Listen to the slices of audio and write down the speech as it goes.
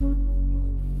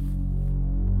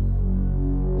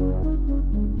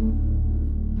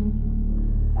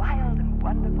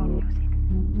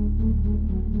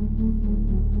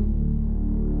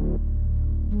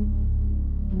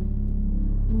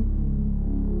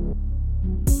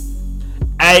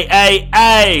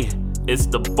Hey, it's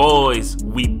the boys.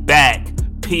 We back.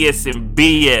 PS and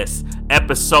BS,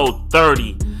 episode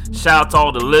 30. Shout out to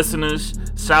all the listeners.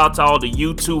 Shout out to all the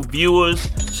YouTube viewers.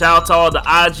 Shout out to all the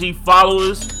IG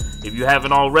followers. If you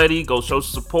haven't already, go show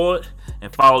support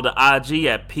and follow the IG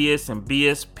at PS and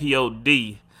BS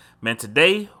POD. Man,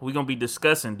 today we're going to be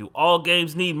discussing, do all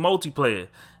games need multiplayer?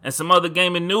 And some other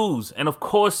gaming news. And of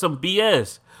course, some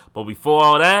BS. But before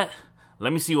all that,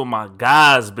 let me see what my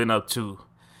guys been up to.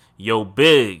 Yo,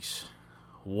 Biggs,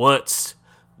 what's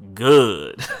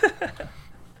good?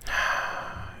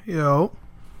 Yo,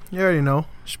 you already know.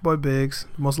 It's your boy Biggs,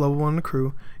 the most level one in the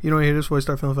crew. You don't hear this voice,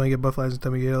 start feeling funny, get butterflies, and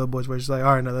tell me you get other boys' voice. Just like,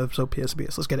 all right, another episode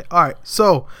PSBS. Let's get it. All right,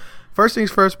 so first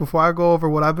things first, before I go over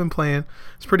what I've been playing,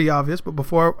 it's pretty obvious, but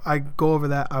before I go over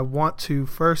that, I want to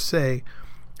first say,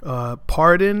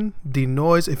 pardon the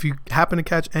noise. If you happen to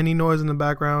catch any noise in the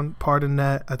background, pardon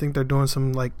that. I think they're doing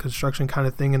some like construction kind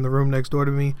of thing in the room next door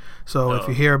to me. So if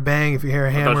you hear a bang, if you hear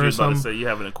a hammer or something. I thought you were about to say you're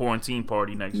having a quarantine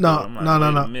party next door.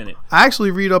 No. I actually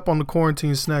read up on the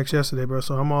quarantine snacks yesterday, bro.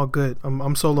 So I'm all good.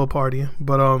 I'm solo partying,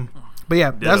 but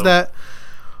yeah, that's that.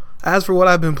 As for what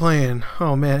I've been playing,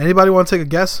 oh man, anybody want to take a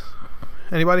guess?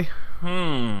 Anybody?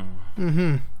 Not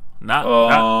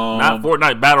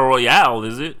Fortnite Battle Royale,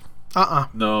 is it?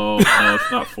 No,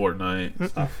 it's not Fortnite.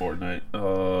 It's not Fortnite.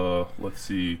 Let's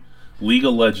see. League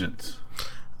of Legends.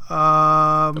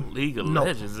 League of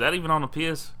Legends. Is that even on the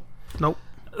PS? Nope.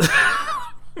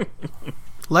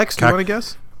 Lex, do you want to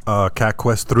guess? Cat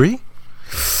Quest 3?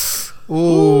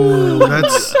 Ooh,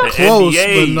 that's close,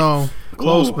 but no.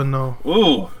 Close, but no.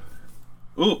 Ooh.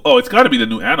 Oh, it's got to be the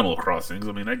new Animal Crossings.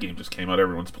 I mean, that game just came out.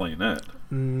 Everyone's playing that.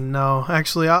 No,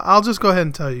 actually, I'll just go ahead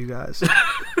and tell you guys.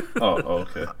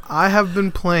 Okay. I have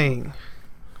been playing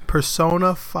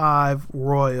Persona 5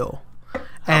 Royal.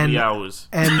 How many hours?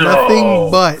 And nothing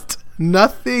but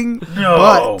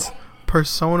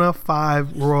Persona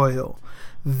 5 Royal.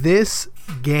 This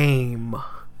game.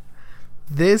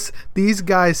 These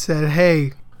guys said,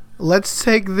 hey, let's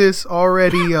take this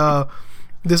already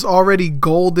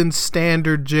golden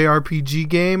standard JRPG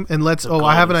game and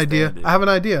I have an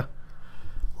idea.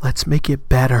 Let's make it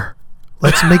better.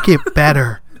 Let's make it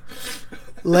better.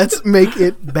 Let's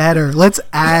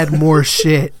add more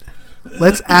shit.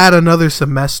 Let's add another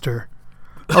semester.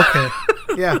 Okay.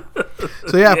 Yeah.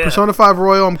 So yeah, Persona 5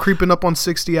 Royal, I'm creeping up on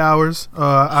 60 hours.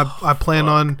 I plan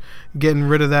on getting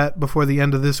rid of that before the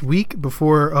end of this week,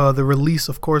 before the release,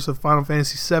 of course, of Final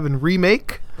Fantasy VII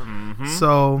Remake. Mm-hmm.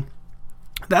 So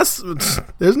there's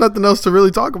nothing else to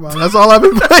really talk about. That's all I've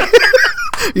been playing.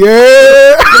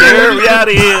 Yeah, we out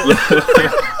of here.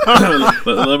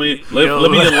 let me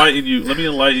enlighten you. Let me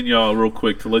enlighten y'all real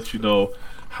quick to let you know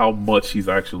how much he's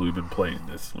actually been playing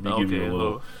this. Let me give you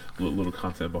a little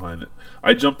content behind it.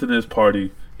 I jumped in his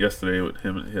party yesterday with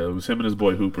him. It was him and his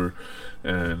boy Hooper,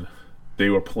 and they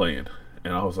were playing.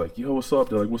 And I was like, "Yo, what's up?"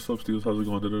 They're like, "What's up, Steve? How's it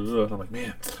going?" And I'm like,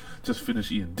 "Man, just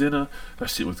finished eating dinner.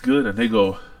 That shit was good." And they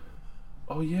go,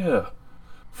 "Oh yeah,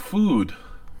 food."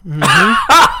 Mm-hmm.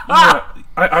 Yeah,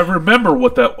 I remember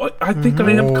what that. I think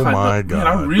I am kind of. Man,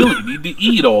 I really need to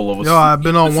eat all of us. Yo, I've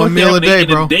been on one meal a day,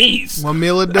 bro. 1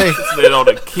 meal a day. Been on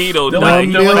a keto diet.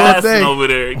 1 meal a day over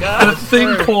there. That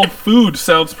thing called food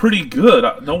sounds pretty good.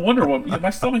 No wonder my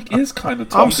stomach is kind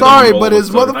of. I'm sorry, but is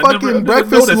motherfucking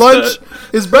breakfast, lunch?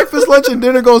 Is breakfast, lunch, and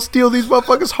dinner gonna steal these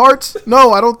motherfuckers' hearts?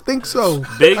 No, I don't think so.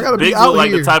 Big look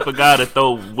like the type of guy to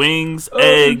throw wings,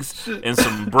 eggs, and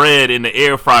some bread in the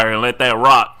air fryer and let that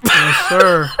rock. Yes,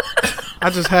 sir. I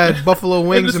just had buffalo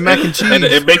wings and mac and cheese. And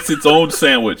it makes its own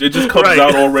sandwich. It just comes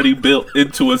out already built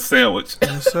into a sandwich.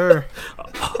 Yes, sir.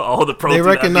 All the protein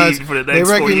for the next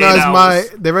 48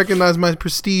 hours. They recognize my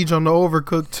prestige on the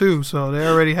Overcooked too, so they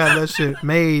already had that shit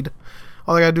made.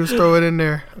 All I gotta do is throw it in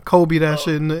there, Kobe that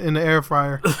shit in the air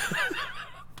fryer.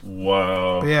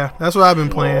 Wow. But yeah, that's what I've been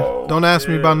playing. Don't ask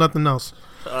me about nothing else.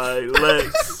 All right,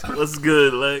 Lex, what's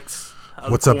good, Lex?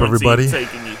 What's up, everybody?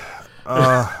 Taking you?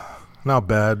 Not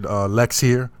bad. Lex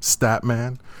here,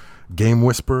 Statman, Game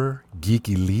Whisperer, Geek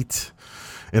Elite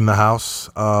in the house.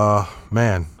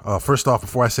 First off,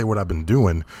 before I say what I've been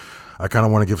doing, I kind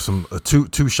of want to give some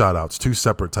two shout outs, two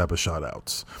separate type of shout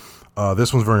outs.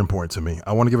 This one's very important to me.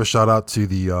 I want to give a shout out to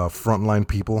the frontline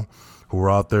people who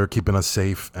are out there keeping us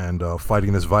safe and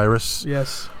fighting this virus.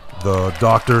 Yes. The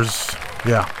doctors,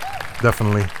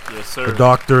 definitely. Yes, sir. The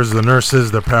doctors, the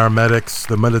nurses, the paramedics,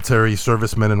 the military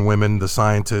servicemen and women, the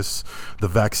scientists, the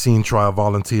vaccine trial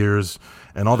volunteers,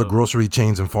 and all the grocery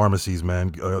chains and pharmacies,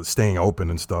 man, staying open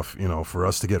and stuff. You know, for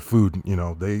us to get food. You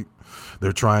know,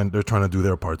 they're trying to do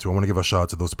their part too. I want to give a shout out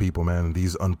to those people, man, in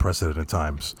these unprecedented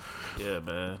times. Yeah,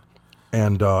 man.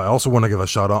 And I also want to give a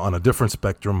shout out on a different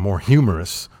spectrum, more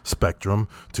humorous spectrum,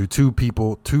 to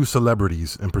two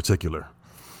celebrities in particular.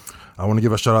 I want to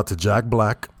give a shout out to Jack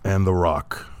Black and The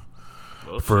Rock.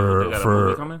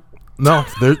 No,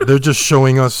 they're just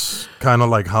showing us kind of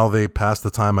like how they pass the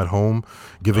time at home,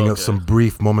 giving us some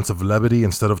brief moments of levity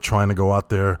instead of trying to go out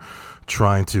there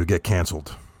trying to get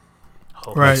canceled.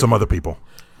 Right. Like some other people.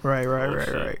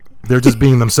 Right. They're just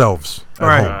being themselves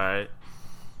at home. Right.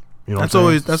 You know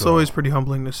that's always pretty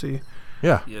humbling to see.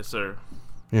 Yeah. Yes, sir.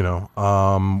 You know,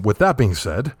 with that being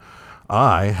said,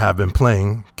 I have been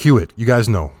playing. Cue it. You guys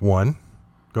know. One.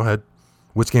 Go ahead.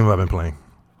 Which game have I been playing?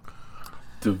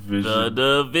 Division.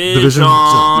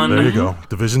 There you go.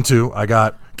 Division 2. I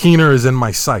got Keener is in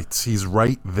my sights. He's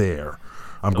right there.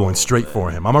 I'm going straight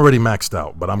for him. I'm already maxed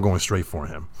out, but I'm going straight for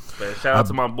him. Man, shout out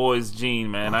to my boys, Gene,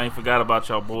 man. I ain't forgot about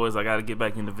y'all boys. I got to get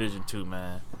back in Division 2,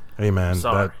 man. Hey, man.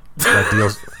 That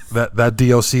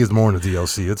DLC is more than a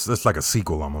DLC. It's like a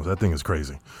sequel almost. That thing is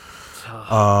crazy.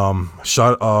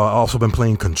 Also been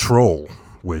playing Control,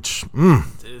 which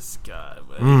this guy,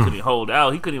 man, he couldn't hold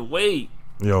out. He couldn't wait.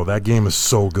 Yo, that game is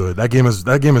so good. That game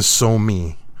is so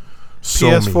me. So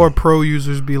PS4 me. Pro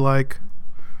users be like,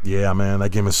 yeah, man, that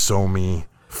game is so me.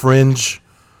 Fringe,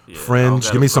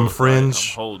 give me some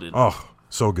Fringe. Oh,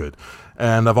 so good.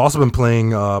 And I've also been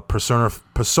playing Persona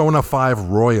 5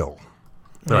 Royal.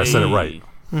 I said it right.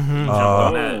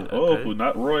 Mm-hmm.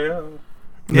 Not Royale.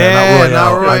 Yeah,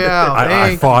 not Royale.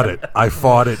 I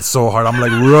fought it so hard. I'm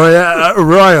like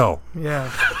Royal.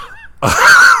 Yeah.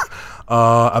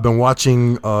 I've been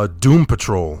watching Doom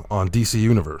Patrol on DC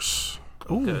Universe.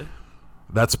 Okay.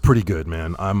 That's pretty good,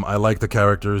 man. I like the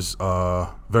characters.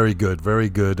 Very good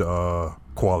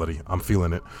quality. I'm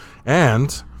feeling it.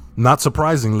 And not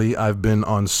surprisingly, I've been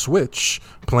on Switch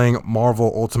playing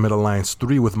Marvel Ultimate Alliance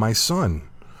 3 with my son,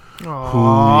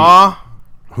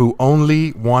 who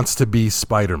only wants to be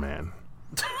Spider-Man.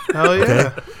 Hell yeah. Okay?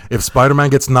 If Spider-Man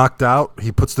gets knocked out,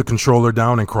 he puts the controller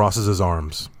down and crosses his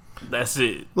arms. That's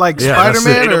it. Like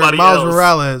Spider-Man or Miles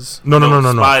Morales? No.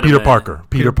 Peter Parker.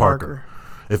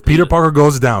 If Peter Parker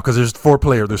goes down, because there's four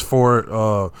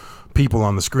people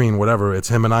on the screen, whatever, it's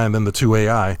him and I and then the two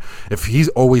AI. If he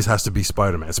always has to be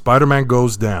Spider-Man. Spider-Man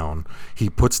goes down, he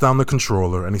puts down the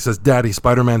controller and he says, "Daddy,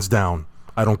 Spider-Man's down.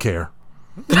 I don't care."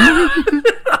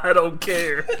 I don't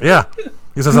care. Yeah.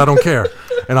 He says, "I don't care."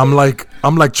 And I'm like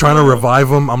trying to revive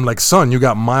him. I'm like, "Son, you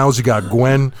got Miles, you got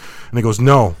Gwen." And he goes,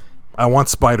 "No, I want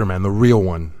Spider-Man, the real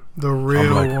one." The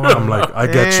real one. I'm like, I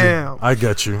get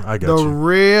you. The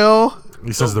real.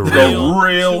 He says the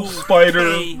real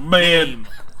Spider-Man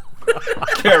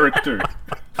character.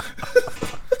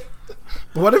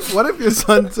 What if your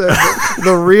son said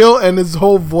the real and his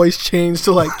whole voice changed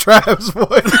to like Trav's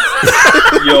voice?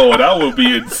 Yo, that would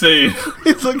be insane.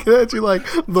 He's looking at you like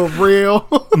the real.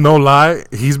 No lie,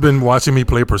 he's been watching me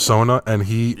play Persona and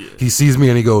he sees me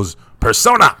and he goes,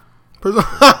 "Persona."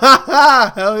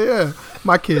 Hell yeah.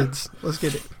 My kids. Let's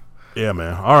get it. Yeah,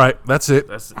 man. All right, that's it.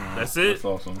 That's it. That's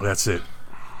awesome. That's it.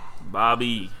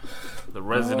 Bobby, the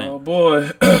resident. Oh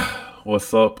boy.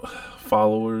 What's up,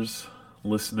 followers,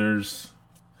 listeners?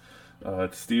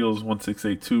 It's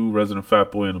Steels1682, Resident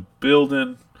Fat Boy in the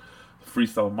building.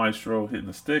 Freestyle Maestro hitting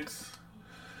the sticks.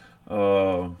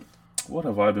 What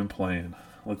have I been playing?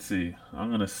 Let's see.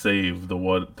 I'm gonna save the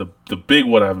big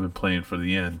what I've been playing for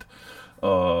the end.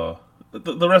 The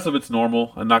rest of it's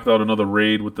normal. I knocked out another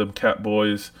raid with them cat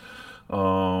boys.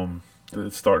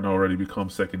 It's starting to already become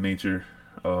second nature.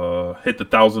 Hit the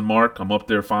 1,000 mark. I'm up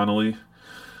there finally.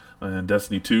 And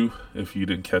Destiny 2, if you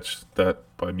didn't catch that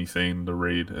by me saying the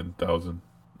raid and 1,000,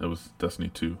 it was Destiny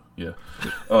 2. Yeah.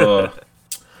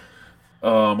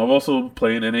 I'm also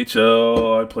playing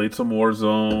NHL. I played some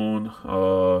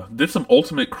Warzone. Did some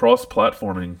Ultimate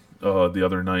cross-platforming the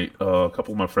other night. A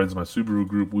couple of my friends in my Subaru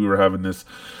group, we were having this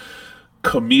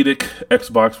comedic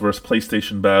Xbox versus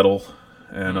PlayStation battle,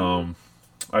 and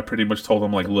I pretty much told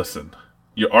them, like, listen,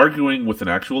 you're arguing with an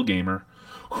actual gamer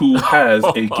who has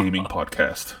a gaming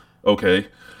podcast, okay?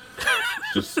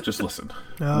 Just listen.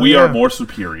 We are more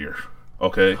superior,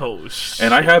 okay? Oh, shit.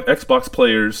 And I have Xbox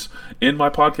players in my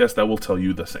podcast that will tell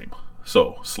you the same.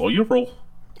 So, slow your roll.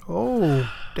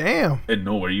 Oh, damn. And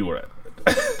know where you were at.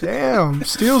 Damn,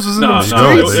 Steels is in the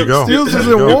streets. There you go. Steels is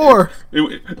in war.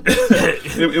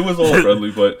 It was all friendly,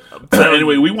 but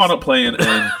anyway, we wound up playing,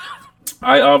 and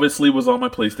I obviously was on my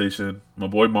PlayStation. My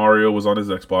boy Mario was on his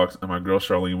Xbox, and my girl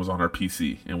Charlene was on her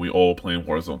PC, and we all playing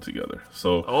Warzone together.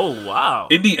 So, oh wow!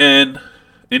 In the end,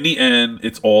 in the end,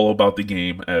 it's all about the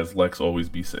game, as Lex always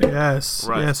be saying. Yes,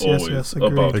 Right. yes.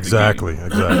 Agreed. Exactly.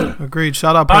 Agreed.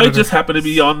 Shout out Predator. I just happen to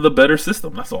be on the better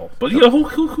system. That's all. But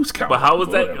who's counting? But how was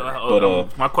that? Whatever.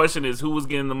 My question is, who was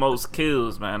getting the most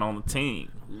kills, man, on the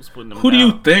team? Who's putting them Who do down?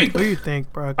 you think? Who do you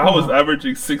think, bro? I was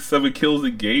averaging 6-7 kills a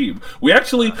game. We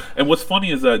actually, and what's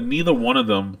funny is that neither one of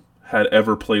them had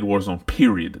ever played Warzone.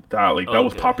 Period. That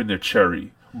was popping their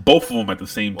cherry. Both of them at the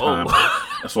same time.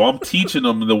 So I'm teaching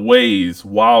them the ways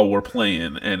while we're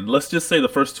playing. And let's just say the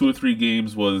first 2 or 3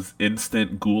 games was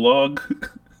instant gulag.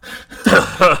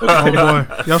 Oh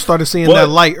boy, y'all started seeing that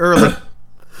light early.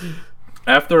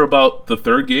 After about the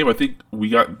 3rd game, I think we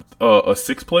got a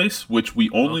 6th place, which we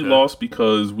only lost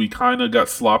because we kind of got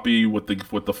sloppy with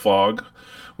the fog,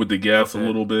 with the gas a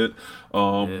little bit.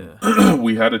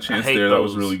 We had a chance there that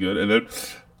was really good, and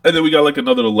then we got like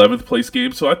another 11th place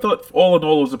game. So I thought all in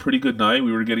all it was a pretty good night.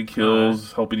 We were getting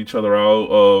kills, helping each other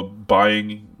out,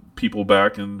 buying people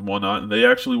back and whatnot, and they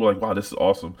actually were like, "Wow, this is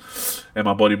awesome." And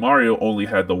my buddy Mario only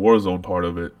had the Warzone part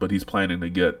of it, but he's planning to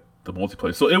get the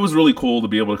multiplayer. So it was really cool to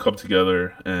be able to come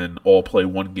together and all play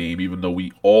one game, even though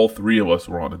all 3 of us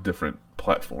were on a different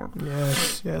platform.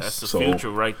 Yes. That's the future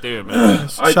right there, man.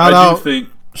 Shout out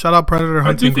Predator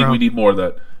Hunting I do think we need more of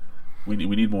that. We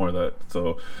need more of that.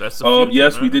 So that's the future,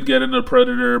 yes, man. we did get into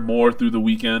Predator more through the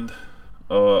weekend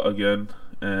again,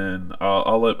 and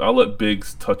I'll let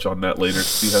Biggs touch on that later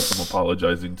because he has some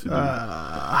apologizing to do.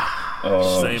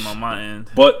 Same on my end.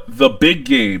 But the big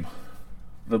game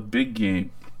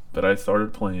that I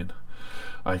started playing,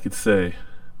 I could say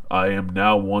I am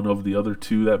now one of the other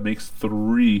 2 that makes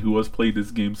 3 who has played this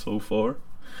game so far.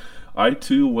 I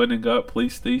too went and got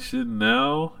PlayStation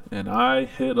Now, and I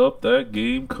hit up that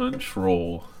game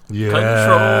Control.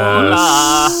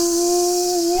 Yes.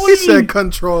 He said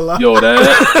controller. Yo,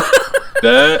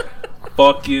 that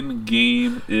fucking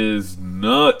game is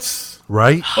nuts.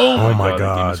 Right? Oh my god,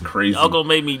 that game is crazy. Y'all gonna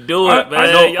make me do it,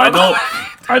 man.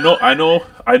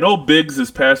 I know Biggs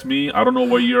is past me. I don't know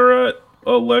where you're at,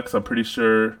 Lex. I'm pretty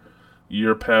sure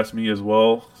you're past me as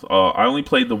well. I only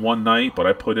played the one night, but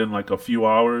I put in like a few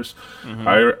hours.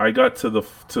 Mm-hmm. I got to the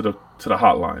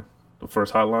hotline, the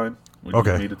first hotline. When you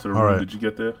made it to the room. Right. Did you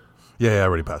get there? Yeah, I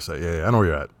already passed that. Yeah, I know where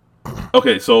you're at.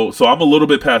 Okay, so I'm a little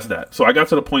bit past that. So I got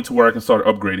to the point to where I can start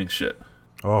upgrading shit.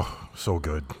 Oh, so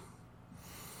good.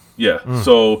 Yeah.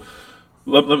 So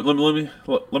let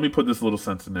me put this little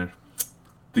sense in there.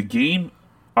 The game,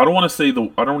 I don't want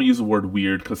to use the word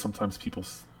weird because sometimes people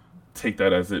take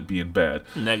that as it being bad.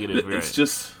 Negative. It's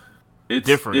just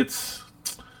different. It's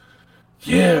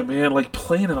yeah, man. Like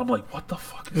playing it, I'm like, what the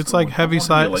fuck? It's like heavy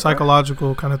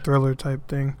psychological kind of thriller type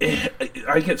thing.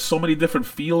 I get so many different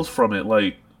feels from it,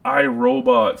 like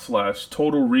iRobot /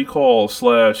 Total Recall /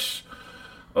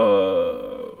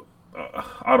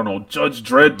 I don't know, Judge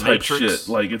Dredd type shit.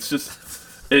 Like it's just.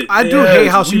 I do hate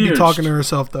how she be talking to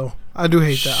herself though. I do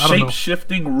hate that. I don't know.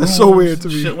 Shape-shifting rooms. It's so weird to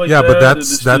me. Like yeah, but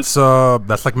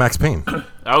that's like Max Payne.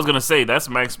 I was gonna say that's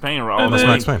Max Payne. That's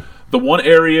Max Payne. The one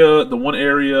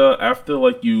area after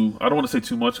like I don't want to say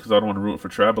too much because I don't want to ruin it for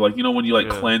Trav, but like when you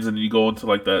cleanse and you go into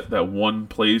like that one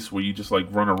place where you just like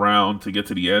run around to get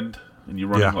to the end and you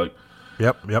run like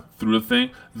through the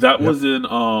thing. That was in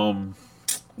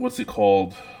what's it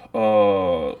called?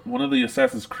 One of the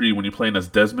Assassin's Creed when you're playing as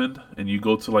Desmond and you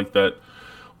go to like that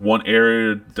one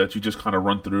area that you just kind of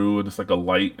run through and it's like a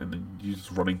light and then you're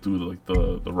just running through like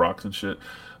the rocks and shit.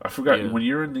 I forgot when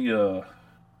you're in the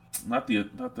not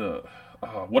the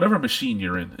whatever machine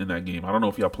you're in that game. I don't know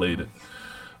if y'all played it.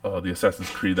 The Assassin's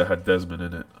Creed that had Desmond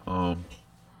in it.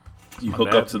 You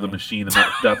hook up to the machine and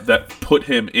that put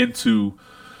him into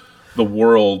the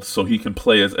world so he can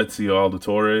play as Ezio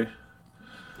Auditore.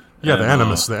 Yeah, and, the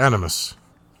Animus.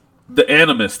 The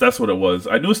Animus, that's what it was.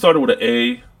 I knew it started with an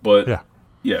A, but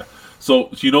yeah. So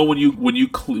when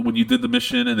you did the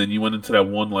mission and then you went into that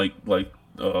one like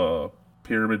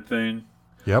pyramid thing.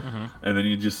 Yep. Mm-hmm. And then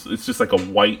it's just like a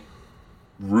white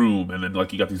room and then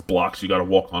like you got these blocks you got to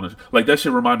walk on it. Like that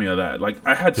shit remind me of that. Like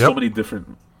I had so many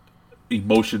different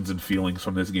emotions and feelings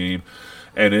from this game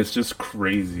and it's just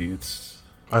crazy.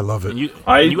 I love it. You got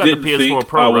the PS4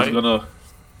 Pro, I was right? gonna.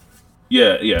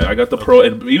 Yeah, I got the Pro,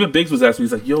 and even Biggs was asking me,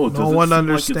 he's like, "Yo, does it seem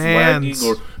like it's lagging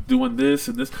or doing this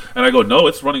and this?" And I go, "No,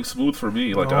 it's running smooth for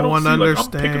me. Like I don't see like I'm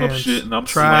picking up shit and I'm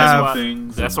slamming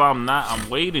things." That's why I'm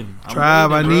waiting.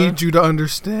 Trav, I need you to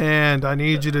understand. I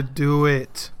need you to do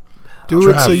it. Do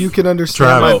it so you can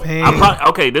understand my pain.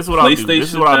 Okay, this is what I'll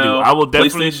do. I will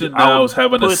definitely. PlayStation Now is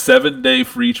having a 7-day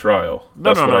free trial.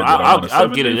 No. I'll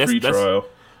get it. Trial.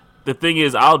 The thing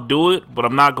is, I'll do it, but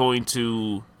I'm not going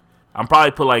to I'm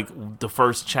probably put like the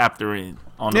first chapter in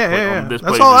on yeah. On this.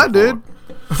 That's all I did.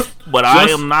 But I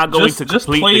am not going to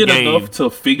complete play the it game enough to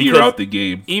figure out the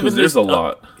game. Because there's a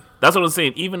lot. That's what I'm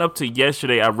saying. Even up to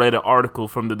yesterday, I read an article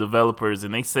from the developers,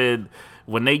 and they said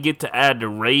when they get to add the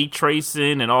ray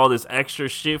tracing and all this extra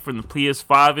shit from the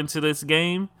PS5 into this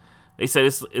game, they said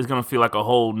it's going to feel like a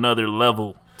whole nother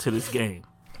level to this game.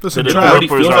 Listen, it already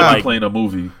feels like you're playing a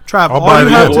movie. Trav, all you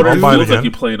have to do feels like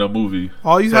you're playing a movie.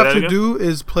 All you have to do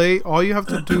is play. All you have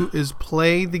to do is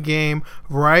play the game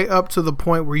right up to the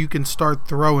point where you can start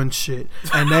throwing shit,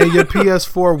 and then your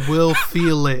PS4 will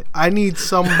feel it. I need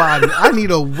somebody. I need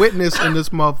a witness in this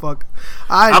motherfucker.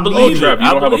 I believe Trav,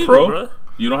 you don't have a pro?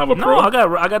 You don't have a pro?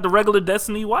 No, I got the regular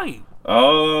Destiny White.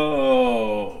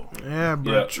 Oh. Yeah,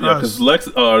 bro. Yeah, because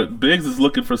Biggs is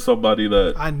looking for somebody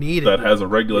that has a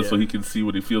regular so he can see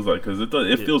what it feels like. Because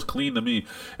it feels clean to me,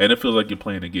 and it feels like you're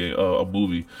playing a game, a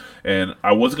movie. And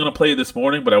I was gonna play it this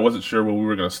morning, but I wasn't sure when we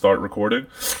were gonna start recording.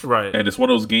 Right. And it's one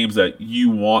of those games that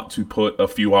you want to put a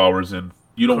few hours in.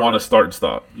 You don't want to start and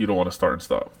stop.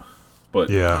 But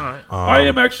yeah, I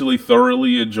am actually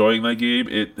thoroughly enjoying that game.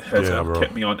 It has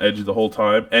kept me on edge the whole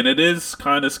time, and it is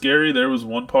kind of scary. There was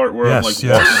one part where I'm like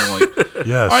walking, I'm like,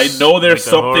 I know there's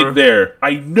something there.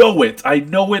 I know it. And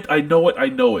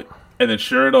then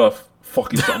sure enough,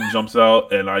 fucking something jumps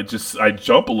out, and I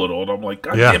jump a little, and I'm like,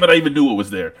 God damn it! I even knew it was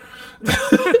there.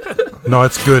 No,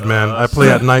 it's good, man. I play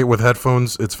at night with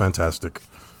headphones. It's fantastic.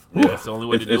 Yeah, that's the only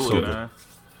way to do it, man.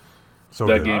 So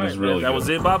that game is really. That was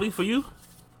it, Bobby, for you.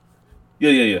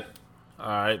 Yeah. All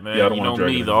right, man. You know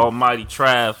me, the almighty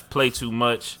Trav, play too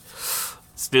much.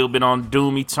 Still been on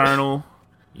Doom Eternal.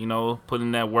 You know,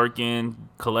 putting that work in,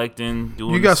 collecting,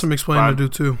 doing. You got some explaining to do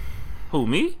too. Who,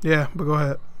 me? Yeah, but go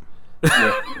ahead.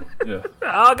 Yeah.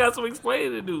 I got some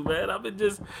explaining to do, man. I've been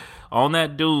just on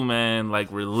that Doom, man, like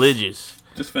religious.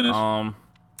 Just finished.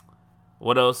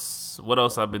 What else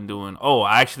I've been doing? Oh,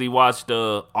 I actually watched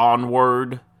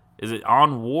Onward. Is it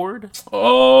Onward?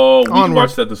 Oh, we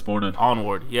watched that this morning.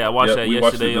 Onward. Yeah, I watched that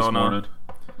yesterday this morning.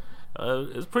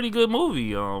 It's a pretty good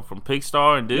movie from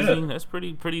Pixar and Disney. That's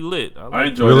pretty lit. I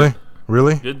enjoyed it.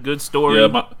 Really? Good story.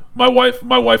 Yeah, my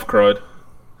wife cried.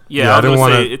 Yeah, I didn't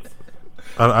want to.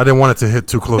 I didn't want it to hit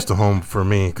too close to home for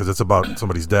me because it's about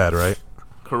somebody's dad, right?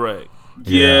 Correct.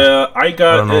 Yeah, I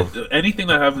anything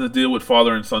that has to deal with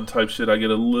father and son type shit, I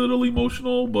get a little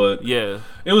emotional. But yeah,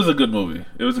 it was a good movie.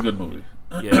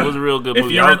 Yeah, it was a real good movie.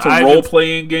 If you're into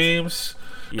role-playing games,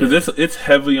 because it's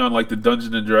heavy on like the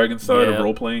Dungeons and Dragons side of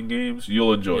role-playing games,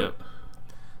 you'll enjoy it.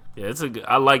 Yeah,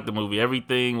 I like the movie.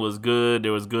 Everything was good.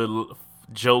 There was good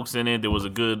jokes in it. There was a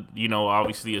good,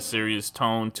 obviously a serious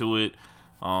tone to it.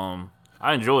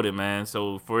 I enjoyed it, man.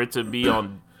 So for it to be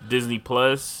on Disney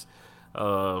Plus,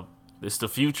 it's the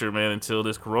future, man. Until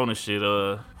this Corona shit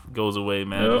goes away,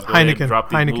 man. Yep.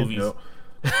 Heineken. Yep.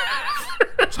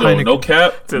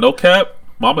 No cap.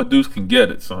 Mama Deuce can get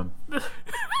it, son.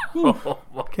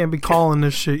 Can't be calling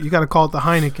this shit. You got to call it the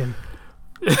Heineken.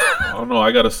 I don't know.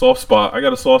 I got a soft spot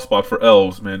for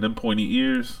elves, man. Them pointy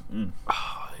ears.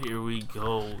 Oh, here we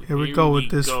go. Here we go with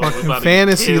this fucking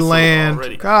fantasy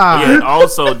land. God. Yeah.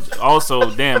 Also,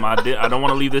 damn. I don't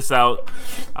want to leave this out.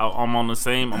 I'm on the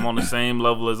same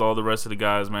level as all the rest of the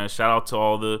guys, man. Shout out to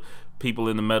all the people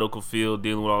in the medical field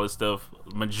dealing with all this stuff.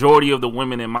 Majority of the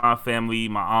women in my family,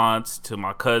 my aunts to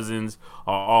my cousins,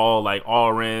 are all like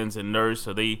RNs and nurse.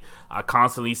 So I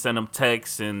constantly send them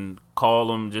texts and call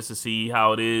them just to see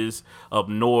how it is up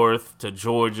north to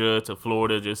Georgia to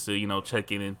Florida, just to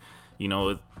check in and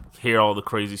hear all the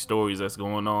crazy stories that's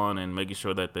going on and making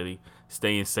sure that they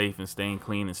staying safe and staying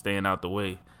clean and staying out the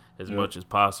way as much as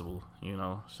possible.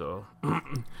 So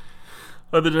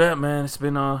other than that, man, it's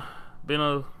been a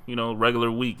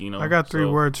regular week. I got 3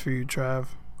 words for you, Trav.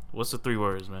 What's the 3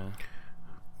 words, man?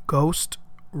 Ghost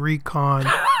Recon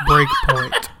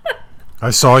Breakpoint. I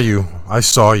saw you. I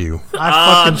fucking saw you.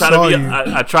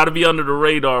 I try to be under the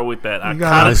radar with that. You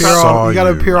gotta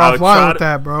appear offline with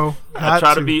that, bro. I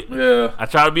try to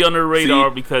be under the radar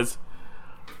because,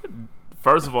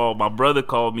 first of all, my brother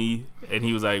called me and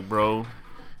he was like, "Bro,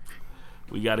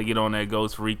 we got to get on that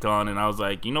Ghost Recon." And I was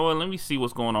like, you know what? Let me see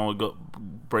what's going on with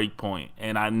Breakpoint.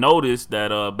 And I noticed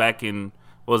that back in,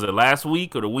 was it last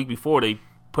week or the week before, they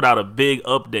put out a big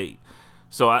update.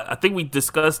 So I think we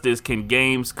discussed this. Can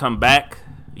games come back,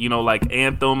 like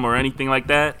Anthem or anything like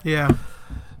that? Yeah.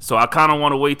 So I kind of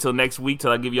want to wait till next week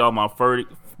till I give y'all my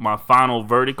final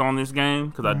verdict on this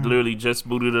game because I literally just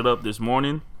booted it up this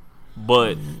morning.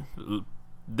 But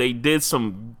they did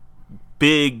some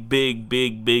big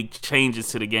changes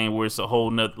to the game where it's a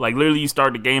whole nother, like literally you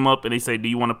start the game up and they say, do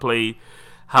you want to play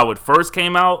how it first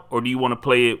came out or do you want to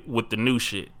play it with the new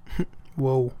shit?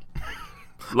 Whoa.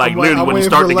 Like literally when you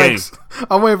start the game.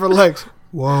 I'm waiting for Lex.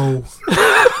 Whoa.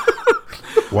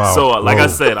 Wow. So like I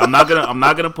said, I'm not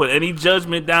gonna put any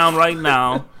judgment down right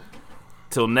now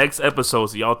till next episode.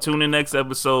 So y'all tune in next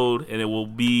episode, and it will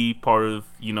be part of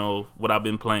what I've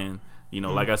been playing.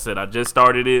 Like I said, I just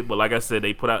started it, but like I said,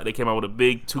 they came out with a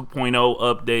big 2.0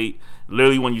 update.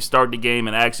 Literally, when you start the game,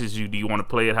 it asks you, do you want to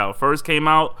play it how it first came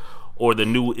out, or the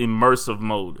new immersive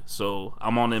mode? So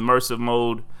I'm on immersive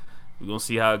mode. We're gonna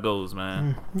see how it goes,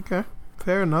 man. Okay,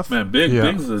 fair enough. Man, Big's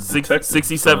a detective.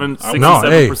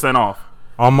 67% off.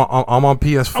 I'm on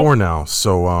PS4 now,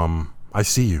 so I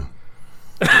see you.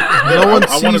 I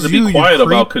wanted to be quiet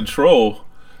about Control.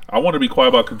 I want to be quiet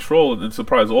about Control and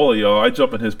surprise all of y'all. I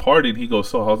jump in his party and he goes,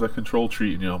 "So how's that Control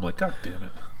treating you?" I'm like, "God damn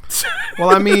it." Well,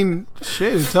 I mean,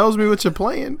 shit, it tells me what you're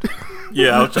playing.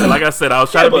 Yeah, like I said, I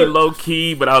was trying to be low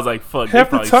key, but I was like, "Fuck."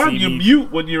 Half the time you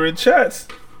mute when you're in chats.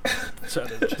 Chill.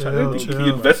 Be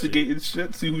investigating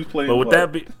shit, see who's playing. But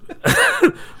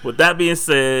with that being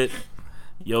said,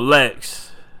 yo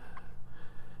Lex,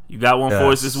 you got one for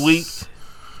us this week?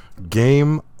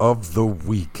 Game of the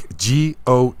week, GOTW.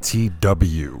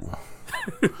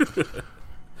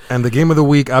 And the game of the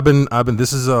week, I've been.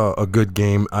 This is a good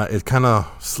game. It kind of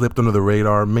slipped under the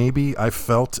radar. Maybe I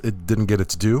felt it didn't get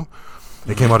its due.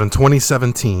 It came out in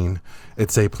 2017.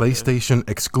 It's a PlayStation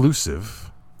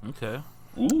exclusive. Okay.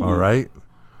 Ooh. All right.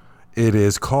 It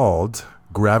is called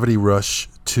Gravity Rush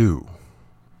 2.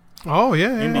 Oh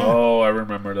yeah. Oh, I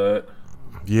remember that.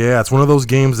 Yeah, it's one of those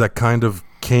games that kind of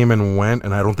came and went,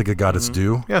 and I don't think it got its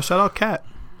due. Yeah, shout out Cat.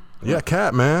 Yeah,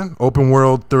 Cat, man. Open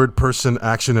world, third-person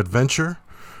action adventure.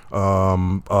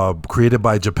 Created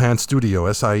by Japan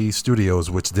Studio, SIE Studios,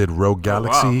 which did Rogue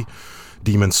Galaxy,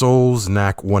 Demon Souls,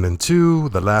 Knack 1 and 2,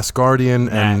 The Last Guardian,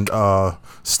 and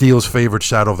Steele's favorite,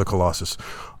 Shadow of the Colossus.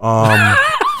 I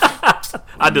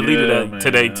deleted that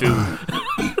today, too.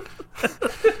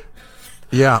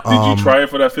 Yeah. Did you try it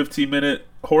for that 15-minute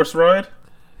horse ride?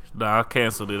 Nah, I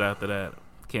canceled it after that.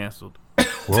 Canceled.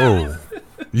 Whoa.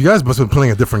 You guys must have been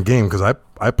playing a different game, because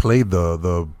I played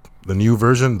the new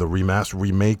version, the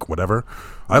remake, whatever.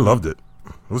 I loved it.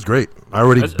 It was great. I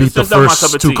already beat the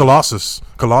first two Colossi.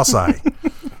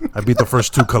 I beat the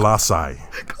first two Colossi. Yeah,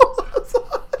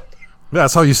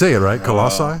 that's how you say it, right?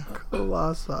 Colossi?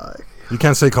 Colossi. You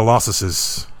can't say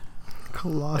Colossuses.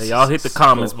 Colossus. Hey, y'all hit the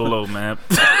comments below, man.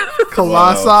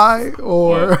 Colossi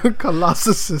or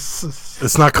Colossuses?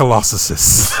 It's not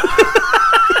Colossuses.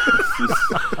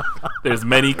 There's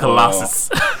many Colossus.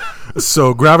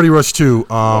 So Gravity Rush 2,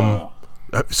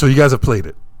 so you guys have played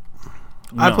it?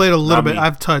 No, I played a little bit.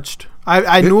 I've touched.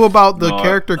 I knew about the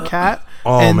character Cat,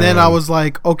 then I was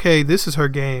like, okay, this is her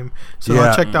game. So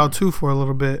I checked out 2 for a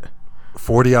little bit.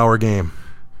 40-hour game.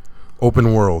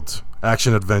 Open world.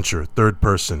 Action adventure. Third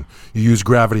person. You use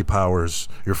gravity powers.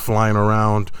 You're flying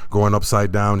around, going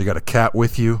upside down. You got a cat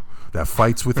with you that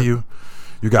fights with you.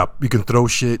 You can throw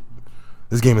shit.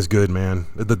 This game is good, man.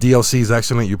 The DLC is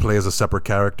excellent. You play as a separate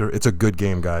character. It's a good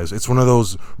game, guys. It's one of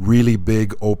those really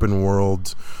big open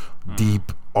world,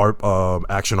 deep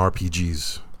action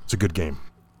RPGs. It's a good game.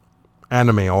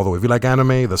 Anime all the way. If you like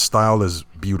anime, the style is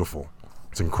beautiful.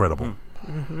 It's incredible.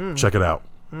 Mm-hmm. Check it out.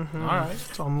 Mm-hmm. All right.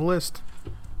 It's on the list.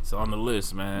 It's on the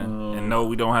list, man. And no,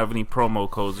 we don't have any promo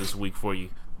codes this week for you.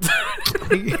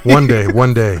 One day. Yeah,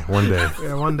 one day.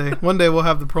 One day we'll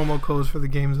have the promo codes for the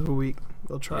games of the week.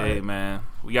 We'll try it. Hey, man.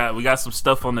 We got some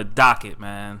stuff on the docket,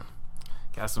 man.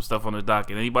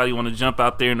 Anybody want to jump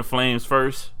out there in the flames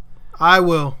first? I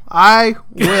will. Okay.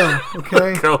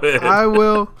 Go ahead. I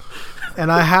will.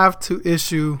 And I have to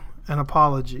issue an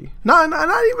apology. Not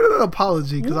even an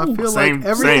apology, because I feel like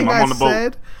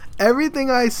everything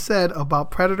I said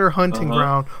about Predator Hunting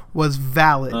Ground was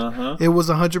valid. It was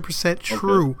 100%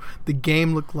 true. Okay. The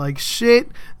game looked like shit.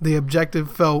 The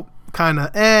objective felt kind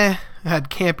of It had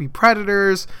campy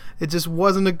predators. It just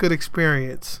wasn't a good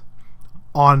experience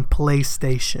on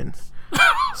PlayStation.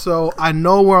 So I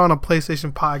know we're on a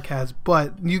PlayStation podcast,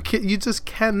 but you just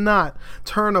cannot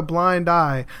turn a blind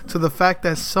eye to the fact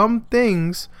that some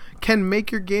things can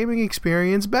make your gaming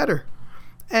experience better.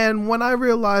 And when I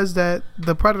realized that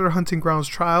the Predator Hunting Grounds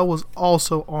trial was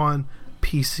also on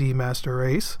PC Master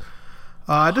Race,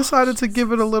 I decided to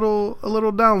give it a little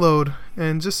download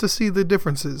and just to see the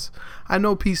differences. I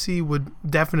know PC would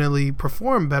definitely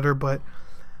perform better, but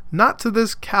not to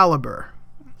this caliber.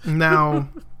 Now,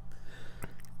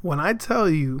 when I tell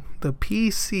you the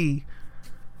PC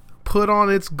put on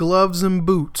its gloves and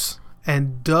boots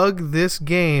and dug this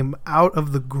game out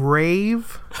of the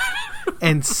grave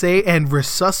and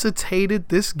resuscitated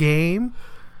this game,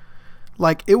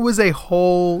 like, it was a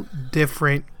whole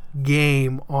different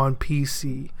game on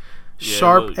PC.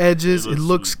 Sharp edges. It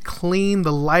looks clean.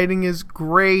 The lighting is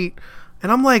great.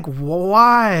 And I'm like,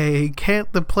 why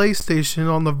can't the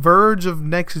PlayStation on the verge of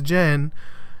next gen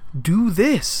do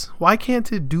this? Why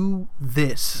can't it do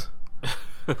this?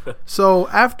 So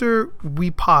after we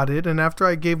potted and after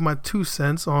I gave my 2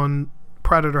 cents on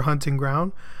Predator Hunting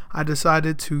Ground, I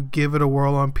decided to give it a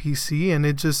whirl on PC, and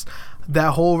it just,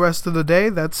 that whole rest of the day,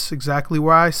 that's exactly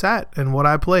where I sat and what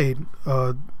I played.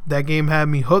 That game had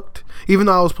me hooked. Even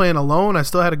though I was playing alone, I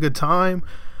still had a good time.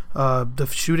 The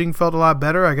shooting felt a lot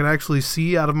better. I could actually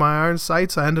see out of my iron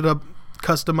sights. I ended up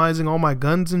customizing all my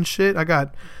guns and shit. I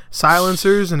got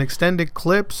silencers and extended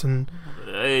clips, and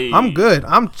I'm good.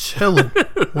 I'm chilling.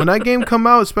 When that game come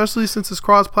out, especially since it's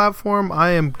cross-platform,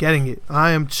 I am getting it.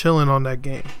 I am chilling on that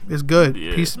game. It's good.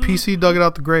 Yeah. PC dug it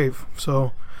out the grave,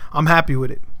 so I'm happy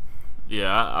with it.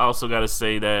 Yeah, I also got to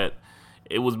say that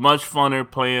it was much funner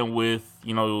playing with,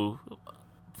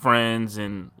 friends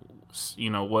and,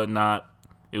 whatnot.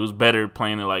 It was better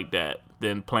playing it like that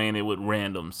than playing it with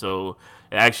random. So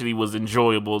it actually was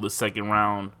enjoyable the second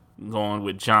round, going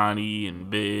with Johnny and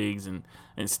Biggs and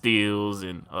Steels,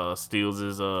 and Steels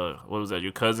is what was that,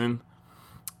 your cousin?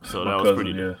 So that was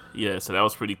pretty so that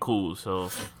was pretty cool. So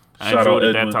I enjoyed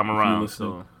it that time around.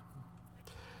 So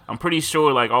I'm pretty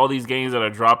sure like all these games that are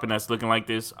dropping that's looking like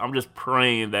this, I'm just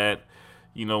praying that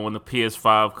when the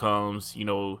PS5 comes,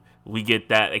 we get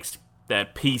that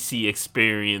that PC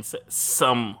experience,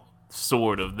 some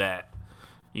sort of that.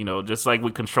 Just like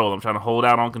with Control, I'm trying to hold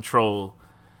out on Control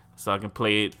so I can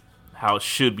play it how it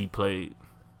should be played.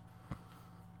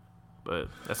 But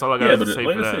that's all I got to say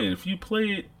for that. If you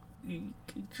play it,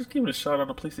 just give it a shot on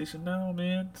the PlayStation Now,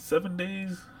 man. 7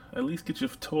 days, at least get your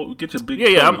big toe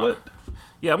wet.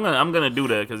 I'm gonna do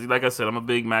that because, like I said, I'm a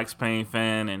big Max Payne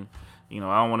fan, and I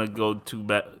don't want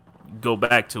to go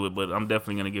back to it, but I'm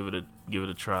definitely gonna give it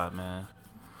a try, man.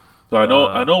 So I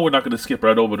know we're not gonna skip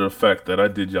right over the fact that I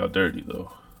did y'all dirty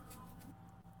though.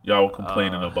 Y'all were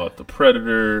complaining about the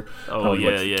Predator. Oh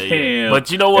yeah. But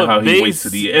you know what? Biggs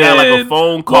had like a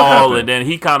phone call, and then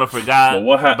he kind of forgot about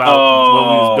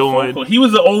what we was doing. He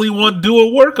was the only one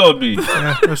doing work on me.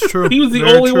 Yeah, that's true. He was the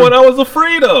only one I was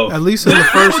afraid of. At least in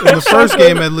the first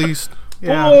game, at least.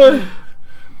 Yeah. Boy,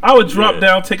 I would drop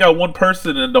down, take out one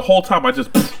person, and the whole time I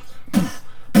just.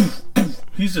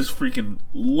 He's just freaking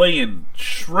laying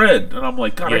shred, and I'm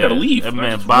like, God, I gotta leave. That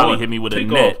man body hit me with a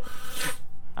net.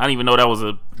 I didn't even know that was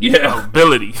a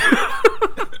ability.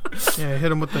 Yeah,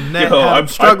 hit him with the net. I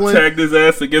tagged his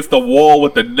ass against the wall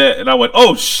with the net, and I went,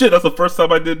 "Oh shit!" That's the first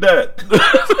time I did that.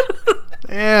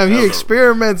 Damn, he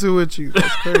experimented with you.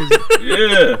 That's crazy.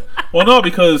 Yeah. Well, no,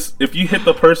 because if you hit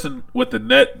the person with the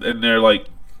net and they're like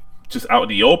just out in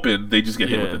the open, they just get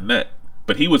hit with the net.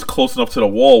 But he was close enough to the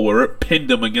wall where it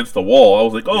pinned him against the wall. I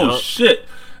was like, "Oh shit!"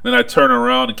 Then I turn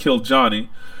around and kill Johnny.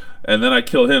 And then I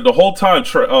killed him. The whole time,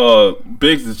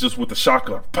 Biggs is just with the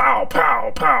shotgun. Pow,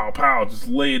 pow, pow, pow. Just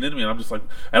laying into me. And I'm just like...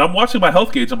 And I'm watching my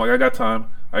health gauge. I'm like, I got time.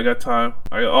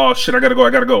 Oh, shit, I gotta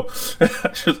go. I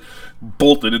just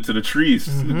bolted into the trees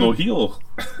to go heal.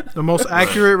 The most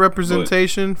accurate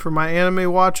representation for my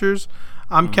anime watchers,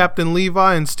 I'm Captain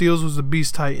Levi and Steels was the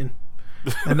Beast Titan.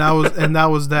 And that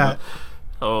was that.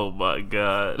 Oh, my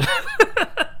God.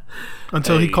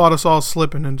 Until he caught us all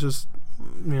slipping and just...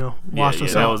 washed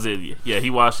us out. That was it. Yeah,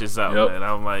 he washed us out, man.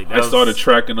 I'm like, I started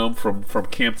tracking them from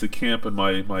camp to camp, and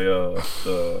my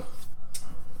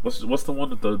what's the one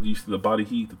that you see the body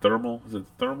heat, the thermal? Is it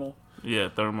thermal? Yeah,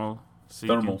 thermal.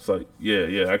 Thermal sight.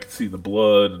 Yeah. I could see the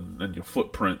blood and your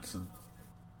footprints and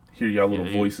hear y'all little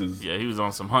voices. He was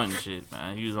on some hunting shit,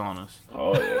 man. He was on us.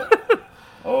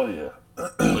 Oh yeah.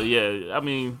 But yeah, I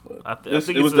mean, I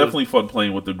think it was definitely fun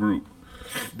playing with the group.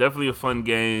 Definitely a fun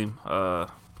game.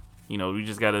 We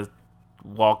just got to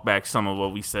walk back some of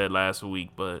what we said last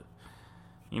week, but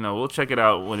we'll check it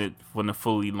out when it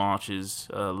fully launches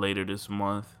later this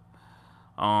month.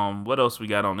 What else we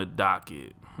got on the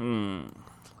docket? Man,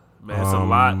 it's a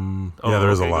lot.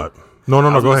 There is a lot. No,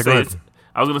 go ahead.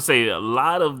 I was gonna say a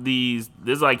lot of these.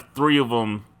 There's like 3 of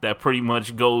them that pretty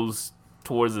much goes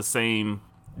towards the same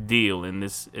deal, and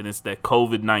it's that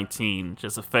COVID-19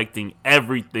 just affecting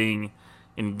everything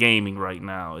in gaming right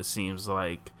now. It seems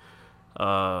like.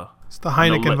 It's the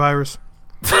Heineken virus.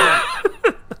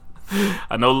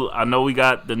 I know. We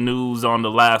got the news on the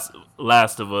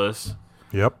Last of Us.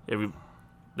 Yep.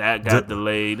 That got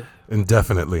delayed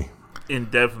indefinitely.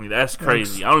 That's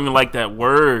crazy. I don't even like that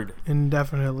word.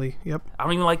 Indefinitely. Yep. I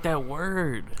don't even like that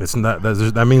word. It's not.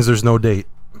 That means there's no date.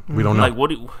 We don't know. Like,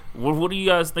 what do you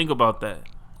guys think about that?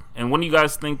 And when do you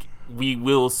guys think we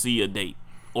will see a date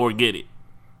or get it?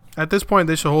 At this point,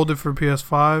 they should hold it for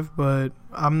PS5, but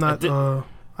I'm not.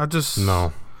 I just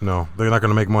no, they're not going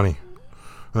to make money.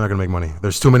 They're not going to make money.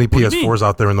 There's too many PS4s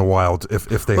out there in the wild.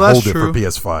 If they hold it for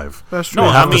PS5, that's true. They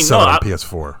have to sell it on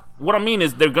PS4. What I mean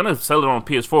is they're going to sell it on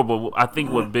PS4, but I think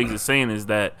what Biggs is saying is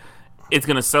that it's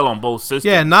going to sell on both systems.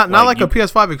 Yeah, not like a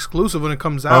PS5 exclusive when it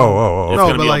comes out. Oh.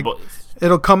 No, but like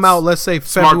it'll come out. Let's say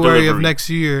February of next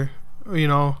year. You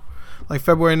know, like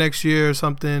February next year or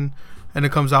something. And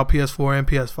it comes out PS4 and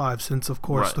PS5 since, of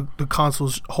course, the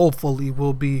consoles hopefully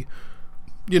will be,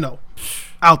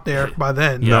 out there by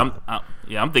then. Yeah,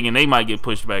 I'm thinking they might get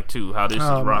pushed back too. How this is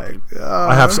rocking.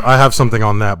 I have something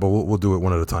on that, but we'll do it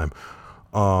one at a time.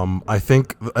 I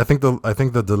think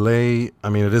the delay. I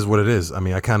mean, it is what it is. I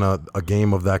mean, a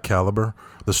game of that caliber,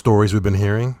 the stories we've been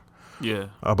hearing,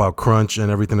 about crunch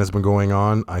and everything that's been going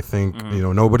on. I think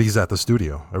nobody's at the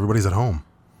studio. Everybody's at home.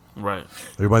 Right.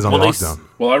 Everybody's on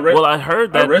lockdown. I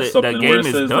heard that something that game where it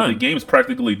says done. That the game's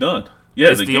practically done.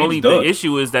 Yeah, the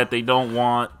issue is that they don't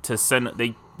want to send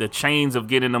the chains of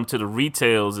getting them to the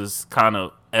retails is kind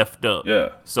of effed up. Yeah.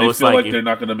 So it's like they're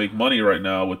not going to make money right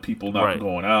now with people not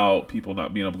going out, people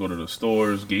not being able to go to the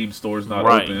stores, game stores not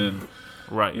open.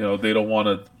 Right. They don't want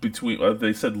to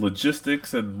they said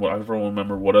logistics and I don't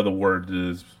remember what other word it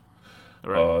is.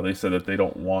 Right. They said that they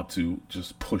don't want to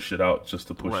just push it out just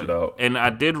to push it out. And I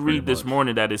did read this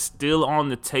morning that it's still on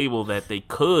the table that they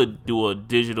could do a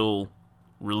digital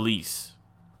release,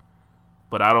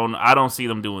 but I don't see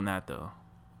them doing that though.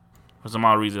 For some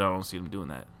odd reason, I don't see them doing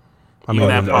that. I mean,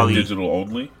 that probably digital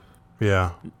only.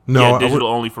 Yeah, no, digital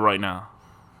only for right now.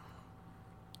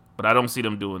 But I don't see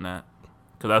them doing that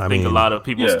because I think a lot of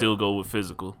people still go with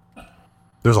physical.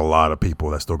 There's a lot of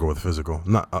people that still go with physical.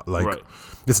 Not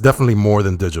it's definitely more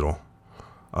than digital.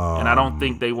 And I don't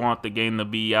think they want the game to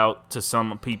be out to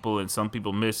some people and some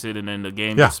people miss it and then the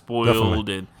game is spoiled.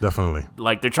 Definitely.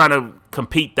 Like they're trying to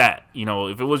compete that.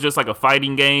 If it was just like a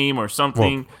fighting game or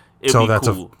something, it'd be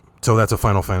cool. So that's a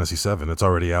Final Fantasy VII. It's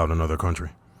already out in another country.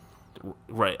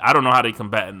 Right. I don't know how they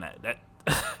combating that.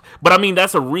 But I mean,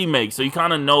 that's a remake, so you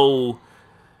kind of know.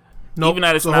 Nope, even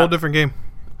that it's a whole different game.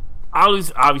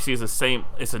 Obviously, it's the same.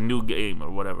 It's a new game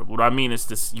or whatever. What I mean is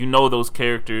this: those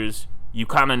characters. You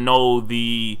kind of know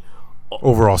the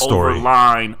overall story,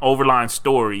 overline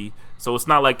story. So it's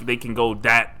not like they can go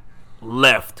that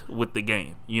left with the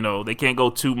game. They can't go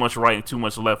too much right and too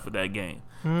much left with that game.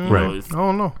 Right?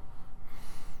 Oh no.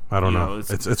 I don't know.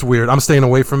 It's weird. I'm staying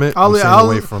away from it. I'll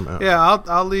leave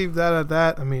that at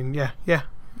that. I mean, yeah,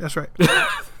 that's right.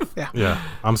 Yeah,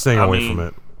 I'm staying away from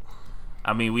it.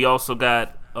 I mean, we also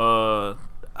got.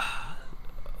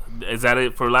 Is that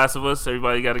it for Last of Us?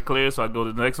 Everybody got it clear, so I go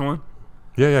to the next one.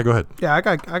 Yeah, go ahead. Yeah, I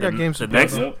got games.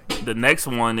 The next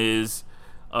one is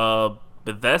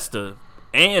Bethesda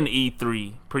and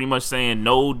E3, pretty much saying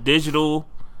no digital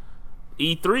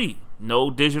E3, no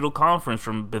digital conference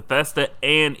from Bethesda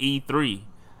and E3,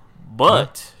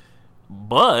 but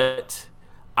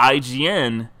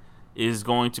IGN is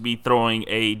going to be throwing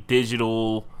a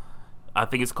digital. I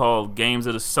think it's called Games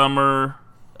of the Summer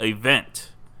event.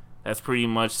 That's pretty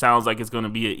much sounds like it's going to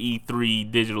be an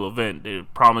E3 digital event. They're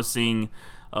promising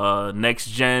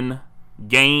next-gen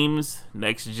games,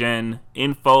 next-gen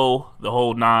info, the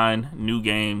whole nine, new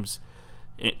games,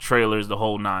 trailers, the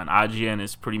whole nine. IGN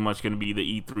is pretty much going to be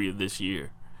the E3 of this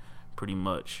year, pretty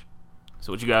much.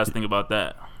 So what you guys think about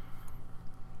that?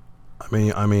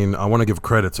 I mean, I want to give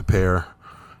credit to Pear.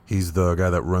 He's the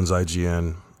guy that runs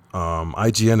IGN.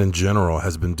 IGN in general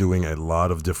has been doing a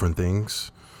lot of different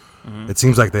things. Mm-hmm. It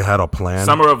seems like they had a plan.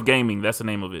 Summer of Gaming, that's the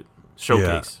name of it.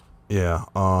 Showcase. Yeah.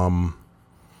 I'll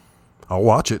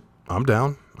watch it. I'm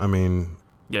down. I mean,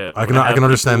 I can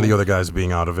understand the other guys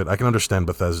being out of it. I can understand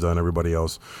Bethesda and everybody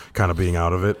else kind of being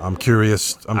out of it. I'm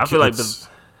curious. I feel like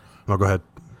no, go ahead.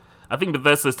 I think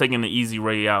Bethesda's taking the easy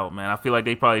way out, man. I feel like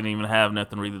they probably didn't even have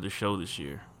nothing really to show this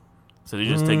year, so they're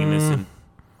just taking this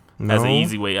as an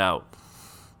easy way out.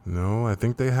 No, I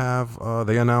think they have.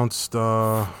 They announced.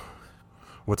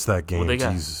 What's that game?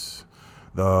 Jesus.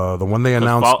 The one they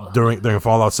announced during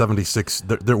Fallout 76.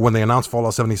 When they announced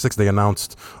Fallout 76, they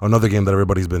announced another game that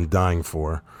everybody's been dying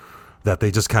for. That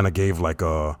they just kind of gave like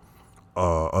the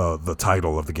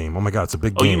title of the game. Oh my god, it's a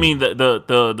big game. Oh, you mean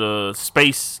the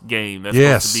space game? That's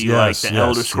supposed to be like the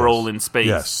Elder Scroll in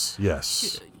space.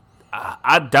 Yes.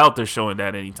 I doubt they're showing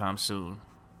that anytime soon.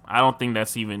 I don't think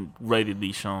that's even ready to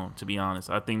be shown, to be honest.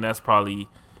 I think that's probably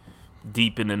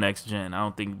deep in the next gen. I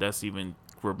don't think that's even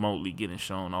remotely getting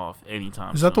shown off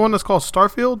anytime soon. Is that the one that's called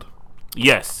Starfield?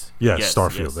 Yes.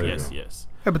 Starfield. Yes.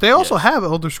 Yeah, but they also have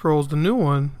Elder Scrolls, the new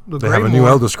one. They have a new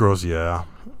Elder Scrolls, yeah.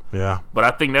 But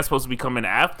I think that's supposed to be coming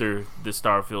after the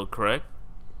Starfield, correct?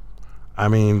 I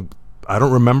mean, I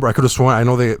don't remember. I could have sworn. I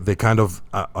know they kind of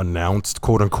announced,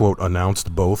 quote unquote,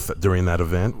 announced both during that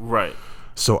event. Right.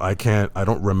 So I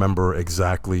don't remember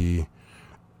exactly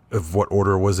of what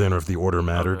order it was in or if the order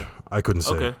mattered. Okay. I couldn't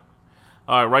say. Okay.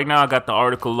 All right. Right now I got the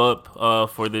article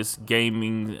up for this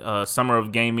gaming Summer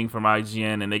of Gaming from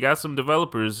IGN, and they got some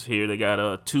developers here. They got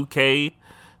 2K,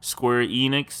 Square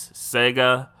Enix,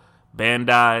 Sega,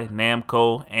 Bandai,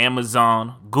 Namco,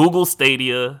 Amazon, Google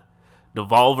Stadia,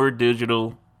 Devolver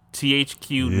Digital,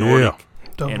 THQ Nordic,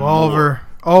 Devolver.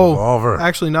 Devolver.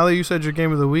 Actually, now that you said your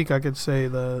game of the week, I could say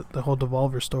the whole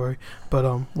Devolver story. But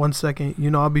 1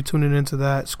 second, I'll be tuning into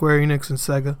that. Square Enix and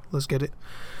Sega, let's get it.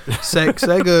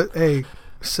 Sega, hey,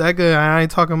 Sega. I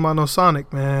ain't talking about no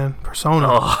Sonic, man. Persona.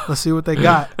 Oh. Let's see what they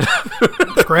got.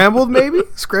 Scrambled, maybe.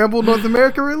 Scrambled North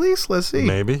America release. Let's see.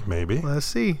 Maybe. Let's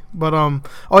see. But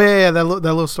that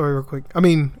little story real quick. I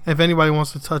mean, if anybody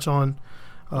wants to touch on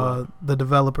the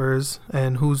developers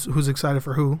and who's excited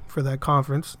for that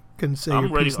conference, can say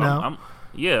your piece now.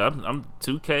 I'm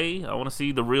 2K. I want to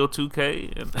see the real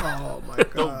 2K. Oh my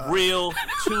god, the real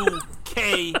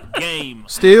 2K game.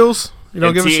 Steals. You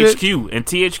don't give a shit.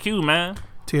 THQ, man.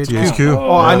 THQ.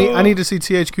 Oh, I need to see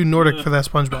THQ Nordic for that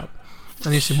SpongeBob. I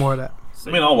need to see more of that. I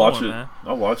mean, I'll watch it. Man.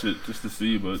 I'll watch it just to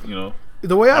see, but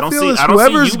the way I feel is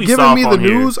whoever's giving me the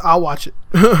news, I'll watch it.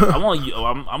 I want you.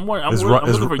 I'm looking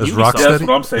for Ubisoft. That's what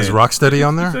I'm saying. Is Rocksteady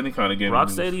on there? Any kind of game.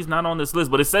 Rocksteady's not on this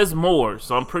list, but it says more,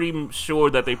 so I'm pretty sure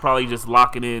that they probably just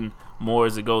lock it in more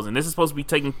as it goes. And this is supposed to be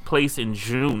taking place in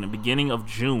June, the beginning of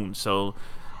June. So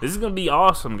this is gonna be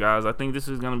awesome, guys. I think this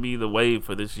is gonna be the wave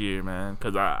for this year, man.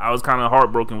 Because I was kind of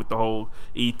heartbroken with the whole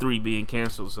E3 being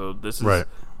canceled. So this is right.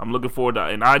 I'm looking forward to,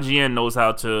 and IGN knows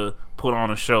how to put on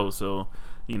a show. So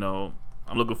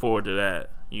I'm looking forward to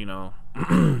that.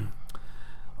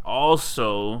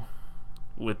 Also,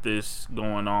 with this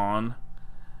going on,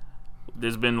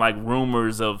 there's been like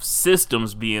rumors of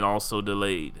systems being also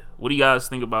delayed. What do you guys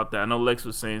think about that? I know Lex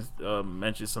was saying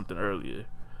mentioned something earlier.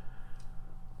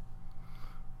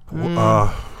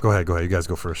 Go ahead. You guys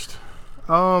go first.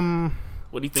 What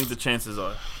do you think the chances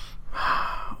are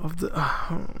of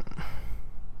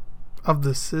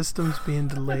the systems being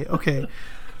delayed? Okay,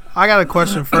 I got a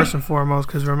question first and foremost,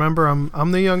 because remember,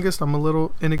 I'm the youngest. I'm a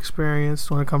little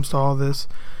inexperienced when it comes to all this.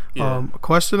 Yeah. A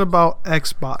question about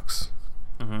Xbox.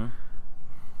 Mm-hmm.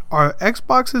 Are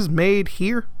Xboxes made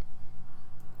here?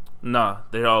 Nah,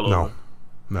 they're all over.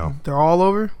 No, they're all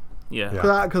over.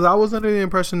 Yeah. Because I was under the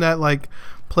impression that like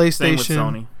PlayStation, same with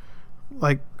Sony.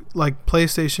 like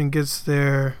PlayStation gets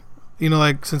their,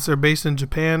 like since they're based in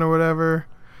Japan or whatever.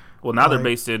 Well, now they're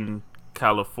based in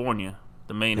California,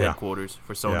 the main headquarters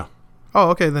for Sony. Yeah.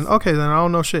 Oh, okay then I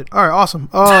don't know shit. All right, awesome.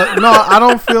 No, I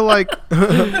don't feel like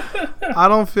I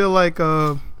don't feel like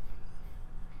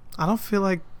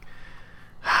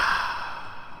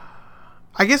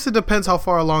I guess it depends how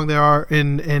far along they are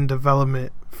in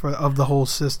development of the whole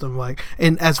system, like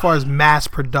in as far as mass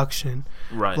production.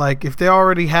 Right. Like if they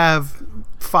already have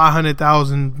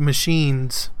 500,000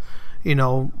 machines,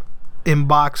 in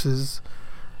boxes,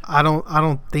 I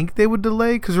don't think they would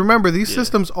delay, because remember, these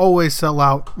systems always sell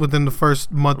out within the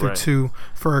first month or two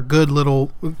for a good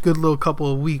little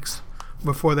couple of weeks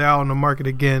before they're out on the market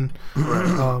again.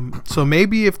 Right. So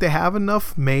maybe if they have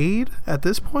enough made at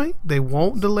this point, they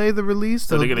won't delay the release.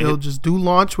 So they'll just do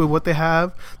launch with what they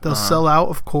have. They'll sell out,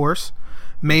 of course,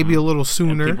 maybe a little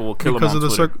sooner, and people will kill because of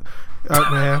the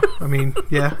I mean,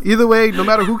 yeah. Either way, no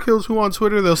matter who kills who on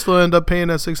Twitter, they'll still end up paying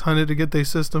that $600 to get their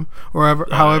system, or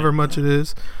however much it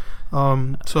is.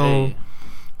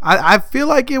 I feel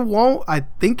like it won't. I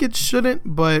think it shouldn't,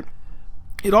 but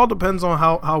it all depends on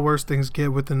how worse things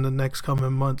get within the next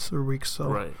coming months or weeks. So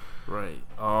right.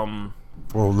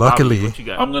 Well, luckily,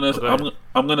 I'm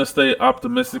gonna stay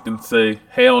optimistic and say,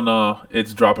 hell no,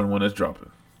 it's dropping when it's dropping.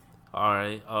 All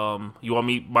right. You want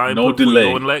me? No delay.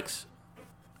 Going, Lex?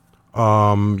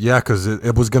 Yeah, because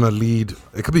it was gonna lead.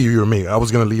 It could be you or me. I was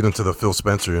gonna lead into the Phil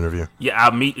Spencer interview. Yeah,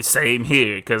 same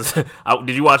here. Because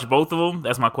did you watch both of them?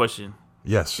 That's my question.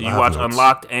 Yes. Did you watch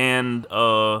Unlocked and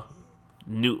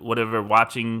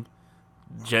Watching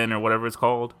Gen or whatever it's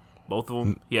called? Both of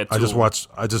them. He had two.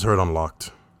 I just heard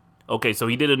Unlocked. Okay, so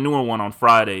he did a newer one on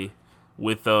Friday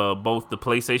with both the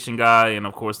PlayStation guy and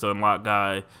of course the Unlocked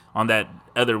guy on that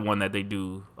other one that they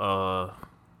do.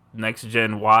 Next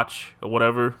Gen Watch or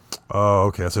whatever. Oh,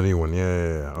 okay, that's a new one.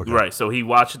 Yeah. Okay. Right. So he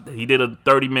did a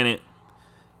 30-minute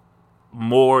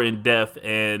more in depth,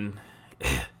 and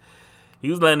he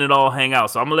was letting it all hang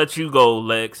out. So I'm gonna let you go,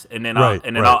 Lex, and then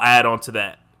I'll add on to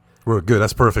that. We're good.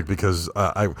 That's perfect because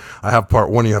I have part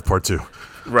one. You have part two.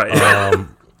 Right.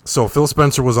 So Phil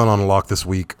Spencer was on Unlock this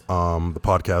week, the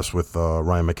podcast with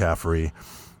Ryan McCaffrey,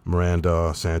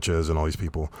 Miranda Sanchez, and all these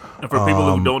people. And for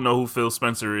people who don't know who Phil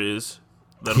Spencer is,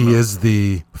 he is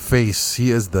the face.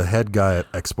 He is the head guy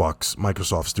at Xbox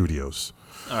Microsoft Studios.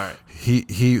 All right.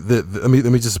 Let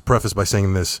me just preface by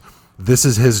saying this. This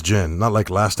is his gen, not like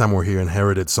last time where he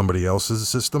inherited somebody else's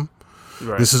system.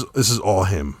 Right. This is all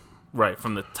him. Right,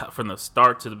 from the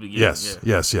start to the beginning.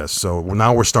 Yes. So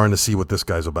now we're starting to see what this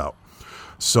guy's about.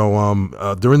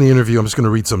 So during the interview, I'm just going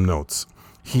to read some notes.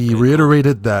 He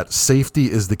reiterated that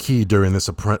safety is the key during this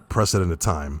unprecedented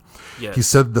time. Yes. He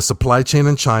said the supply chain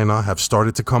in China have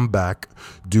started to come back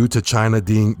due to China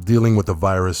dealing with the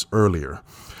virus earlier.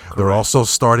 Correct. They're also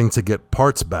starting to get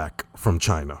parts back from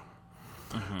China.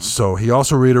 Mm-hmm. So he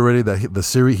also reiterated that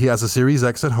he has a Series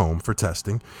X at home for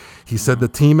testing. He said the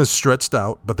team is stretched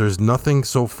out, but there's nothing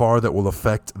so far that will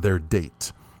affect their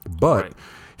date. But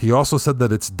he also said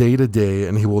that it's day to day,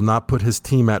 and he will not put his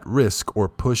team at risk or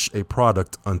push a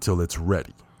product until it's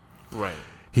ready. Right.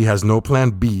 He has no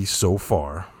plan B so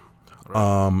far.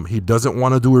 Right. He doesn't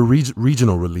want to do a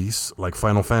regional release like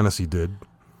Final Fantasy did.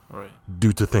 Right.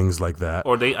 Due to things like that.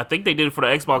 Or I think they did it for the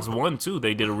Xbox One too.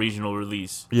 They did a regional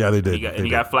release. Yeah, they did. And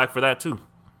he got flack for that too.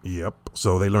 Yep.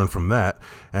 So they learned from that.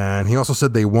 And he also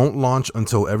said they won't launch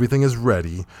until everything is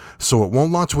ready. So it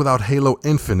won't launch without Halo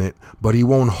Infinite, but he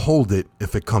won't hold it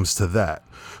if it comes to that.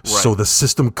 Right. So the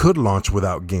system could launch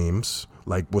without games,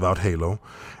 like without Halo.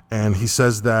 And he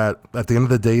says that at the end of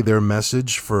the day, their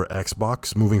message for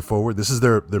Xbox moving forward, this is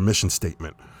their mission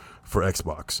statement for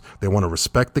Xbox. They want to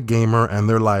respect the gamer and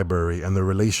their library and their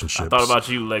relationships. I thought about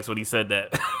you, Lex, when he said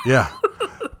that. Yeah.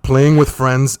 Playing with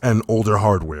friends and older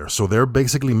hardware. So they're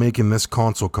basically making this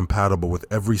console compatible with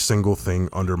every single thing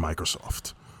under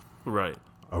Microsoft. Right.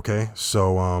 Okay.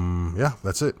 So, yeah,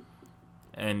 that's it.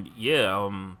 And, he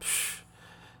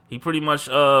pretty much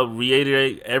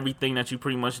reiterated everything that you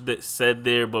pretty much said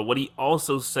there. But what he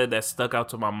also said that stuck out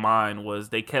to my mind was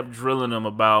they kept drilling him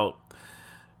about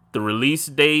the release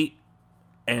date.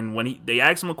 And when they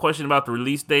asked him a question about the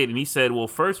release date, and he said, well,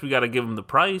 first we got to give him the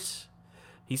price.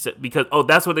 He said, because,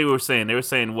 that's what they were saying. They were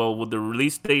saying, well, would the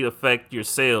release date affect your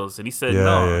sales? And he said,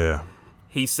 no. Yeah.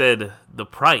 He said, the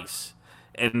price.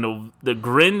 And the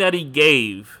grin that he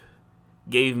gave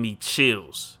me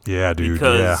chills. Yeah, dude.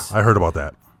 Yeah, I heard about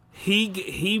that.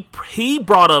 He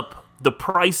brought up the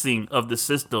pricing of the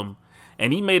system,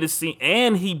 and he made it seem,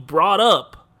 and he brought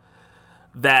up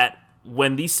that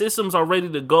when these systems are ready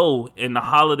to go in the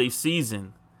holiday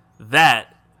season,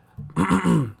 that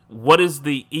what is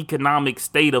the economic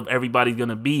state of everybody going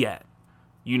to be at?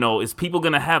 Is people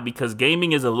going to have, because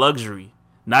gaming is a luxury,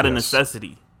 not a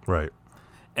necessity. Right.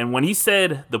 And when he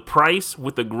said the price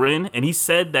with a grin, and he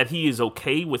said that he is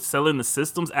okay with selling the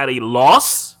systems at a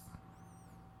loss,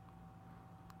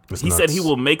 he said he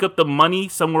will make up the money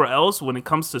somewhere else when it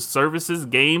comes to services,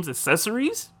 games,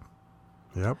 accessories.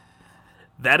 Yep.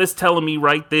 That is telling me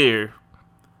right there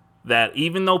that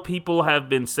even though people have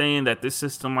been saying that this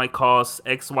system might cost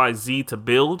XYZ to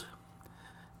build,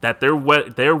 that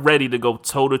they're ready to go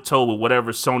toe-to-toe with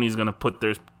whatever Sony's going to put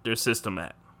their system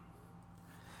at.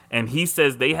 And he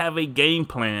says they have a game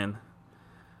plan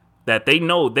that they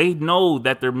know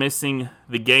that they're missing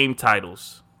the game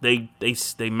titles. They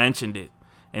mentioned it.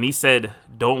 And he said,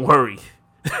 don't worry.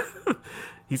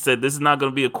 He said, this is not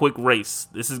going to be a quick race.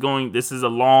 This is a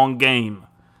long game.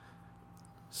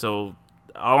 So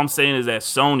all I'm saying is that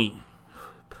Sony,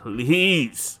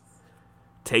 please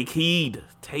take heed.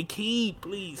 Take heed,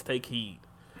 please take heed.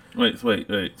 Wait. So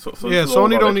yeah,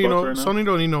 Sony don't need Sony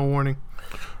don't need no warning.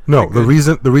 No, the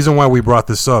reason why we brought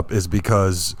this up is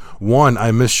because, one,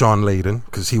 I miss Sean Layden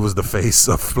because he was the face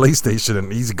of PlayStation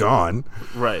and he's gone.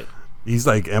 Right. He's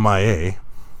like MIA.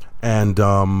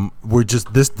 And we're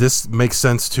just this makes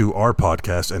sense to our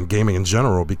podcast and gaming in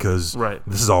general because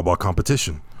this is all about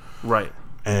competition. Right.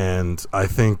 And I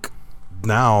think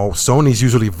now Sony's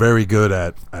usually very good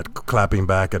at clapping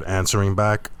back, at answering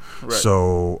back. Right.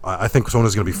 So I think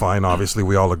Sony's going to be fine. Obviously,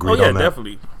 we all agreed on that.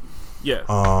 Definitely. Yeah.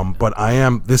 But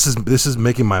this is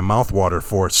making my mouth water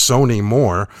for Sony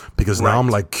more because now I'm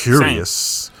like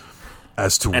curious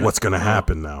as to what's going to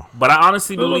happen now. But I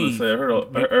honestly believe I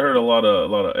heard a lot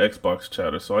of Xbox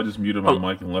chatter, so I just muted my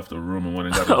mic and left the room and went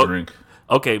and got a drink.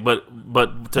 Okay, but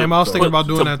I was thinking about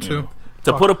doing that too.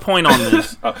 To put a point on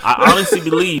this, I honestly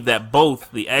believe that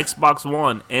both the Xbox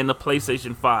One and the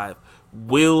PlayStation 5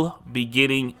 will be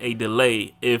getting a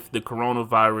delay if the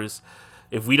coronavirus,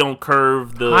 if we don't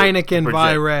curve the Heineken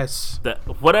virus,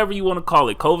 whatever you want to call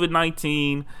it,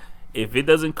 COVID-19, if it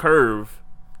doesn't curve,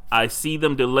 I see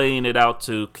them delaying it out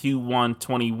to Q1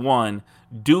 21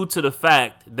 due to the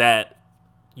fact that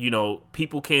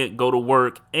people can't go to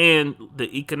work, and the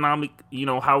economic,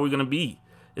 how we're gonna be.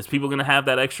 Is people gonna have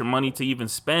that extra money to even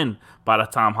spend by the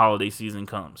time holiday season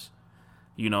comes?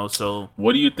 So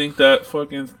what do you think that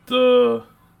fucking the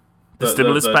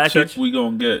stimulus package check we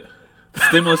gonna get? The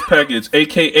stimulus package,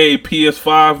 aka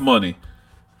PS5 money.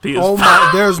 PS5. Oh my!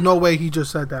 There's no way he just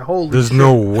said that. Holy There's shit.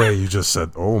 no way you just said,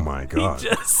 "Oh my god." He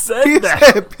just said He that.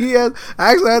 said PS.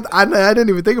 Actually, I didn't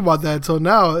even think about that until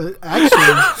now.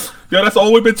 Actually, Yeah, that's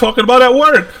all we've been talking about at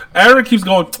work. Aaron keeps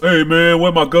going, "Hey man,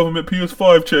 where my government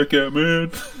PS5 check at, man?"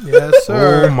 yes,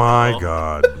 sir. Oh my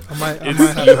god. I might You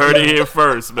have heard it here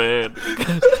first, man.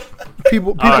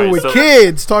 people right, with so-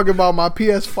 kids talking about my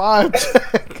PS5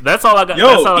 check. That's all I got.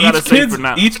 That's all I gotta say for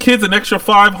now. each kid's an extra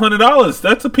 $500.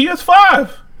 That's a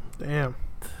PS5. Damn.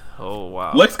 Oh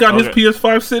wow. Lex got his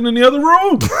PS5 sitting in the other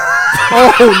room.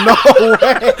 Oh no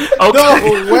way!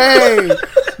 Okay.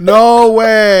 No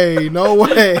way! No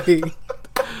way!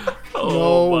 Oh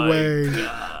No my way!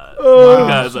 God. Oh,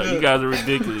 You guys are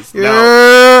ridiculous. Now,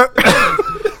 yeah.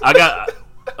 I got.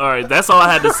 All right, that's all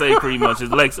I had to say. Pretty much is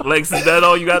Lex. Lex, is that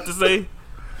all you got to say?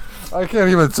 I can't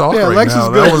even talk Yeah, right Lex now. is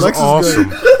good. That was Lex is awesome.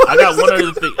 good. I got one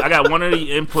other thing. I got one other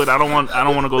input. I don't want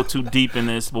to go too deep in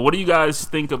this, but what do you guys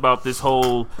think about this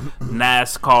whole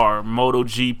NASCAR,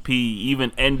 MotoGP,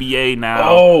 even NBA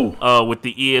now? With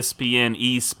the ESPN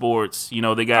esports,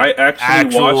 they got I actually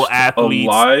actual watched athletes. a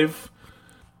live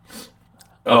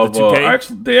Of the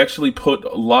 2K? they actually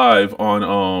put live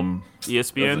on is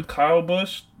ESPN. it Kyle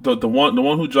Busch, the one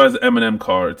who drives the M&M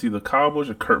car. It's either Kyle Busch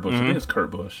or Kurt Busch. I think it's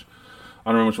Kurt Busch. I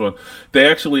don't remember which one. They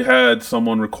actually had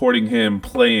someone recording him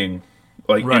playing,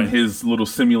 like Right. in his little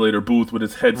simulator booth with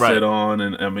his headset Right. on,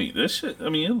 and I mean this shit. I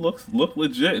mean it look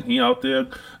legit. And he out there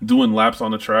doing laps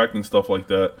on the track and stuff like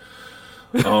that.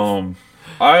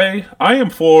 I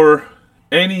am for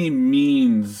any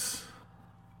means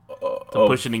To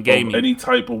push it in gaming. of any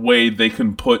type of way they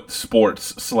can put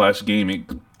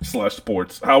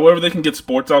sports/gaming/sports. However they can get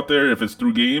sports out there, if it's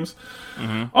through games,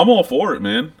 I'm all for it,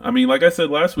 man. I mean, like I said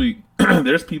last week,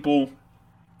 there's people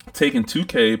taking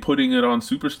 2K, putting it on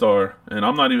Superstar, and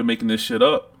I'm not even making this shit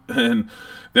up. And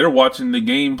they're watching the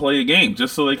game play a game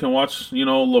just so they can watch,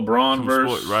 LeBron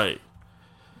versus Right.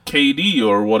 KD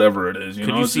or whatever it is.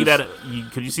 Could you see that?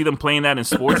 Could you see them playing that in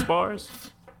sports bars?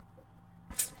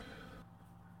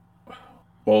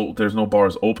 Well, there's no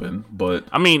bars open, but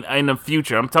I mean, in the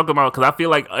future, I'm talking about because I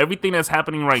feel like everything that's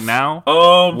happening right now.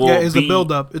 will Yeah, it's be, a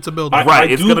build up. It's a build up. Right,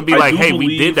 I it's do- gonna be I like, do hey, we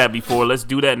believe- did that before. Let's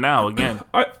do that now again.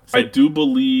 I do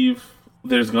believe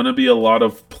there's gonna be a lot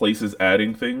of places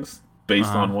adding things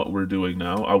based on what we're doing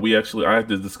now. I had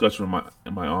this discussion with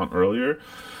my aunt earlier.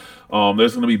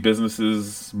 There's gonna be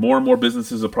businesses. More and more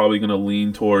businesses are probably gonna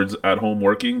lean towards at home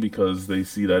working because they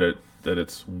see that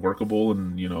it's workable,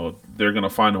 and they're gonna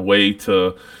find a way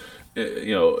to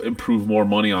improve more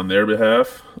money on their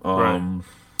behalf. Right.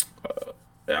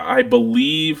 I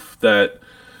believe that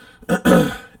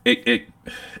it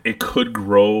could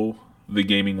grow the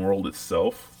gaming world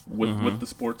itself with the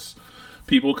sports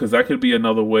people, because that could be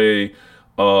another way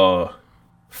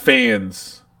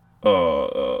fans,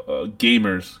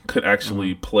 gamers could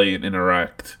actually play and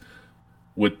interact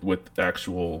with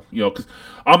actual, because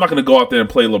I'm not going to go out there and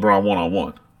play LeBron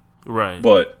one-on-one, Right,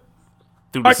 but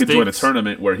through the I could join a sticks.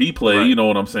 tournament where he play. Right. You know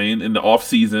what I'm saying? In the off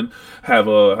season, have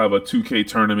a 2K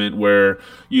tournament where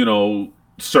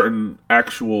certain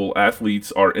actual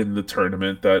athletes are in the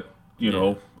tournament that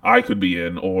I could be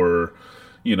in, or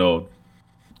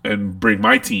and bring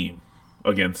my team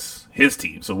against his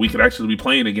team, so we could actually be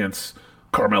playing against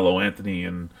Carmelo Anthony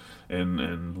and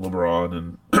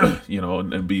LeBron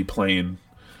and and be playing.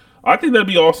 I think that'd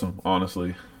be awesome,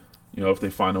 honestly. If they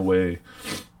find a way.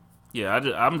 Yeah,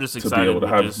 I'm just be excited able to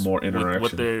with have just more with interaction.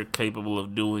 what they're capable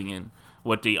of doing and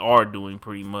what they are doing.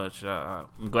 Pretty much, I'm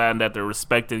glad that they're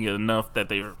respecting it enough that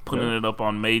they're putting it up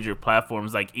on major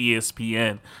platforms like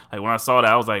ESPN. Like when I saw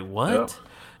that, I was like, "What?"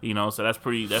 So that's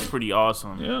pretty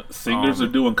awesome. Yeah, singers are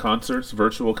doing concerts,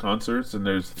 virtual concerts, and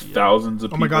there's thousands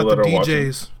of Oh people my god, that the are watching.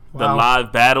 DJs. The Wow.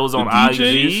 live battles on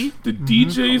IG. The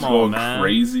DJs Come on, going man.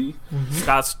 crazy.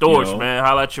 Scott Storch, You know. man,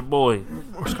 holla at your boy.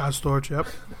 Or Scott Storch, yep.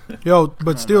 Yo,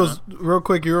 but still, real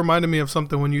quick, you reminded me of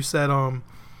something when you said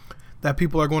that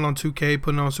people are going on 2K,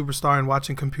 putting on Superstar, and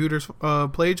watching computers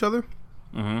play each other.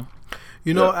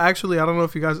 Mm-hmm. Actually, I don't know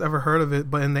if you guys ever heard of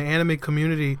it, but in the anime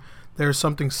community, there's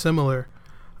something similar,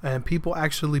 and people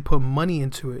actually put money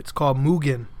into it. It's called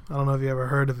Mugen. I don't know if you ever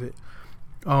heard of it.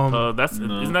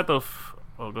 Isn't that the?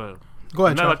 Oh, go ahead. Go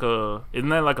ahead. Isn't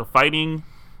that like a fighting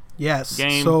Yes.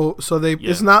 game? So they Yeah.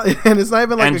 it's not and it's not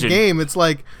even like Engine. a game. It's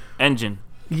like engine?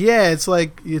 Yeah, it's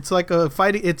like a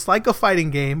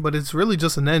fighting game, but it's really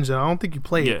just an engine. I don't think you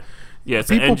play it. Yeah, it's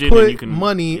people an engine put and you can,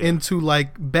 money into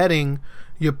like betting.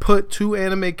 You put two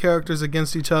anime characters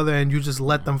against each other, and you just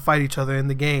let them fight each other in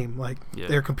the game, like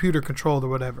they're computer controlled or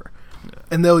whatever. Yeah.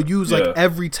 And they'll use like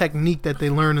every technique that they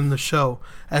learn in the show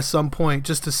at some point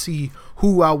just to see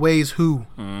who outweighs who.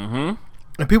 Mm-hmm.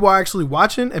 And people are actually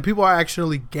watching, and people are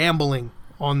actually gambling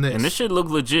on this. And this shit look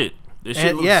legit. This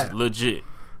shit looks legit.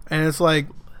 And it's like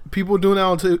people doing that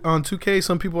on 2K.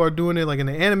 Some people are doing it like in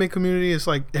the anime community. It's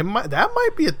like that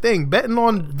might be a thing. Betting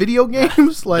on video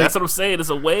games, like that's what I'm saying. It's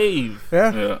a wave.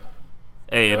 Yeah.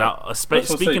 Hey, and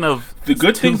speaking of the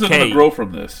good 2K, things are going to grow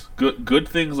from this. Good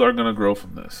things are going to grow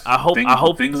from this. I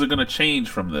hope things are going to change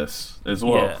from this as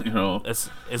well. Yeah. You know.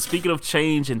 And speaking of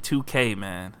change in 2K,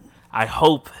 man, I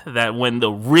hope that when the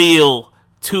real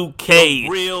 2K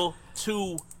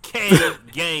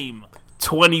game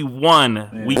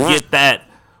 21, we get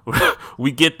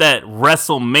that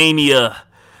WrestleMania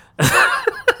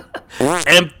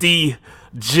empty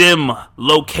gym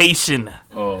location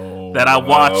that I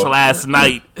watched last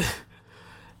night,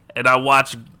 and I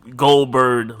watched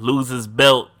Goldberg lose his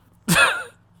belt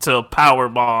to a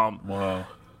powerbomb. Wow.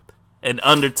 And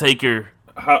Undertaker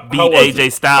beat how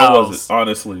AJ Styles. How was it?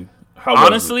 Honestly,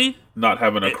 honestly, was it? Not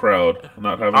having a crowd.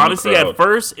 At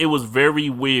first it was very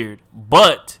weird,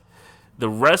 but the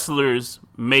wrestlers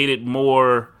made it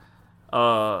more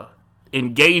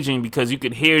engaging because you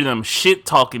could hear them shit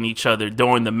talking each other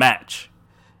during the match.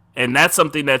 And that's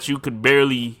something that you could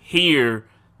barely hear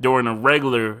during a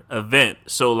regular event.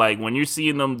 So, like, when you're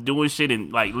seeing them doing shit and,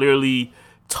 like, literally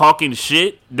talking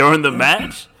shit during the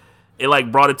match, it, like,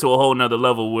 brought it to a whole nother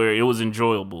level where it was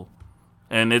enjoyable.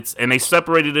 And they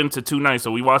separated it into 2 nights.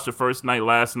 So we watched the first night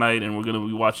last night, and we're going to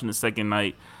be watching the second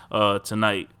night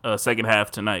tonight, second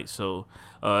half tonight. So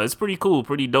it's pretty cool,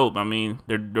 pretty dope. I mean,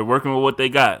 they're working with what they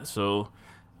got. So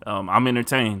I'm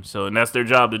entertained. So, and that's their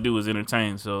job to do, is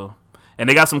entertain. So, and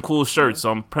they got some cool shirts.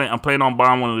 So I'm planning on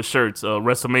buying one of the shirts,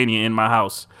 WrestleMania in my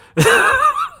house.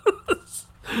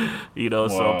 You know,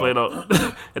 so I'm planning on.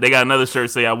 And they got another shirt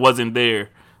say I wasn't there.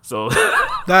 So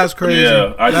that's crazy.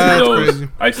 Yeah,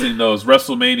 I seen those.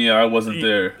 WrestleMania, I wasn't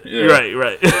there. Yeah.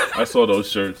 Right. I saw those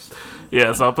shirts.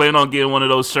 Yeah, so I'm planning on getting one of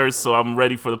those shirts so I'm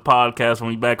ready for the podcast when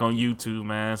we back on YouTube,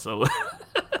 man. So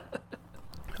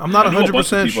I'm not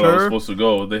 100% sure. Supposed to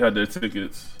go. They had their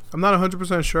tickets. I'm not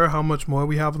 100% sure how much more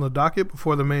we have on the docket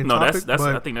before the main topic. No,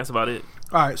 I think that's about it.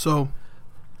 All right, so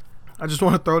I just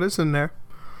want to throw this in there.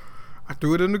 I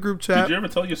threw it in the group chat. Did you ever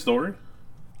tell your story?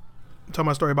 Tell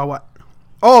my story about what?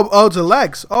 Oh, to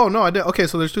Lex. Oh, no, I did. Okay,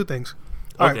 so there's 2 things.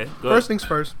 All right, first things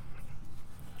first.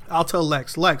 I'll tell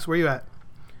Lex. Lex, where you at?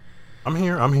 I'm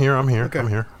here. Okay. I'm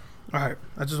here. All right.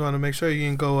 I just want to make sure you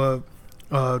can go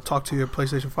talk to your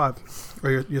PlayStation 5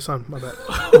 or your son. My bad.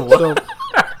 So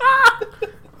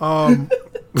all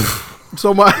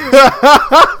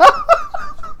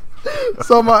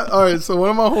right. So one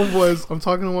of my homeboys, I'm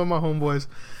talking to one of my homeboys,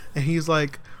 and he's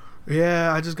like,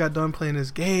 "Yeah, I just got done playing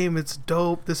this game. It's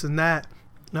dope. This and that."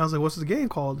 And I was like, "What's the game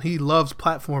called?" He loves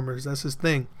platformers. That's his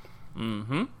thing.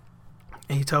 Mm-hmm.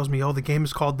 And he tells me, "Oh, the game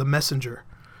is called The Messenger."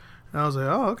 And I was like,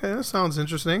 "Oh, okay, that sounds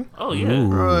interesting." Oh, yeah.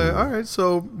 All right.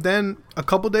 So then a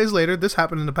couple days later, this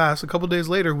happened in the past, a couple days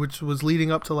later, which was leading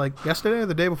up to like yesterday or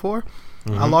the day before,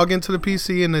 I log into the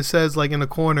PC and it says like in the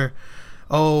corner,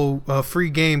 free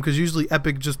game, because usually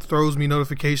Epic just throws me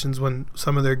notifications when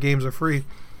some of their games are free.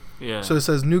 Yeah. So it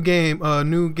says new game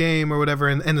or whatever,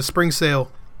 and the spring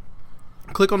sale.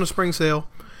 Click on the spring sale,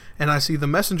 and I see The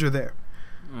Messenger there.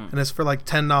 And it's for like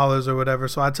 $10 or whatever.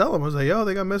 So I tell him, I was like, "Yo,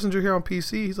 they got Messenger here on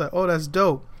PC." He's like, "Oh, that's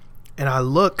dope." And I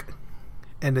look,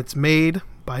 and it's made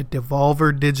by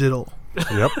Devolver Digital.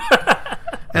 Yep.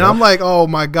 And I'm like, "Oh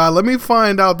my god, let me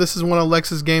find out this is one of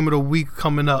Lex's game of the week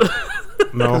coming up."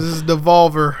 No, this is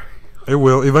Devolver. It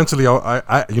will eventually.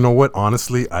 I you know what?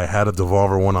 Honestly, I had a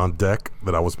Devolver one on deck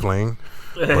that I was playing,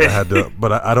 but I had to.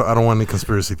 But I don't want any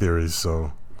conspiracy theories.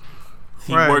 So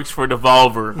he works for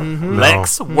Devolver. Mm-hmm.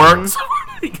 Lex works.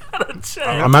 You gotta check.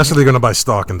 I'm actually gonna buy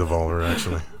stock in Devolver.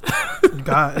 Actually,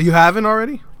 you haven't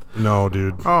already? No,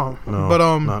 dude. Oh, no, but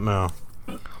not now.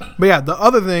 But yeah, the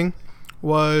other thing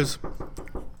was,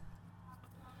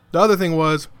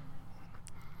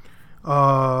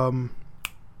 damn,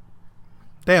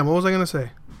 what was I gonna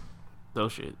say? Oh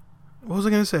shit. What was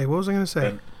I gonna say?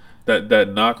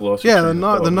 That knock lost. Yeah, the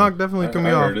knock definitely threw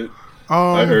me off.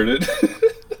 I heard it.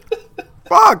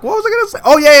 Fuck, what was I gonna say?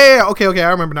 Oh yeah. Okay, I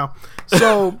remember now.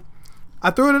 So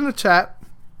I threw it in the chat.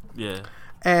 Yeah.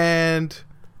 And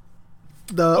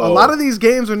a lot of these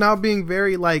games are now being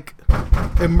very like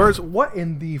immersive. What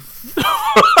in the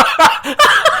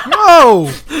Yo,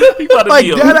 You about to like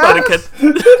be dead about to ass?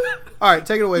 catch. All right,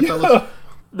 take it away, fellas.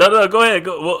 No, go ahead.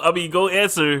 Go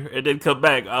answer and then come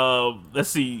back. Let's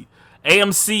see.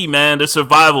 AMC, man, the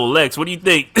survival. Lex, what do you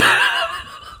think?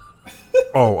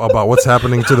 Oh, about what's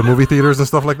happening to the movie theaters and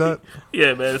stuff like that?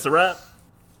 Yeah, man, it's a wrap.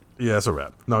 Yeah, it's a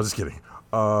wrap. No, just kidding.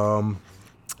 AMC.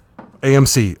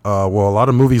 Well, a lot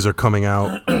of movies are coming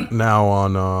out now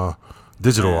on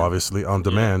digital, obviously, on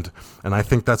demand. And I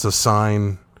think that's a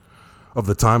sign of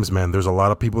the times, man. There's a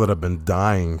lot of people that have been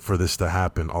dying for this to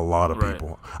happen. A lot of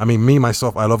people. I mean, me,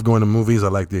 myself, I love going to movies. I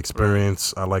like the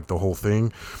experience. I like the whole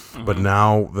thing. But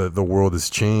now the world has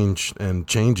changed and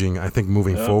changing. I think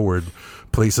moving forward,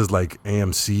 places like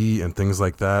AMC and things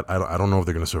like that, I don't know if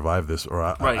they're going to survive this. Or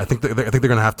I think they're going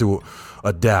to have to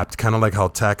adapt, kind of like how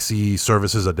taxi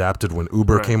services adapted when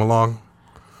Uber came along.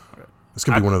 It's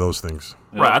going to be one of those things.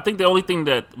 Right. I think the only thing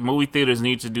that movie theaters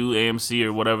need to do, AMC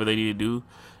or whatever they need to do,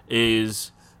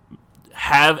 is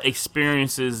have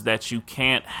experiences that you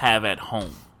can't have at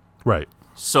home. Right.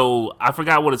 So I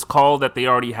forgot what it's called that they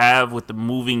already have with the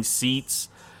moving seats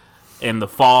and the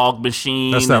fog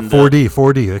machine. That's that 4D.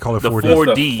 4D. They call it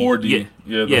 4D. 4D. 4D.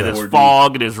 Yeah, there's 4D.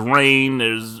 fog, there's rain,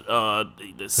 there's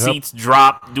the seats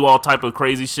drop, do all type of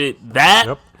crazy shit.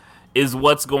 That is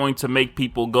what's going to make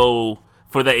people go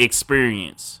for the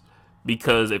experience.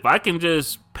 Because if I can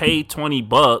just pay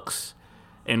 $20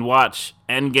 and watch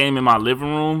Endgame in my living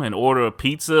room and order a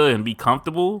pizza and be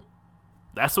comfortable,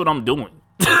 that's what I'm doing.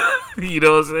 You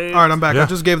know what I'm saying? All right, I'm back. Yeah. I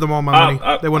just gave them all my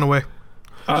money. They went away.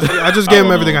 I just gave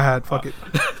them everything I had. Fuck it.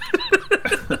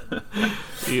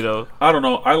 You know, I don't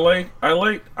know. I like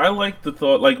the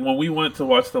thought. Like when we went to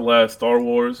watch the last Star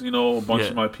Wars, you know, a bunch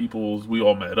of my peoples, we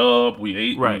all met up. We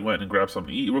ate. We went and grabbed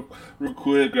something to eat real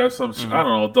quick. Grabbed some. I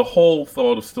don't know. The whole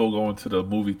thought of still going to the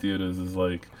movie theaters is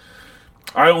like,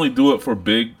 I only do it for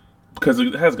big because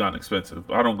it has gotten expensive.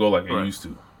 I don't go like I used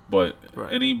to. But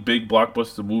any big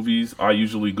blockbuster movies, I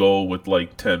usually go with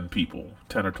like 10 people,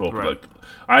 10 or 12. Like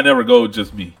I never go with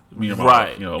just me and my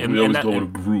wife. You know, we always go with a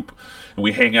group and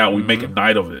we hang out. We make a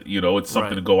night of it. You know, it's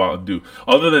something to go out and do.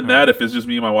 Other than that, if it's just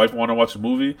me and my wife want to watch a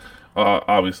movie,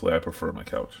 obviously I prefer my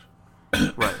couch.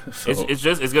 Right. So.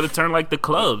 It's gonna turn like the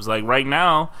clubs. Like right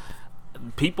now,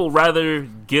 people rather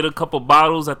get a couple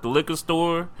bottles at the liquor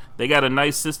store. They got a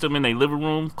nice system in their living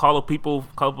room. Call a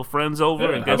couple friends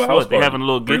over, and guess what? They're having a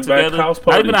little get together.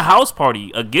 Not even a house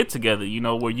party, a get together. You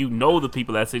know, where you know the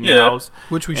people that's in your house,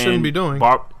 which we shouldn't be doing.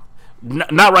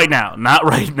 Not right now. Not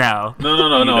right now.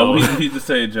 No. We need to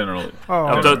say it generally.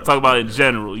 I'm talking about in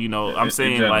general. You know, I'm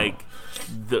saying like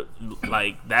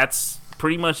that's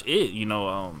pretty much it. You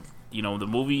know, the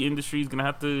movie industry is gonna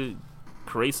have to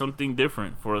create something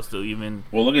different for us to even.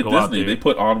 Well, look at Disney. They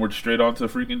put Onward straight onto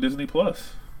freaking Disney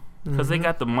Plus. Because they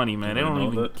got the money, man. They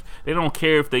don't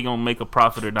care if they gonna make a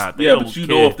profit or not. They but you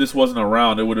know, if this wasn't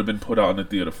around, it would have been put out in the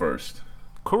theater first.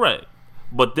 Correct.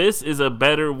 But this is a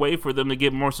better way for them to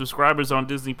get more subscribers on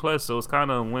Disney Plus, so it's kind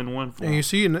of a win-win for them. And you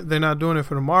see, they're not doing it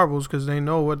for the Marvels because they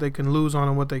know what they can lose on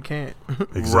and what they can't.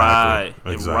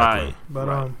 Exactly. Right.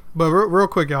 But real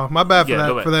quick, y'all. My bad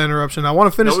for the interruption. I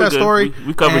want to finish that story.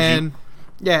 We covered you.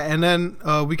 Yeah, and then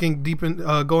we can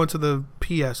go into the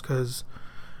PS because,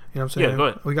 you know what I'm saying? Yeah, go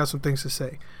ahead. We got some things to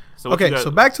say. So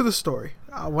so back to the story.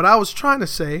 What I was trying to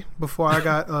say before I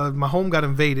got my home got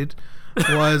invaded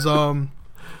was a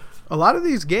lot of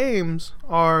these games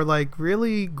are like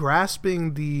really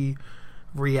grasping the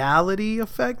reality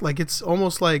effect. Like it's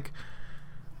almost like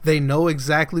they know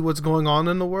exactly what's going on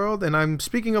in the world. And I'm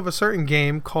speaking of a certain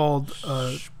game called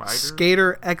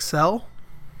Skater XL.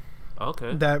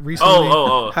 Okay. That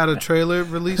recently had a trailer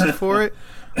released for it.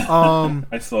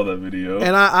 I saw that video.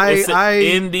 And it's an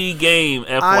indie game,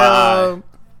 FYI.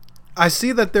 I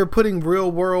see that they're putting real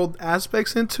world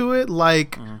aspects into it,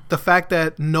 like the fact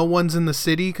that no one's in the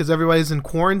city because everybody's in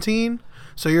quarantine.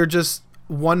 So you're just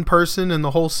one person in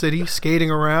the whole city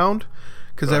skating around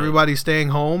because everybody's staying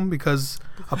home because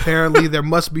apparently there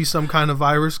must be some kind of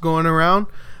virus going around,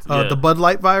 the Bud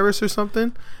Light virus or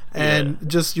something. And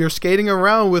just you're skating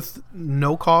around with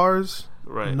no cars,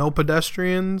 no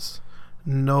pedestrians,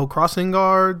 no crossing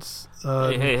guards.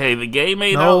 Hey! The game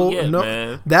ain't out yet,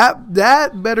 man.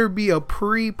 That better be a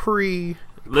pre.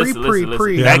 Listen.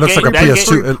 Yeah, it looks like a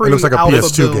PS2. It looks like a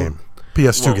PS2 game.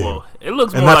 PS2 game. It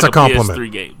looks more like a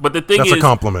PS3 game. But the thing that's a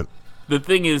compliment. The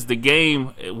thing is, the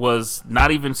game was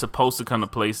not even supposed to come to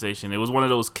PlayStation. It was one of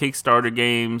those Kickstarter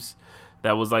games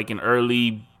that was like an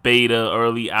early beta,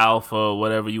 early alpha,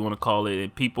 whatever you want to call it.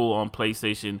 And people on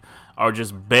PlayStation are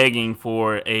just begging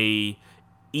for a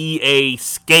EA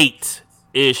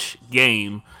Skate-ish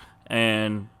game.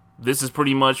 And this is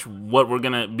pretty much what we're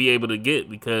gonna be able to get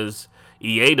because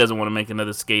EA doesn't want to make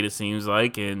another Skate, it seems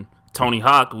like, and Tony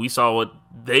Hawk, we saw what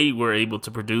they were able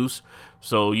to produce.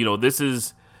 So, this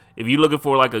is, if you're looking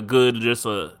for like a good, it's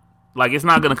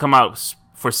not gonna come out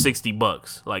for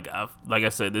 $60. Like I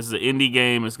said, this is an indie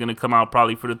game. It's gonna come out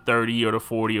probably for the 30 or the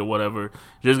 40 or whatever.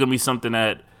 There's gonna be something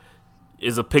that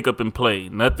is a pick up and play.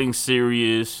 Nothing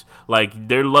serious. Like,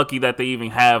 they're lucky that they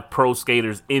even have pro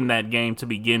skaters in that game to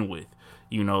begin with.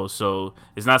 So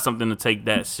it's not something to take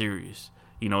that serious.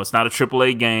 It's not a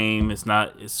AAA game. It's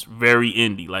very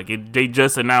indie. Like, they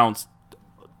just announced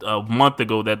a month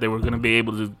ago that they were going to be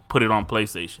able to put it on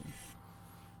PlayStation.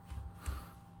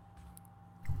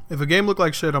 If a game looked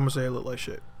like shit, I'm gonna say it looked like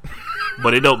shit.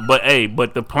 But it don't. But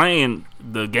the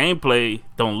gameplay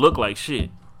don't look like shit.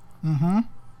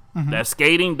 That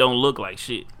skating don't look like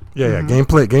shit. Yeah.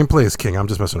 Gameplay is king. I'm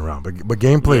just messing around, but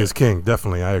gameplay is king.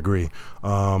 Definitely, I agree.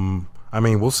 I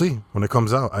mean, we'll see when it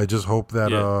comes out. I just hope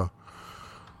that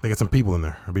they get some people in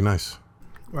there. It'd be nice.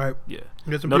 Right. Yeah.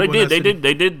 No, they did.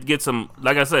 They did get some.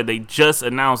 Like I said, they just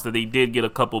announced that they did get a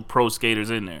couple pro skaters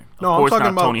in there. No, I'm talking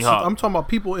about Tony Hawk. I'm talking about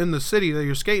people in the city that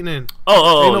you're skating in.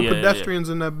 Ain't no pedestrians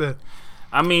in that bit.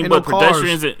 I mean, but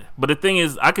pedestrians. But the thing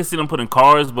is, I can see them putting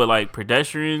cars, but like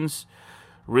pedestrians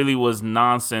really was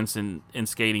nonsense in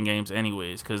skating games,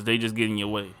 anyways, because they just get in your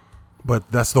way. But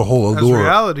that's the whole allure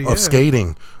of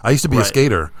skating. I used to be a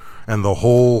skater, and the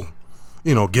whole,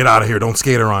 get out of here, don't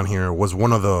skate around here was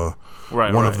one of the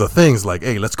of the things. Like,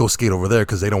 hey, let's go skate over there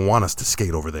because they don't want us to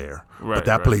skate over there. Right, but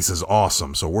that place is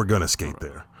awesome, so we're gonna skate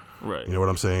there. Right. You know what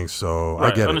I'm saying? So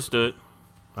I get Understood.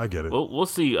 I get it. Well, we'll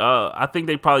see. I think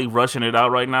they probably rushing it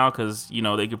out right now because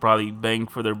they could probably bang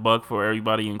for their buck for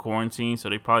everybody in quarantine, so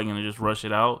they probably gonna just rush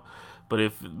it out. But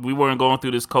if we weren't going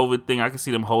through this COVID thing, I could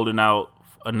see them holding out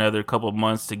another couple of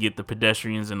months to get the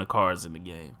pedestrians and the cars in the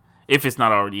game, if it's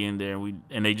not already in there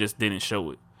and they just didn't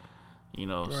show it.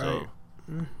 Right. So.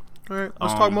 All right,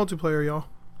 let's talk multiplayer, y'all.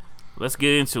 Let's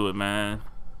get into it, man.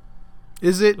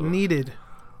 Is it needed?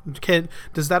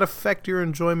 Does that affect your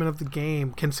enjoyment of the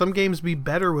game? Can some games be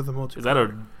better with a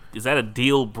multiplayer? Is that a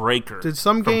deal breaker? Did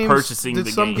some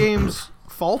games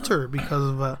falter because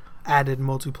of a added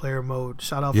multiplayer mode?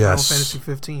 Shout out Final Fantasy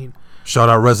 15. Shout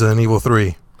out Resident Evil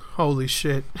 3. Holy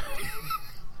shit.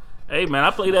 Hey, man,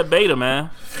 I played that beta, man.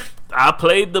 I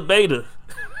played the beta.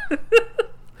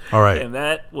 All right. And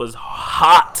that was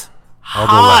hot. I'll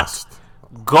go last.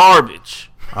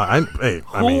 Garbage.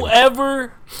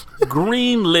 Whoever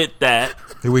greenlit that.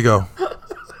 Here we go.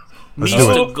 Needs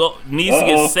to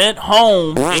get sent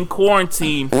home in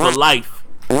quarantine for life.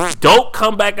 Don't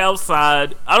come back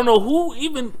outside. I don't know who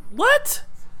even. What?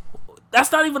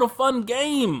 That's not even a fun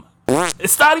game.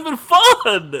 It's not even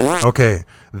fun. Okay.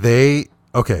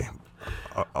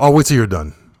 I'll wait till you're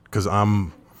done because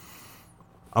I'm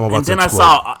about to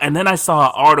explode. And then I saw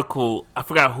an article. I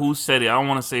forgot who said it. I don't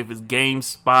want to say if it's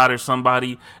GameSpot or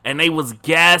somebody, and they was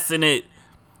gassing it,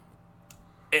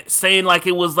 saying like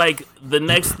it was like the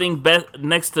next thing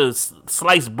next to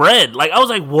sliced bread. Like I was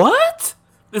like, what?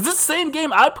 Is this the same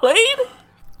game I played?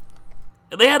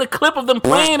 And they had a clip of them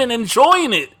playing and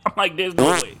enjoying it. I'm like, there's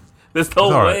no way. There's no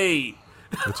way.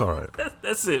 It's all right.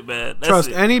 That's it, man.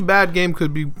 Any bad game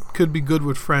could be good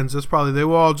with friends. That's probably they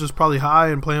were all just probably high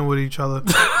and playing with each other.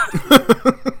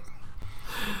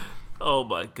 Oh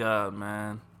my god,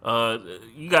 man.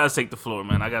 You gotta take the floor,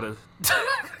 man. I gotta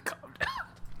calm down.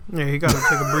 Yeah, he gotta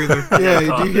take a breather.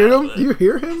 Yeah, do you hear him? You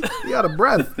hear him? He got a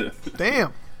breath.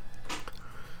 Damn.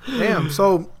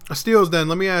 So, Steels, then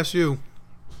let me ask you: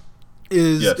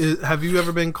 have you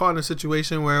ever been caught in a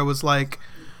situation where it was like,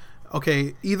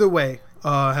 okay, either way?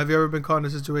 Have you ever been caught in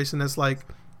a situation that's like,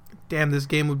 damn, this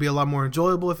game would be a lot more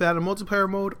enjoyable if it had a multiplayer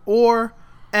mode, or,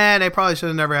 they probably should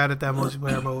have never added that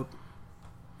multiplayer mode?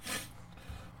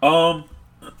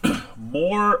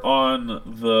 More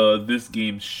on this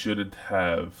game shouldn't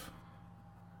have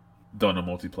done a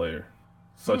multiplayer,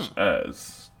 such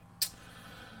as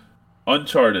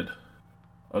Uncharted,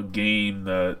 a game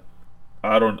that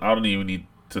I don't even need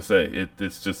to say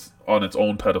it's just on its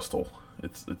own pedestal.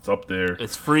 It's up there.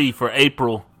 It's free for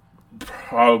April.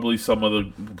 Probably one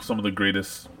of the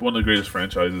greatest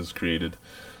franchises created.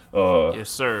 Yes,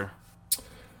 sir.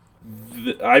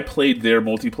 I played their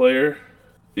multiplayer.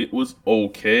 It was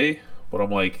okay, but I'm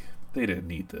like, they didn't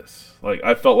need this. Like,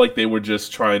 I felt like they were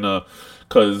just trying to,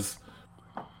 because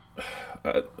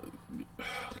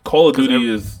Call of Duty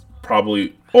is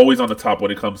probably always on the top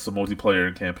when it comes to multiplayer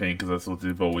and campaign, because that's what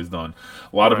they've always done.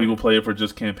 A lot of people play it for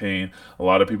just campaign. A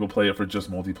lot of people play it for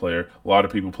just multiplayer. A lot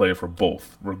of people play it for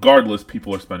both. Regardless,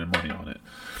 people are spending money on it.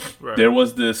 Right. There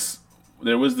was this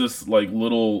there was this like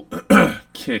little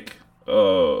kick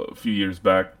a few years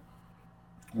back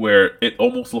where it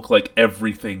almost looked like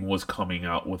everything was coming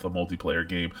out with a multiplayer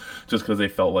game just because they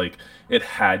felt like it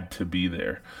had to be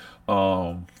there.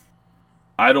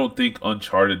 I don't think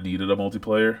Uncharted needed a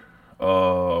multiplayer.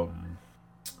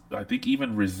 I think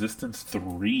even Resistance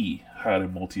 3 had a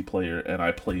multiplayer, and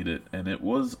I played it, and it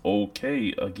was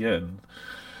okay again.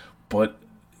 But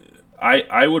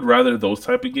I would rather those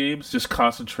type of games just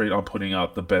concentrate on putting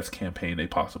out the best campaign they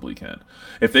possibly can.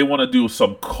 If they want to do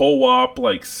some co-op,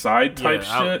 like, side type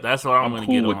shit, that's what I'm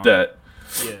cool with that.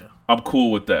 Yeah. I'm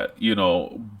cool with that, you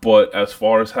know. But as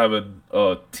far as having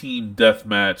a team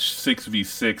deathmatch,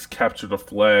 6v6, capture the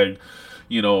flag,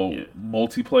 you know,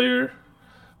 multiplayer,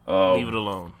 leave it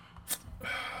alone.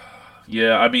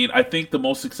 Yeah, I mean, I think the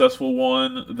most successful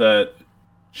one that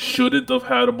shouldn't have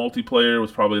had a multiplayer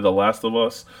was probably The Last of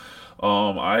Us.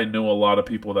 I knew a lot of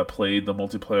people that played the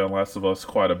multiplayer on Last of Us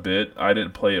quite a bit. I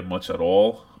didn't play it much at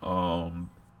all.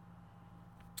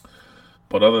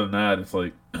 But other than that, it's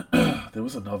like there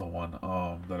was another one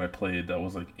that I played that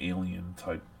was like alien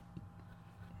type.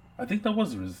 I think that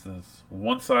was Resistance.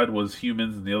 One side was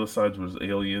humans and the other side was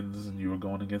aliens, and you were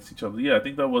going against each other. Yeah, I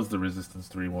think that was the Resistance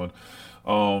 3 one.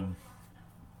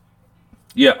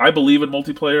 Yeah, I believe in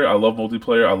multiplayer. I love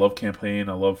multiplayer. I love campaign.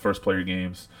 I love first player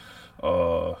games.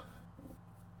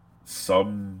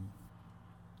 Some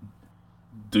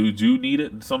do need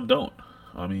it and some don't.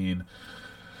 I mean,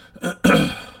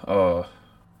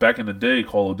 back in the day,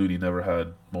 Call of Duty never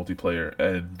had multiplayer,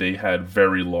 and they had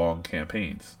very long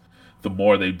campaigns. The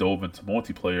more they dove into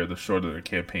multiplayer, the shorter their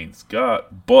campaigns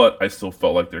got, but I still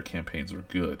felt like their campaigns were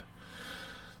good.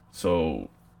 So,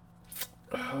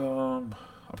 I'm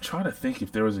trying to think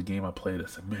if there was a game I played that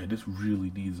said, man, this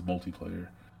really needs multiplayer.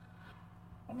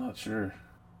 I'm not sure.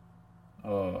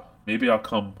 Maybe I'll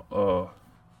come,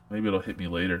 maybe it'll hit me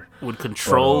later. Would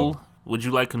Control, would you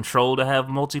like Control to have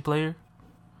multiplayer?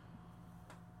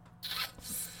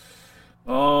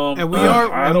 And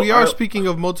we are speaking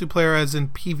of multiplayer as in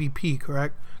PvP,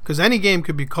 correct? Because any game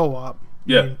could be co-op.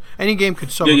 Yeah, I mean, any game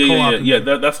could suffer co-op. Yeah.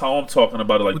 That's how I'm talking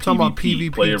about it. Like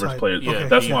PvP, player versus player. Yeah, okay.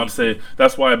 That's why I'm saying.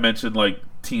 That's why I mentioned like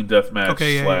team deathmatch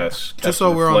slash just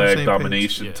so we're flag on the same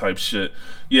domination type shit.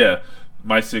 Yeah,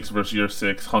 my 6 versus your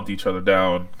 6, hunt each other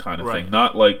down kind of thing.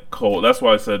 Not like co-op. That's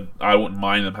why I said I wouldn't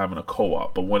mind them having a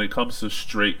co-op. But when it comes to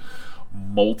straight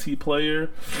multiplayer,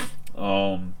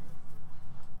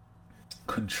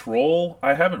 Control,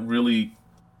 I haven't really.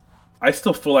 I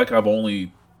still feel like I've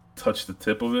only touched the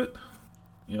tip of it.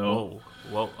 You know.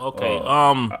 Well, okay.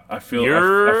 I feel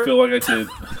like I could.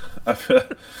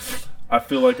 I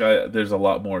feel like there's a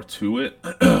lot more to it.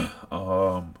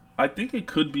 I think it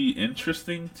could be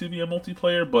interesting to be a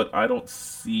multiplayer, but I don't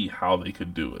see how they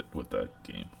could do it with that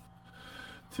game,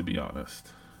 to be honest.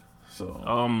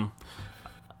 So,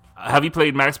 have you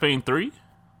played Max Payne 3?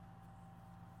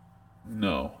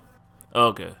 No.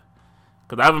 Okay.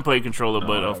 Because I haven't played Controller,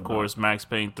 but of course Max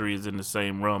Payne 3 is in the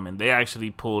same realm, and they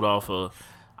actually pulled off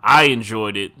I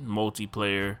enjoyed it,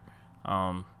 multiplayer.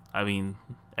 I mean,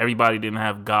 everybody didn't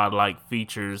have godlike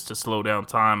features to slow down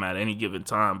time at any given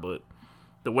time, but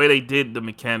the way they did the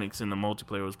mechanics in the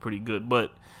multiplayer was pretty good.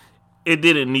 But it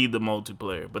didn't need the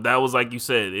multiplayer. But that was, like you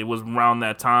said, it was around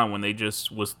that time when they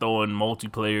just was throwing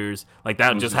multiplayers. Like,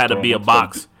 that just had to be a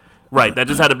box. Right, that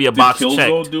just had to be a box checked. Did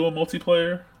Killzone do a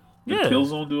multiplayer? Did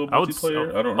Killzone do a multiplayer?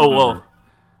 I don't remember. Oh, well,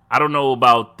 I don't know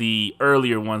about the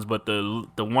earlier ones, but the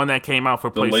one that came out for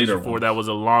PlayStation 4 that was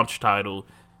a launch title,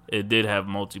 it did have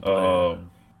multiplayer.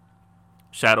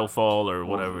 Shadowfall or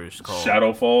whatever it's called.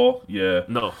 Shadowfall? Yeah.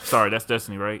 No, sorry, that's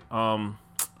Destiny, right?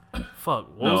 What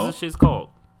was this shit's called?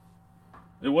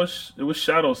 It was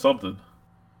Shadow something.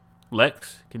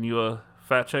 Lex, can you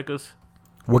fact check us?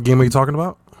 What game are you talking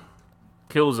about?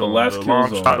 Killzone, the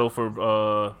launch title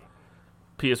for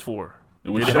PS4. It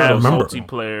was Did it have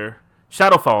multiplayer?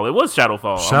 Shadowfall. It was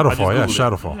Shadowfall.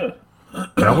 Shadowfall.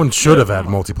 That one should have had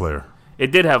multiplayer.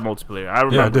 It did have multiplayer. I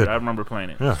remember. Yeah, it did. I remember playing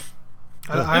it. Yeah.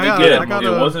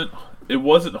 It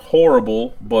wasn't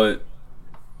horrible, but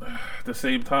at the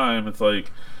same time, it's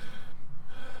like,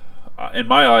 in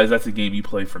my eyes, that's a game you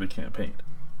play for the campaign.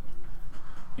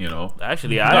 You know,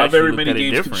 not very many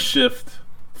games can shift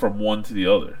from one to the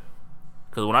other.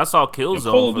 Because when I saw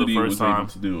Killzone Call of for the Duty first was time, able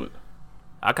to do it.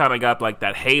 I kind of got like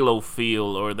that Halo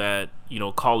feel or that,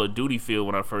 Call of Duty feel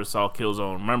when I first saw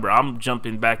Killzone. Remember, I'm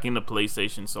jumping back into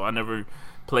PlayStation, so I never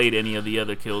played any of the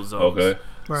other Killzones. Okay.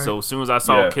 Right. So as soon as I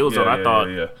saw Killzone, I thought,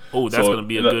 oh, that's going to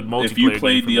be a good multiplayer If you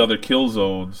played game the other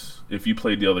Killzones,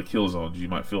 you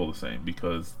might feel the same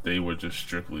because they were just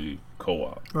strictly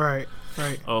co-op. Right.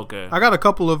 Okay. I got a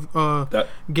couple of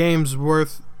games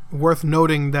worth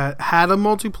noting that had a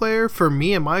multiplayer for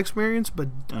me in my experience, but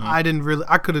I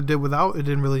could have did without. It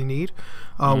didn't really need.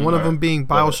 One of them being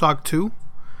BioShock 2.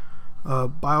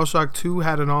 BioShock 2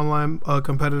 had an online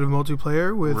competitive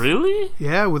multiplayer with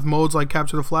with modes like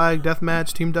Capture the Flag,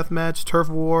 Deathmatch, Team Deathmatch, Turf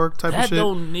War type of shit. That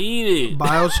don't need it.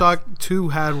 BioShock 2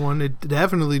 had one. It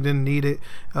definitely didn't need it.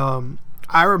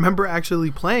 I remember actually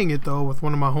playing it though with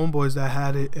one of my homeboys that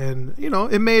had it, and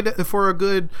it made it for a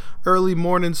good early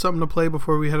morning something to play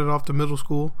before we headed off to middle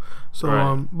school.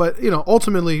 So but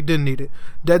ultimately didn't need it.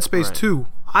 Dead Space 2.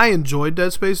 I enjoyed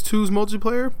Dead Space 2's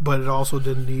multiplayer, but it also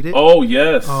didn't need it. Oh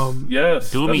yes,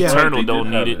 yes. Doom Eternal don't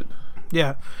need it.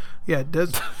 Yeah. I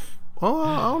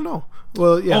don't know.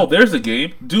 Well, yeah. Oh, there's a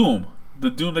game, Doom. The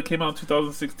Doom that came out in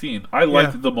 2016. I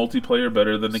liked the multiplayer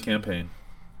better than the campaign.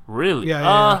 Really?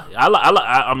 Yeah.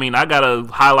 I mean, I got a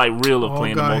highlight reel of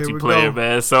playing the multiplayer,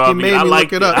 man. So I like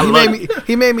it.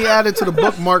 He made me add it to the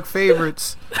bookmark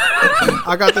favorites.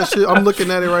 I got that shit. I'm looking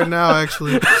at it right now.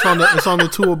 Actually, it's on the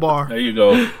toolbar. There you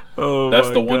go.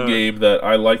 That's the one game that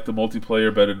I liked the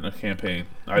multiplayer better than the campaign.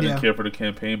 I didn't care for the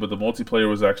campaign, but the multiplayer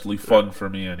was actually fun for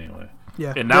me anyway.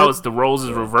 Yeah. And now the roles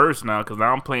is reversed now because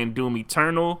now I'm playing Doom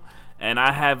Eternal. And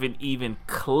I haven't even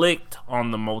clicked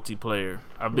on the multiplayer.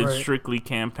 I've been strictly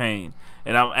campaign,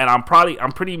 and I'm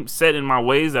pretty set in my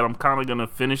ways that I'm kind of gonna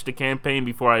finish the campaign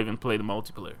before I even play the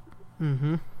multiplayer.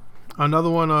 Mm-hmm.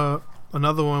 Another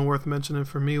one worth mentioning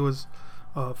for me was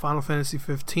Final Fantasy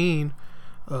 15,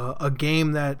 a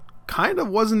game that kind of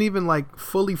wasn't even like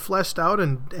fully fleshed out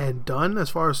and done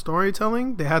as far as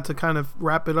storytelling. They had to kind of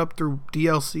wrap it up through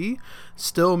DLC.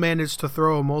 Still managed to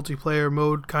throw a multiplayer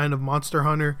mode, kind of Monster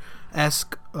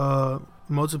Hunter-esque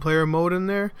multiplayer mode in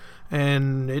there,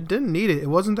 and it didn't need it. It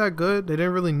wasn't that good. They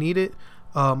didn't really need it.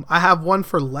 I have one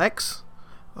for Lex.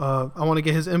 I want to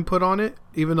get his input on it,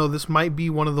 even though this might be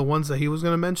one of the ones that he was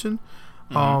going to mention.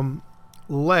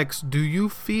 Lex, do you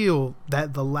feel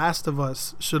that The Last of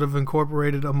Us should have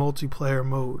incorporated a multiplayer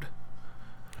mode?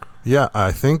 Yeah,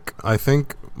 I think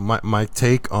my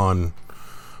take on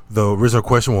the original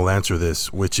question will answer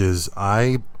this, which is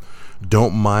I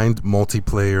don't mind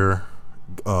multiplayer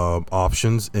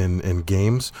options in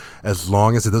games as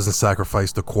long as it doesn't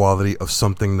sacrifice the quality of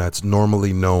something that's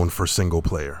normally known for single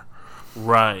player.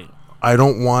 Right. I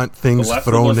don't want things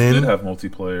thrown in. The Last of Us did have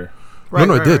multiplayer.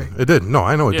 It did. It did. No,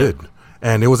 I know it did.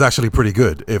 And it was actually pretty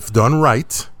good. If done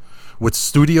right, with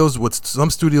some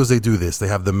studios, they do this. They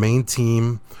have the main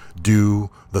team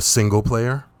do the single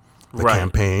player, the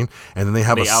campaign, and then they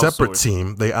have a separate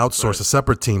team. They outsource a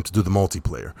separate team to do the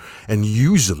multiplayer. And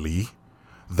usually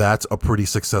that's a pretty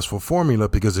successful formula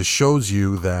because it shows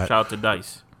you that... Shout out to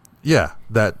DICE. Yeah,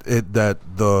 that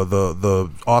the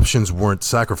options weren't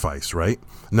sacrificed, right?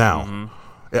 Now,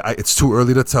 it's too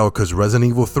early to tell because Resident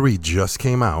Evil 3 just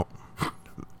came out.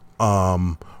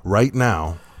 Right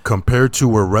now, compared to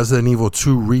where Resident Evil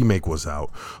 2 Remake was out,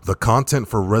 the content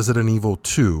for Resident Evil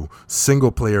 2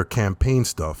 single-player campaign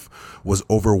stuff was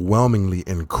overwhelmingly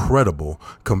incredible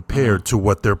compared to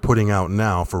what they're putting out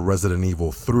now for Resident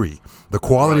Evil 3. The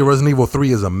quality of Resident Evil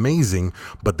 3 is amazing,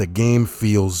 but the game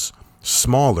feels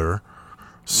smaller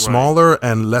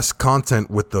and less content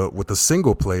with the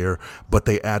single player, but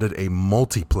they added a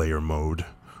multiplayer mode,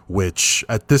 which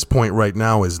at this point right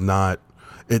now is not...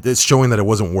 It's showing that it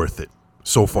wasn't worth it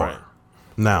so far. Right.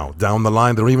 Now, down the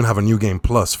line, they don't even have a New Game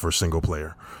Plus for single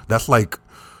player. That's like,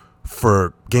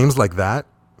 for games like that,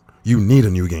 you need a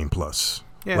New Game Plus.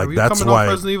 Yeah, like that's coming why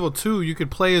off Resident Evil 2, you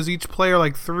could play as each player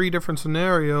like 3 different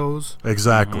scenarios.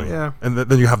 Exactly. Yeah. And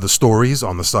then you have the stories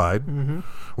on the side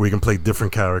where you can play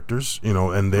different characters,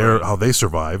 and how they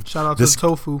survived. Shout out to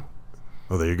Tofu.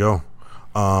 Oh, there you go.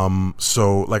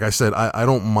 So, like I said, I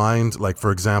don't mind, like,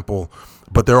 for example...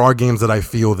 But there are games that I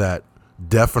feel that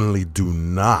definitely do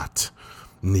not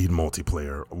need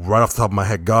multiplayer. Right off the top of my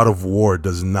head, God of War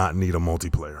does not need a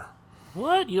multiplayer.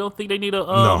 What? You don't think they need a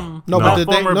no, but did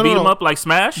they beat 'em up like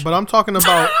Smash? But I'm talking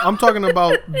about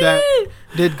that.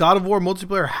 Did God of War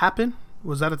multiplayer happen?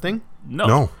 Was that a thing?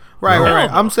 No. Right.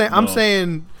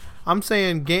 I'm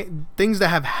saying things that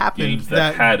have happened games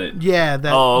that had it.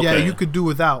 Yeah, you could do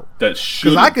without. That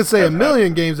should. Because I could say a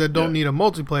million games that don't need a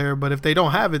multiplayer, but if they don't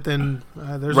have it, then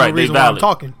there's no reason why I'm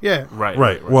talking. Yeah.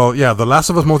 Right. Well, yeah, The Last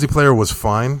of Us multiplayer was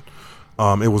fine.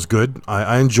 It was good.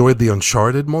 I enjoyed the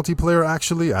Uncharted multiplayer,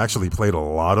 actually. I actually played a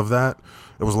lot of that.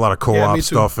 There was a lot of co-op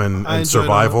stuff and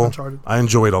survival. I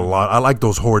enjoyed a lot. I like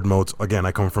those horde modes. Again,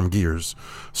 I come from Gears,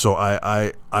 so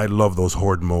I love those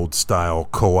horde mode style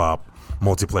co-op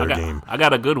multiplayer game. I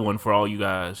got a good one for all you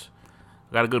guys.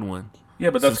 I got a good one.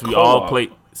 Yeah, but that's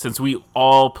since we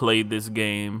all played this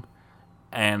game,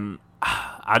 and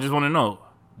I just want to know.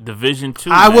 Division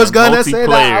 2. I was gonna say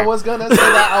that.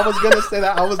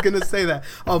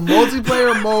 A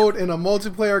multiplayer mode in a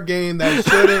multiplayer game that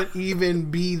shouldn't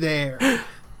even be there.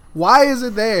 Why is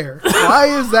it there? Why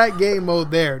is that game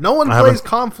mode there? No one plays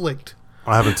Conflict.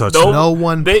 I haven't touched it. No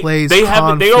one plays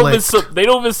Conflict. They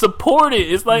don't even support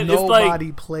it. It's like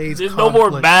nobody plays. There's Conflict. no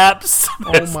more maps.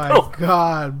 Oh my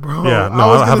god, bro! Yeah,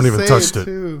 no, I haven't even touched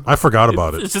it. I forgot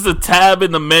about it. It's just a tab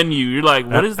in the menu. You're like,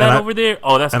 what is that over there?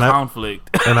 Oh, that's Conflict.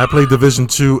 And I play Division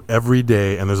 2 every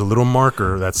day, and there's a little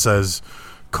marker that says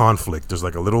Conflict. There's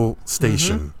like a little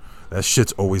station. Mm-hmm. That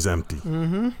shit's always empty.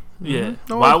 Mm-hmm. Yeah.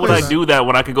 No, why would I do that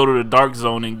when I could go to the dark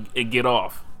zone and get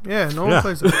off? Yeah, no one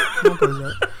plays that. No one plays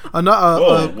that.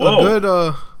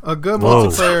 A good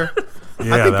multiplayer.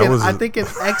 Yeah, I think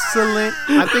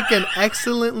an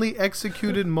excellently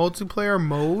executed multiplayer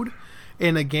mode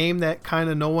in a game that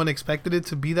kind of no one expected it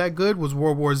to be that good was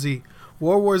World War Z.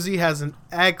 World War Z has an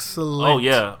excellent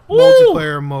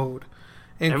multiplayer mode,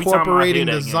 incorporating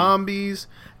the zombies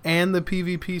and the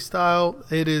PvP style.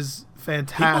 It is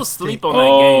fantastic. People sleep on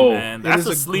that game, man. That's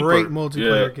a great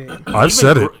multiplayer game. I've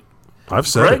said it.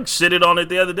 Greg shitted on it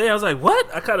the other day. I was like, "What?"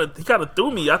 He kind of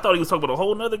threw me. I thought he was talking about a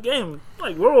whole nother game.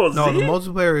 Like World War Z. No, the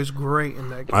multiplayer is great in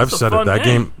that game. I've said it.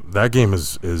 That game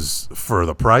is for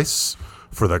the price,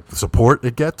 for the support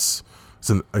it gets. It's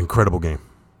an incredible game.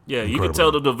 Yeah, you can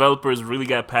tell the developers really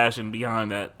got passion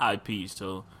behind that IP.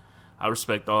 So I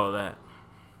respect all of that.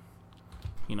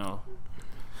 You know.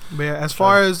 But yeah, as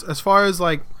far as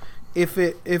like,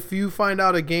 if you find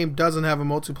out a game doesn't have a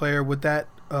multiplayer, would that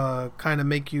kind of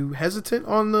make you hesitant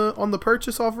on the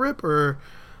purchase off rip, or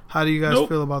how do you guys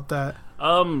feel about that?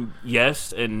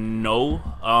 Yes and no.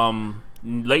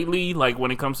 Lately, like when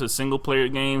it comes to single player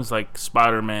games like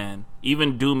Spider-Man,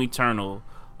 even Doom Eternal,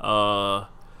 God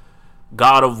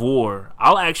of War,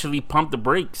 I'll actually pump the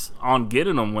brakes on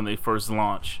getting them when they first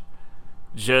launch,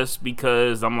 just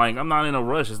because I'm not in a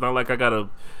rush. It's not like I gotta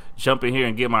jump in here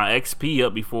and get my XP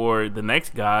up before the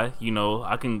next guy. You know,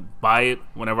 I can buy it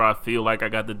whenever I feel like I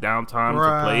got the downtime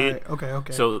to play it.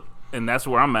 Okay. So, and that's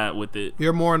where I'm at with it.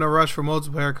 You're more in a rush for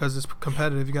multiplayer because it's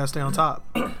competitive. You gotta stay on top.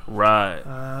 Right.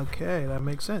 Okay, that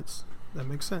makes sense. How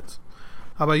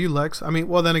about you, Lex? I mean,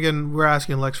 well, then again, we're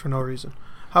asking Lex for no reason.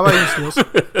 How about you, Steels?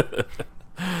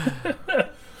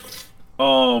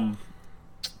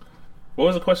 What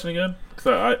was the question again?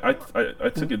 Because I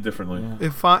took it differently.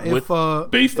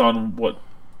 Based on what?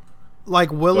 Like,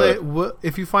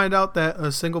 if you find out that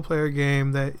a single player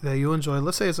game that you enjoy,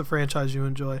 let's say it's a franchise you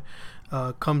enjoy,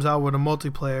 comes out with a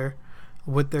multiplayer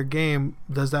with their game,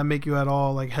 does that make you at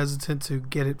all like hesitant to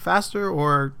get it faster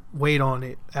or wait on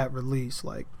it at release?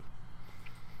 Like,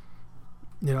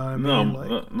 you know what I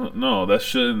mean? No, that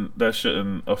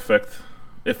shouldn't affect.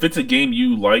 If it's a game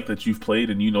you like that you've played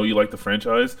and you know you like the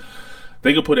franchise,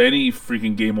 they could put any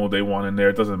freaking game mode they want in there.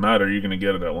 It doesn't matter. You're going to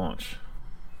get it at launch.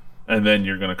 And then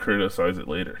you're going to criticize it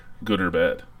later, good or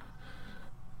bad.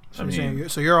 So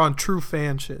you're on true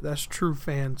fan shit. That's true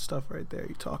fan stuff right there.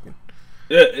 You're talking.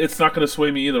 It's not going to sway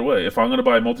me either way. If I'm going to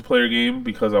buy a multiplayer game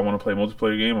because I want to play a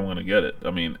multiplayer game, I'm going to get it. I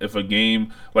mean, if a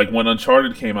game, like when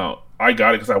Uncharted came out, I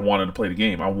got it because I wanted to play the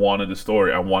game. I wanted the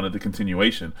story. I wanted the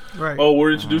continuation. Right. Oh,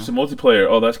 we're introducing multiplayer.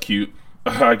 Oh, that's cute.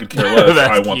 I could care less.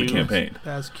 I want the campaign.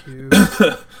 That's cute.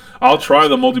 I'll try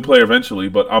the multiplayer eventually,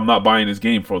 but I'm not buying this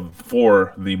game for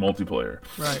the multiplayer.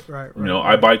 Right. You know,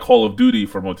 I buy Call of Duty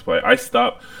for multiplayer. I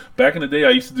stopped. Back in the day, I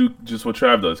used to do just what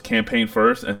Trav does: campaign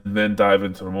first, and then dive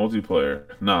into the multiplayer.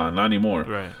 Nah, not anymore.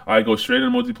 Right. I go straight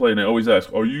into multiplayer, and they always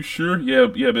ask, "Are you sure?" Yeah,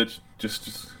 bitch.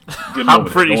 Just get me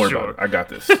over it. Don't worry about it. I got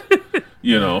this.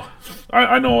 You know,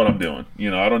 I know what I'm doing. You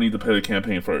know, I don't need to play the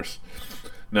campaign first.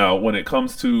 Now, when it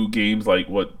comes to games like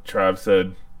what Trav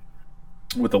said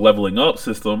with the leveling up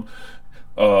system,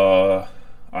 i.e.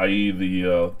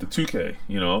 the 2K,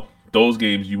 you know, those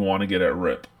games you want to get at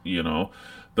rip, you know.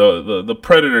 The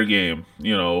Predator game,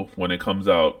 you know, when it comes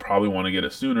out, probably want to get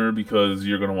it sooner because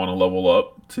you're going to want to level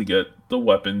up to get the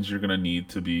weapons you're going to need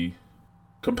to be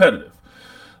competitive.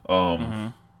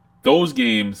 Those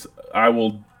games, I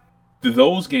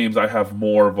have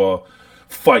more of a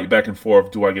fight back and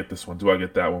forth. Do I get this one? Do I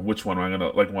get that one? Which one am I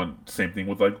gonna like? One same thing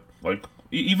with like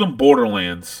even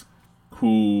Borderlands,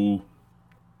 who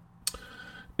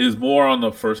is more on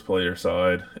the first player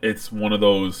side. It's one of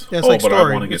those. Yeah, it's like but story.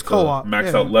 I want to get co-op. to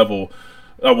max out level.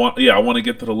 I want to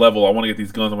get to the level. I want to get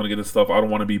these guns. I want to get this stuff. I don't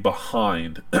want to be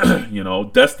behind.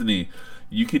 Destiny,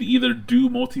 you could either do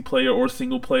multiplayer or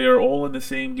single player all in the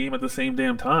same game at the same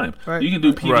damn time. Right. You can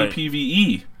do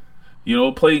PvPvE.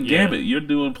 Playing Gambit, you're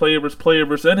doing player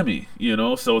versus enemy.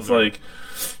 So it's like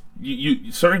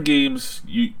you certain games.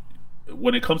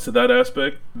 When it comes to that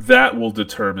aspect, that will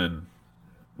determine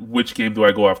which game do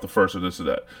I go after first, or this or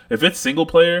that. If it's single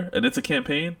player and it's a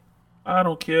campaign, I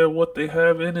don't care what they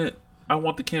have in it. I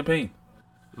want the campaign.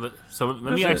 So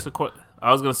let me ask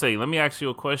I was gonna say, let me ask you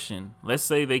a question. Let's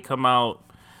say they come out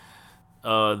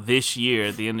this year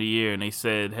at the end of the year, and they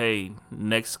said, "Hey,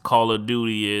 next Call of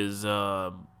Duty is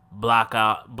Black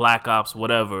Ops,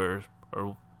 whatever,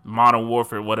 or Modern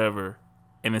Warfare, whatever,"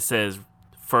 and it says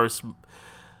first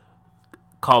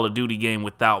Call of Duty game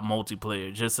without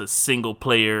multiplayer, just a single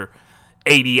player,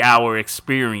 80-hour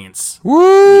experience.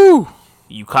 Woo!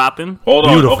 You copping? Hold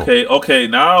on. Beautiful. Okay.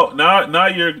 Now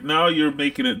you're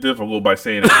making it difficult by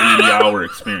saying an 80-hour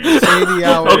experience. 80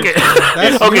 hours. Okay.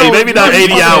 Maybe not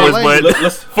 80 hours, but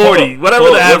let's 40.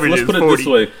 Whatever the average is.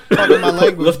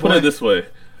 Let's put it this way.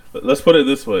 Let's put it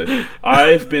this way.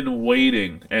 I've been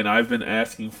waiting and I've been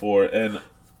asking for, and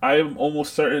I'm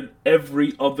almost certain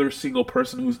every other single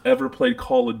person who's ever played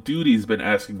Call of Duty has been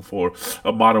asking for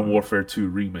a Modern Warfare 2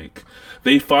 remake.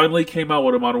 They finally came out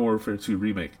with a Modern Warfare 2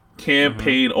 remake.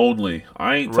 Campaign only.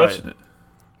 I ain't touching it.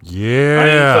 Yeah. I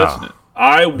ain't touching it.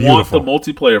 I want the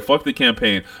multiplayer. Fuck the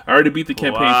campaign. I already beat the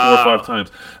campaign 4 or 5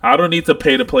 times. I don't need to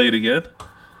pay to play it again.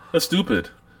 That's stupid.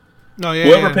 No, yeah.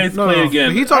 Whoever pays to play it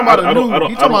again. He's talking about a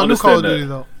new Call of Duty,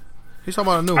 though. He's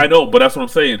talking about a new one. I know, but that's what I'm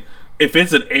saying. If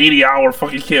it's an 80-hour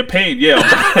fucking campaign, yeah,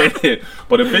 I'm playing it.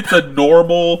 But if it's a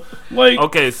normal,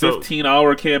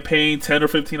 15-hour campaign, 10 or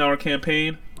 15-hour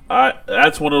campaign,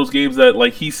 that's one of those games that,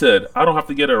 like he said, I don't have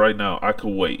to get it right now. I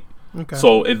could wait. Okay.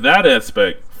 So in that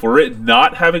aspect, for it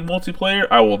not having multiplayer,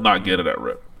 I will not get it at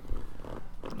rip.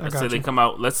 Let's say they come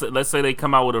out. Let's say they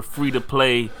come out with a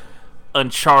free-to-play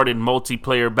Uncharted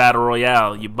multiplayer battle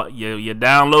royale. You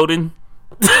downloading?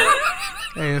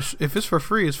 Hey, if it's for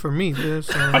free, it's for me.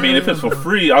 So, I mean, if it's for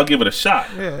free, I'll give it a shot.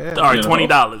 Yeah. All right, $20,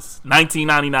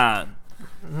 $19.99.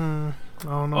 I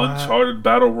don't know. Uncharted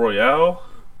battle royale.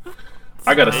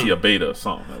 I gotta see a beta or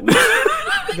something. At least.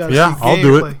 Yeah,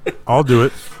 I'll do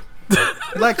it.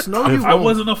 Lex, no, you won't. I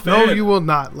wasn't a fan. No, you will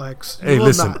not, Lex. Hey,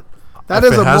 listen. Not. That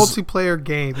is a multiplayer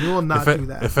game. You will not do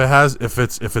that.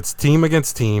 If it's team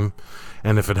against team,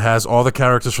 and if it has all the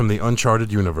characters from the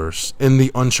Uncharted universe in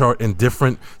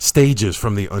different stages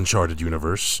from the Uncharted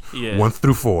universe, 1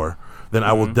 through 4, then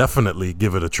I will definitely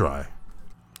give it a try.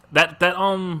 That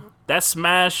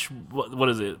Smash, what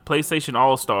is it? PlayStation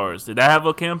All Stars. Did that have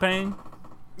a campaign?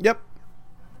 Yep.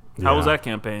 How was that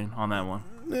campaign on that one?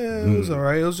 Yeah, it was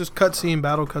alright. It was just cutscene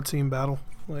battle.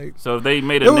 Like, so if they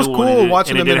made a new one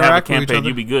and it didn't have a campaign,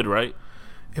 you'd be good, right?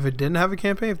 If it didn't have a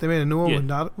campaign, if they made a new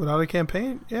one without a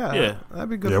campaign, that'd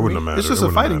be good. Yeah, it wouldn't have mattered. It's just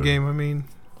a fighting game. I mean,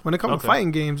 when it comes to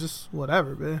fighting games, it's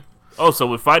whatever, man. Oh, so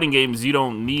with fighting games, you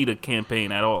don't need a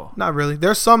campaign at all? Not really.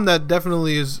 There's some that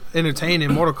definitely is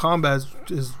entertaining. Mortal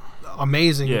Kombat is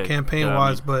amazing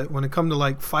campaign-wise, but when it comes to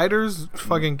like fighters,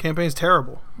 fucking campaign's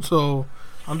terrible. So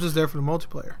I'm just there for the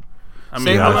multiplayer. I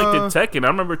mean, I liked Tekken. I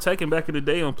remember Tekken back in the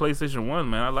day on PlayStation 1,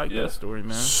 man. I like that story,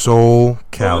 man. Soul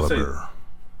Calibur.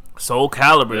 Soul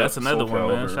Calibur. That's another one,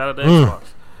 man. Shout out to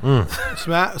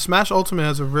Xbox. Smash Ultimate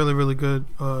has a really, really good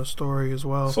story as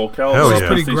well. Soul Calibur. It's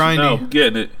pretty grindy. Now. Who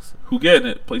getting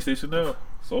it? PlayStation Now.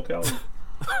 Soul Calibur.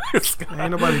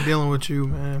 Ain't nobody dealing with you,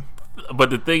 man. But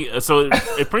the thing, so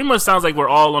it pretty much sounds like we're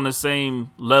all on the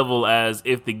same level as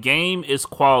if the game is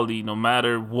quality, no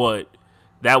matter what,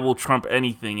 that will trump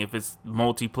anything. If it's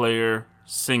multiplayer,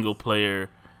 single player,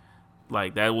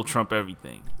 like that will trump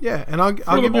everything. Yeah, and I'll give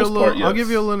you a little. I'll give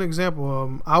you a little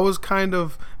example. I was kind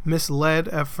of misled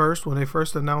at first when they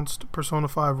first announced Persona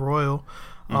 5 Royal.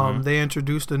 They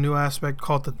introduced a new aspect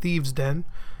called the Thieves' Den.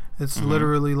 It's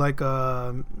literally like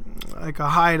a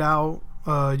hideout.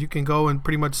 You can go and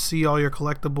pretty much see all your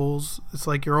collectibles. It's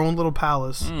like your own little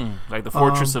palace, like the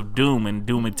Fortress of Doom and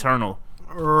Doom Eternal.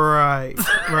 Right.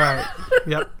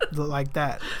 Yep, like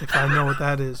that. If I know what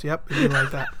that is, yep, it'd be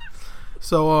like that.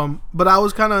 So, but I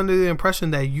was kind of under the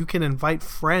impression that you can invite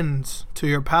friends to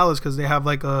your palace because they have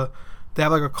like a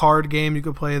card game you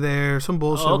could play there, some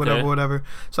bullshit, whatever.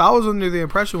 So I was under the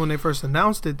impression when they first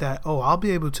announced it that I'll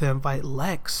be able to invite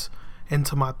Lex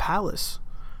into my palace,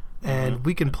 and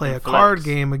we can play a card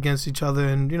game against each other,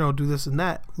 and do this and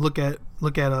that. Look at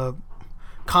a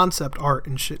concept art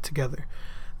and shit together.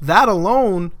 That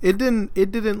alone, it didn't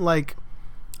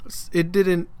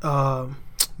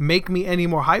make me any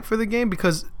more hype for the game,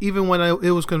 because even when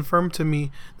it was confirmed to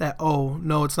me that, oh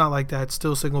no, it's not like that, it's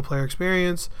still single player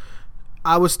experience,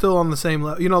 I was still on the same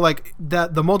level. You know, like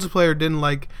that the multiplayer didn't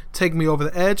like take me over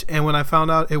the edge, and when I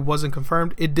found out it wasn't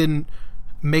confirmed, it didn't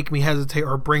make me hesitate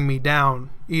or bring me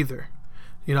down either.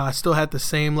 You know, I still had the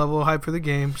same level of hype for the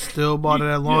game. Still bought it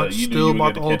at launch. Still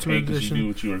bought the Ultimate Edition. You knew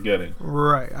what you were getting.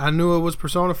 Right. I knew it was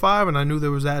Persona 5, and I knew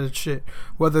there was added shit.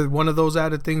 Whether one of those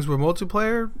added things were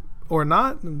multiplayer or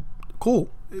not, cool.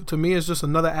 To me, it's just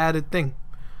another added thing.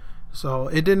 So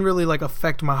it didn't really like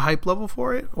affect my hype level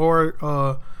for it, or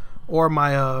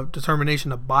my determination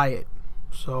to buy it.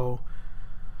 So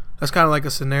that's kind of like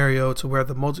a scenario to where it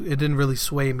didn't really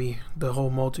sway me, the whole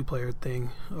multiplayer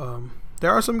thing. There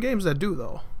are some games that do,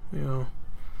 though, you know.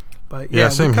 But yeah,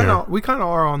 same here. We kind of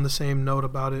are on the same note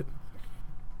about it.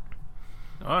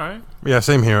 All right. Yeah,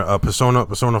 same here. Persona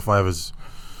 5 is,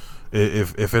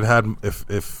 if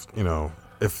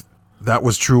that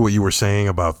was true what you were saying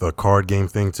about the card game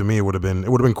thing, to me it would have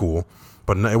been cool,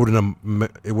 but it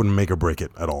wouldn't make or break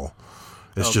it at all.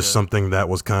 It's just something that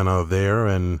was kind of there,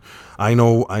 and I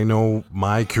know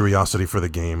my curiosity for the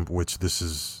game, which this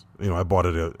is. You know, I bought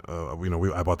it.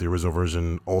 I bought the original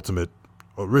version,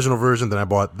 original version. Then I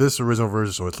bought this original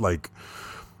version. So it's like,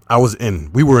 I was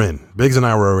in. We were in. Biggs and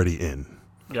I were already in.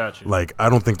 Gotcha. Like, I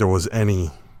don't think there was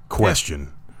any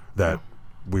question that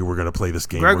we were gonna play this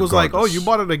game. Greg was like, "Oh, you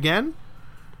bought it again?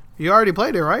 You already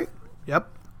played it, right? Yep.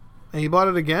 And you bought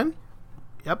it again?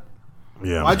 Yep.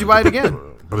 Yeah. Why'd you buy it again?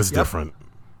 But it's different.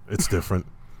 It's different.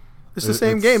 It's the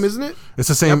same game, isn't it? It's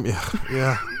the same. Yep.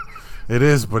 Yeah. It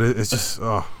is, but it's just.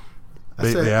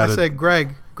 I said,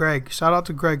 Greg, shout out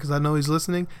to Greg, because I know he's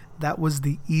listening. That was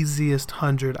the easiest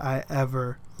 100 I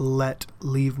ever let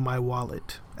leave my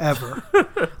wallet, ever.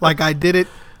 Like, I did it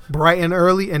bright and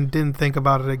early and didn't think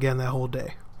about it again that whole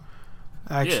day.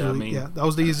 Actually, that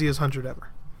was the easiest 100 ever.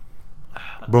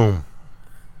 Boom.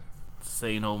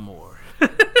 Say no more.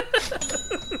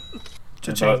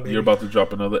 You're about to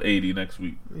drop another 80 next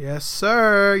week. Yes,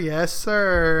 sir. Yes,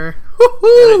 sir.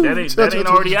 That ain't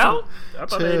already out? I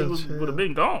thought that would have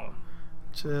been gone.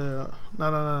 Chill.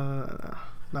 No.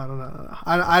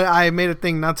 I made a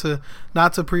thing not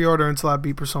to pre-order until I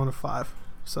beat Persona 5.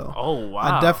 So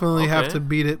I definitely have to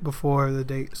beat it before the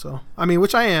date. So I mean,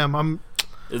 which I am.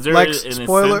 Is there Lex, an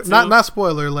spoiler? incentive? Not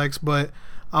spoiler, Lex, but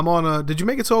I'm on a. Did you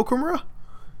make it to Okumura?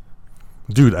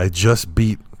 Dude, I just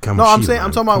beat Kamoshida. No,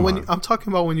 I'm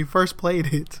talking about when you first played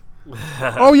it.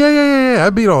 Oh yeah. I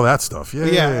beat all that stuff.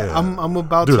 Yeah. I'm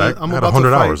about Dude, to. I had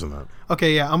 100 hours in that.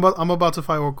 Okay, yeah, I'm about to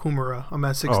fight Okumura. I'm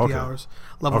at 60 hours,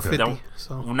 level 50.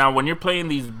 So now, when you're playing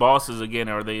these bosses again,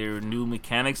 are there new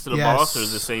mechanics to the boss, or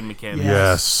is it the same mechanics?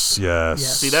 Yes.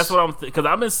 See, that's what I'm because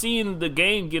I've been seeing the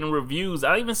game getting reviews.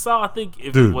 I even saw, I think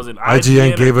if Dude, it was an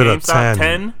IGN gave it a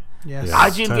 10. Yes.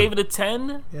 IGN 10. gave it a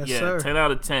 10. Yes, yeah, sir. 10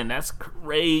 out of 10. That's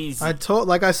crazy.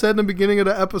 Like I said in the beginning of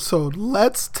the episode,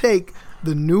 let's take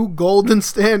the new golden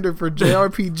standard for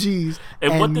JRPGs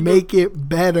and make it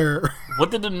better.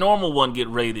 What did the normal one get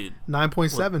rated?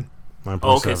 9.7.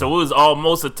 Oh, okay, so it was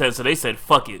almost a 10. So they said,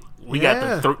 "Fuck it, we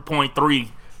got the 0.3."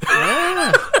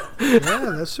 Yeah,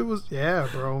 that shit was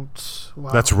bro.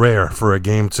 Wow. That's rare for a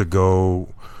game to go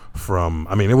from.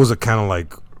 I mean, it was a kind of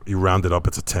like you rounded up.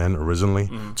 It's a 10 originally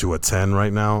to a 10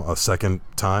 right now. A second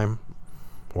time.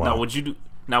 Wow.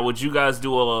 Now, would you guys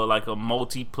do a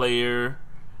multiplayer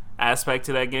aspect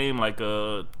to that game, like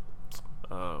a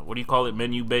what do you call it,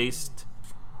 menu based?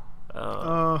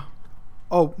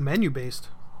 Menu based.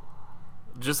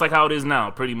 Just like how it is now,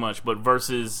 pretty much, but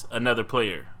versus another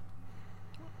player.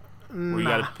 Where you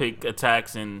gotta pick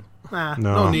attacks and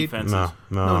no need.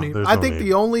 No need. I think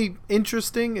the only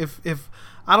interesting, if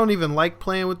I don't even like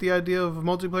playing with the idea of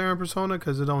multiplayer in Persona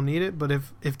because I don't need it, but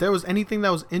if there was anything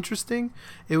that was interesting,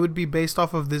 it would be based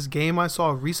off of this game I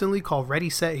saw recently called Ready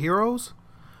Set Heroes.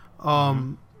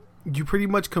 You pretty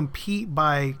much compete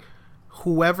by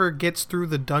whoever gets through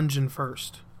the dungeon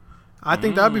first. I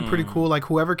think that'd be pretty cool. Like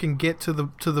whoever can get to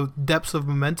the depths of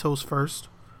mementos first.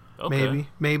 Okay.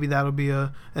 Maybe that'll be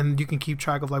and you can keep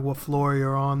track of like what floor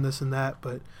you're on, this and that.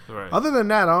 But other than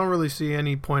that, I don't really see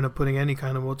any point of putting any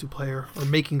kind of multiplayer or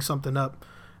making something up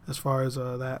as far as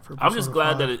that. For Persona I'm just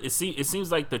glad 5. that it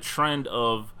seems like the trend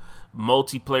of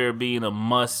multiplayer being a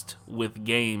must with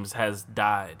games has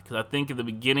died, because I think at the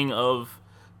beginning of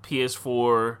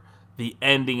PS4, the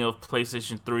ending of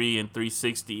PlayStation 3 and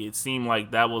 360, it seemed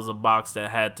like that was a box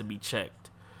that had to be checked,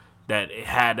 that it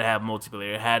had to have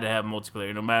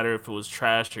multiplayer, no matter if it was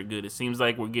trash or good. It seems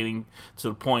like we're getting to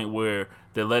the point where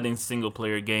they're letting single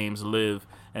player games live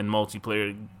and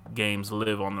multiplayer games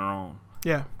live on their own.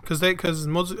 Yeah, because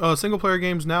most single player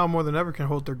games now more than ever can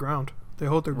hold their ground. They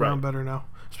hold their ground better now,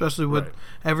 especially with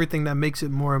everything that makes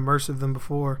it more immersive than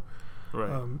before.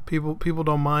 Right. People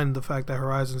don't mind the fact that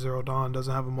Horizon Zero Dawn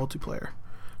doesn't have a multiplayer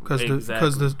because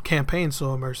the campaign's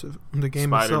so immersive. The game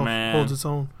Spider-Man itself holds its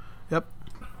own. Yep.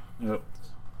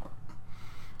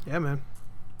 Yeah, man.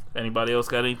 Anybody else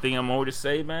got anything more to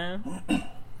say, man? Any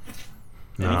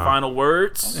final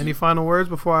words? Any final words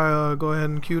before I go ahead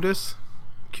and cue this?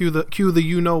 Cue the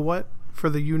you know what for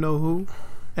the you know who,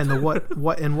 and the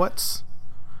what and what's.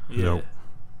 Yeah. Nope.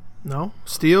 No?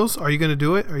 Steels, are you gonna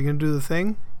do it? Are you gonna do the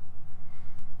thing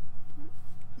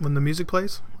when the music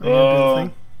plays? Are you gonna do the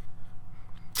thing?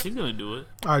 He's gonna do it.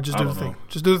 All right, just do the thing.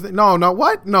 Just do the thing. No,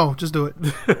 what? No, just do it. All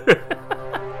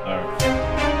right.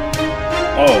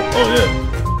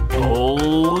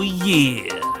 Oh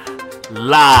yeah.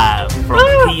 Live from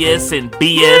PS and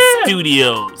BS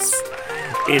Studios.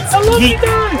 It's Geek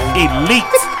Elite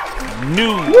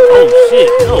News. Oh shit!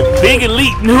 No, Big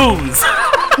Elite News.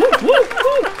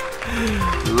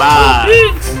 Live.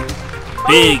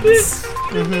 Bigs.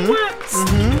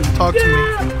 Talk to me.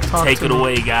 Take it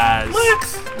away, guys.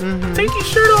 Lex, take your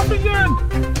shirt off again.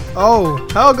 Oh,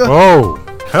 Helga.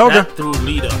 That threw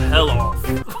me the hell off.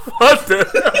 What the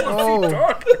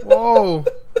hell?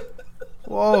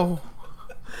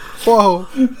 Whoa.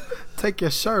 Take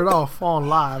your shirt off on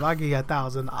live. I'll give you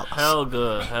 $1,000. Hell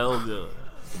good.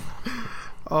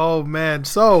 Oh, man.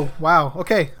 So, wow.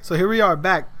 Okay. So here we are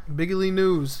back. Big Elite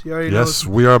News. You already know. Yes,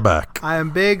 we are back. I am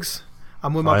Biggs.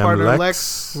 I'm with my partner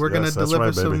Lex. We're going to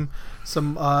deliver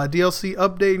some DLC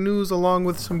update news along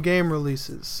with some game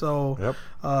releases. So,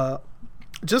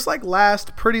 just like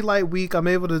last pretty light week, I'm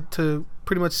able to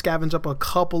pretty much scavenge up a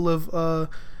couple of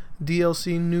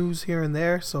DLC news here and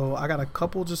there. So I got a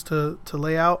couple just to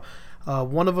lay out.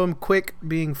 One of them quick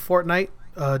being Fortnite.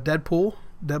 Deadpool.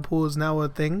 Deadpool is now a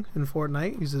thing in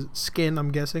Fortnite. He's a skin,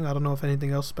 I'm guessing. I don't know if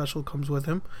anything else special comes with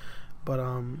him. But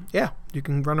yeah, you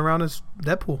can run around as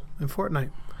Deadpool in Fortnite.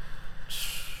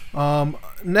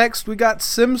 Next, we got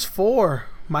Sims 4,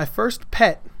 My First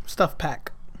Pet Stuff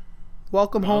Pack.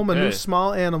 Welcome home a new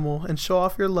small animal and show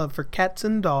off your love for cats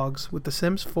and dogs with the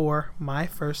Sims 4 My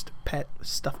First Pet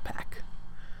Stuff Pack.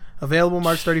 Available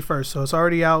March 31st, so it's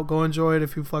already out. Go enjoy it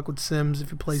if you fuck with Sims,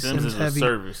 if you play Sims is heavy. A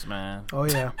service, man. Oh,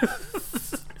 yeah.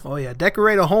 Oh, yeah.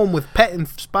 Decorate a home with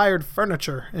pet-inspired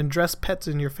furniture and dress pets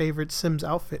in your favorite Sims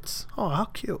outfits. Oh, how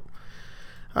cute.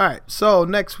 All right, so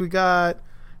next we got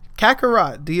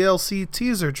Kakarot DLC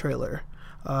teaser trailer.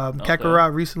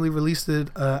 Kakarot recently released an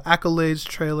Accolades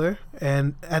trailer,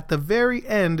 and at the very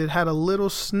end it had a little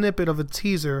snippet of a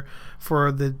teaser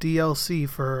for the DLC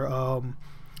for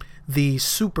the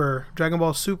Super Dragon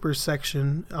Ball Super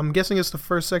section. I'm guessing it's the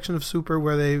first section of Super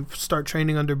where they start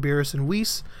training under Beerus and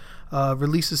Whis.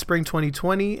 Releases spring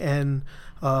 2020, and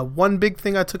one big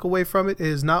thing I took away from it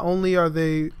is not only are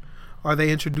they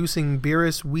introducing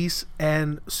Beerus, Whis,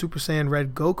 and Super Saiyan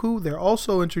Red Goku, they're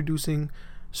also introducing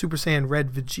Super Saiyan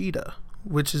Red Vegeta,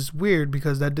 which is weird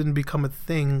because that didn't become a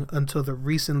thing until the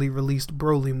recently released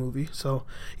Broly movie. So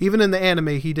even in the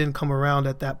anime, he didn't come around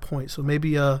at that point. So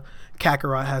maybe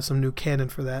Kakarot has some new canon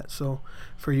for that. So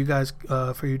for you guys,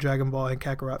 for you Dragon Ball and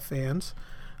Kakarot fans,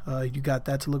 you got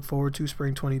that to look forward to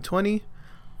spring 2020.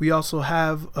 We also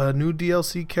have a new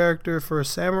DLC character for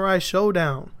Samurai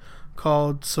Showdown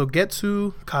called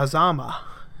Sogetsu Kazama,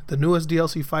 the newest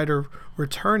DLC fighter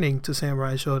returning to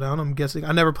Samurai Showdown. I'm guessing,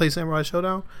 I never played Samurai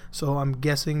Showdown, so I'm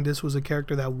guessing this was a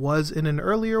character that was in an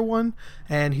earlier one,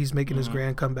 and he's making his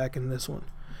grand comeback in this one.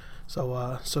 So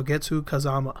Sogetsu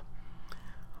Kazama.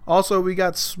 Also, we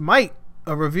got Smite,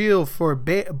 a reveal for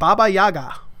Baba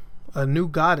Yaga, a new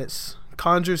goddess.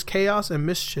 Conjures chaos and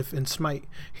mischief in Smite.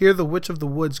 Hear the Witch of the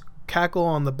Woods cackle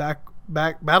on the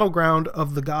battleground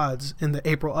of the gods in the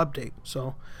April update.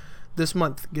 So this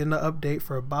month, getting an update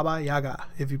for Baba Yaga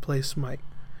if you play Smite.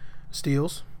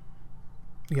 Steels,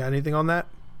 you got anything on that?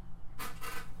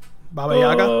 Baba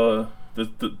Yaga?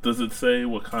 Does it say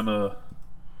what kind of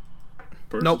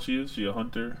person she is? She a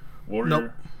hunter?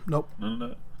 Warrior? Nope. None of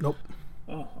that? Nope.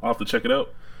 Oh, I'll have to check it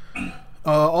out.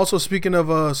 Also, speaking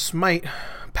of Smite,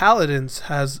 Paladins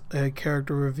has a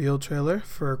character reveal trailer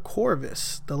for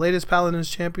Corvus. The latest Paladins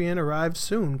champion arrives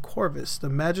soon. Corvus, the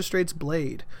Magistrate's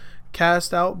Blade.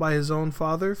 Cast out by his own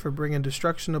father for bringing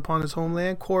destruction upon his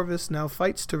homeland, Corvus now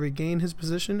fights to regain his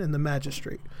position in the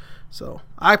Magistrate. So,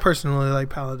 I personally like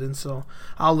Paladins, so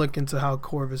I'll look into how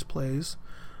Corvus plays.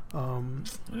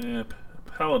 Yeah,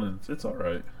 Paladins, it's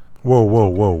alright.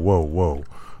 Whoa.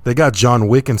 They got John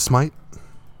Wick and Smite?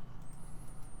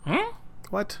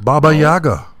 What? Baba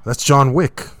Yaga. That's John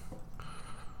Wick.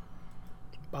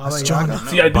 Baba Yaga.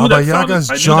 See, I knew Baba Yaga's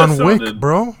John Wick,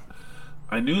 bro.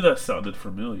 I knew that sounded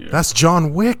familiar. That's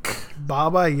John Wick.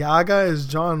 Baba Yaga is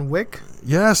John Wick?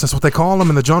 Yes, that's what they call him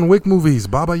in the John Wick movies.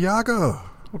 Baba Yaga.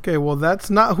 Okay, well, that's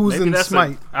not who's Maybe in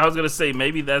Smite. I was gonna say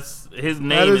maybe that's his That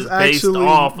name is based actually,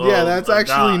 off. yeah, of that's a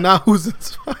actually god. not who's in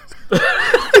Smite.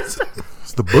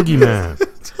 It's the boogeyman.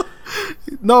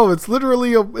 No, it's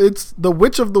literally it's the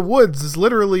Witch of the Woods. It's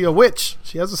literally a witch.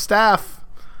 She has a staff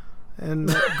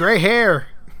and gray hair.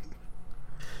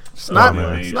 It's not.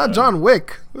 man. It's not John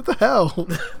Wick. What the hell?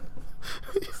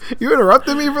 You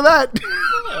interrupted me for that.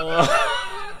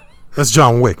 That's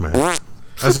John Wick, man.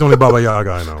 That's the only Baba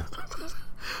Yaga I know.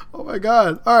 Oh my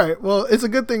god. All right. Well, it's a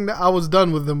good thing that I was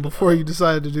done with them before you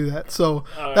decided to do that. So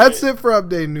that's it for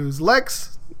update news.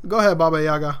 Lex, go ahead, Baba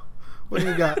Yaga. What do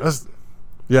you got?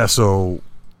 Yeah, so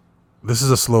this is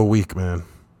a slow week, man.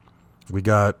 We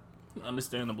got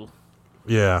Understandable.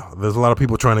 there's a lot of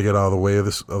people trying to get out of the way of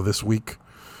this week.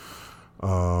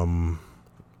 I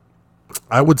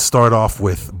would start off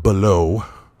with Below.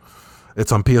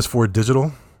 It's on PS4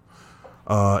 digital.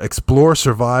 Explore,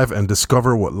 survive, and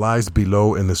discover what lies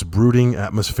below in this brooding,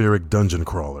 atmospheric dungeon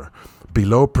crawler.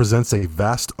 Below presents a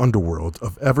vast underworld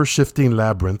of ever-shifting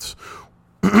labyrinths,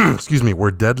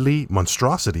 where deadly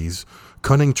monstrosities,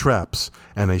 cunning traps,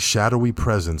 and a shadowy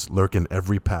presence lurk in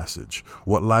every passage.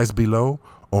 What lies below,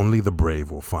 only the brave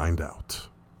will find out.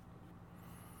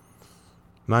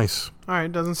 Nice. All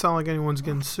right. Doesn't sound like anyone's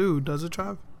getting sued, does it,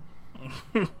 Trav?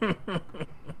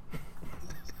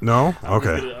 No?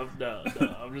 Okay.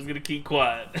 I'm just gonna keep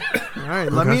quiet. All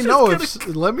right. Let me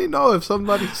know if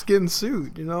somebody's getting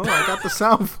sued. You know, I got the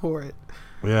sound for it.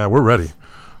 Yeah, we're ready.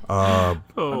 Diablo?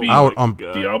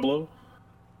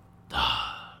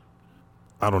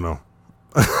 I don't know.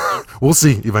 We'll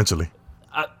see eventually.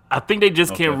 I think they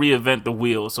just can't reinvent the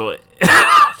wheel. So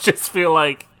I just feel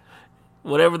like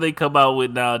whatever they come out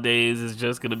with nowadays is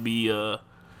just gonna be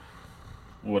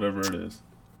Whatever it is.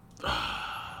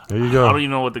 There you go. I don't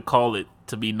even know what to call it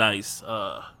to be nice.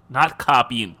 Not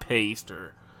copy and paste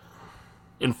or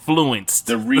influenced.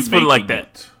 They're Let's put it like that.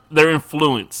 it. They're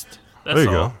influenced. That's There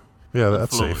you all. go. Yeah,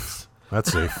 that's Influence. safe.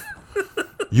 That's safe.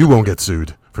 You won't get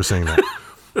sued for saying that.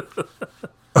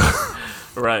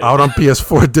 Right. Out on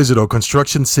PS4 digital,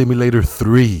 Construction Simulator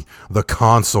 3, the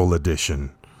console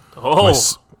edition. Oh,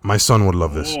 My son would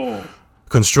love this. Oh,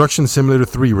 Construction Simulator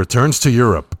 3 returns to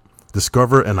Europe.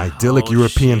 Discover an idyllic Oh,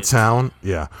 European shit. town,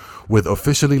 with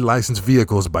officially licensed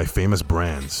vehicles by famous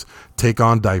brands. Take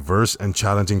on diverse and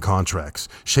challenging contracts.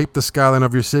 Shape the skyline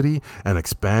of your city and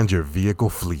expand your vehicle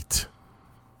fleet.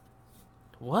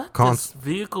 what does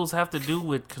vehicles have to do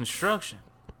with construction?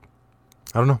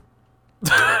 I don't know.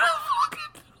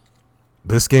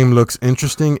 This game looks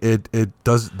interesting. It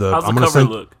does the. How's the I'm gonna cover send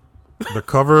look? the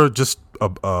cover just a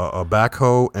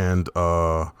backhoe and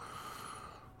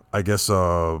I guess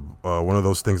one of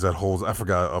those things that holds. I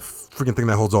forgot a freaking thing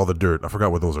that holds all the dirt. I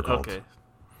forgot what those are called. Okay.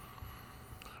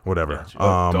 Whatever.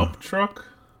 Gotcha. dump truck?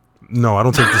 No, I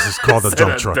don't think this is called a Said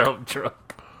dump a truck. Dump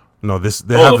truck. No, they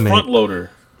Oh, have the name. front loader.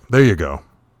 There you go.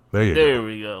 There you go. There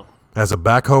we go. Has a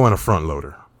backhoe and a front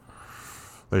loader.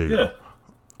 There you Yeah.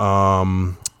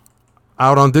 go.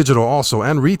 Out on digital also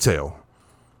and retail.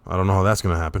 I don't know how that's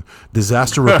going to happen.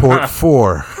 Disaster Report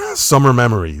 4, Summer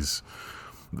Memories.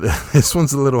 This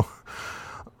one's a little,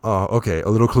 a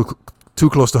little too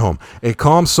close to home. A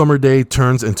calm summer day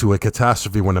turns into a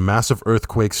catastrophe when a massive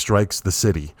earthquake strikes the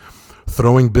city,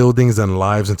 throwing buildings and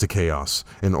lives into chaos.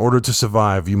 In order to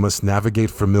survive, you must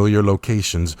navigate familiar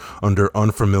locations under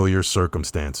unfamiliar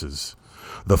circumstances.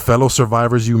 The fellow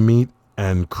survivors you meet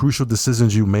and crucial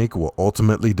decisions you make will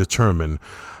ultimately determine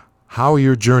how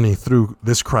your journey through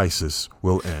this crisis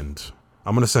will end.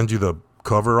 I'm going to send you the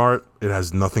cover art. It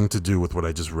has nothing to do with what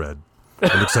I just read.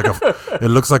 It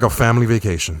looks like a family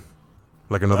vacation,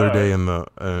 like another day in the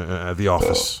at the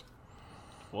office.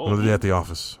 Whoa. Another day at the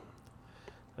office.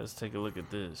 Let's take a look at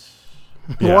this.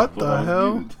 Yeah. What the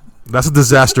hell? That's a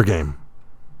disaster game.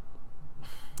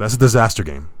 That's a disaster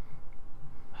game.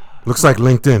 Looks like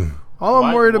LinkedIn. All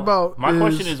I'm worried about My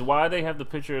question is why they have the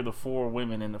picture of the 4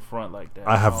 women in the front like that.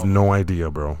 I have no idea,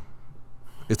 bro.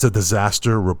 It's a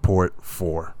Disaster Report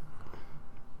 4.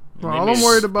 Well, all I'm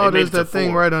worried about is that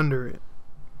thing right under it.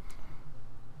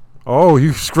 Oh,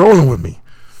 you scrolling with me.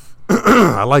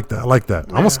 I like that.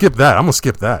 I'm going to skip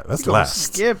that. That's Gonna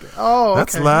last. skip it. Oh,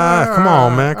 That's okay. last. Come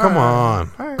on, man. Come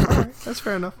on. All right. That's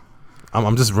fair enough.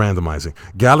 I'm just randomizing.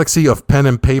 Galaxy of Pen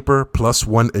and Paper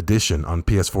 +1 edition on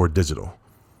PS4 digital.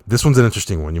 This one's an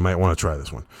interesting one. You might want to try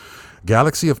this one.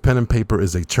 Galaxy of Pen and Paper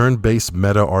is a turn-based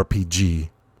meta RPG.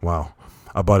 Wow.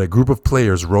 About a group of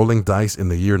players rolling dice in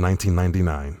the year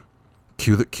 1999.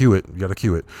 Cue it. You gotta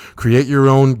cue it. Create your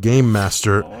own game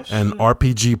master and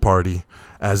RPG party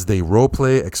as they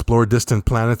roleplay, explore distant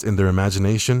planets in their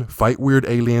imagination, fight weird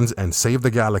aliens, and save the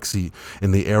galaxy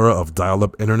in the era of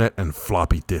dial-up internet and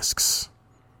floppy disks.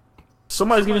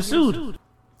 Somebody's getting sued.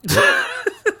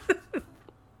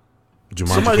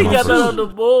 Somebody got that on the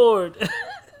board.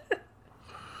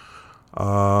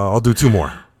 I'll do two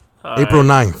more. April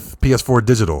 9th, PS4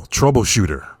 Digital,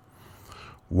 Troubleshooter.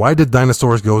 Why did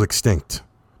dinosaurs go extinct?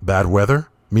 Bad weather?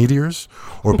 Meteors?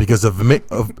 Or because of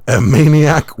a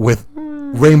maniac with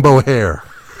rainbow hair?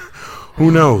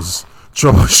 Who knows?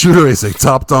 Troubleshooter is a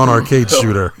top-down arcade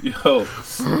shooter. Yo,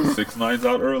 6ix9ine's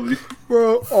out early.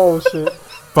 Bro, oh shit.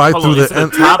 Fight through the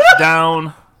end.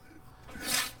 Top-down.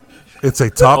 It's a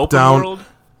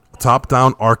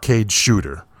top-down arcade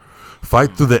shooter.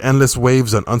 Fight through the endless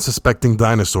waves and unsuspecting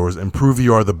dinosaurs and prove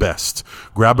you are the best.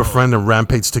 Grab a friend and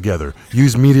rampage together.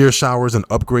 Use meteor showers and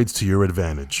upgrades to your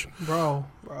advantage. Bro.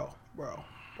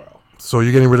 So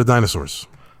you're getting rid of dinosaurs?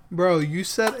 Bro, you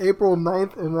said April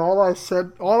 9th, and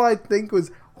all I think was,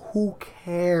 who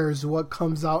cares what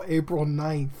comes out April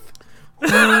 9th?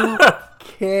 Who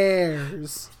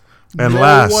cares? And no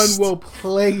last, one will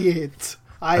play it.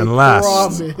 I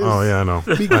promise. Oh, yeah, I know.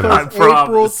 Because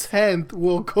April 10th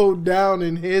will go down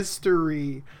in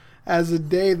history as a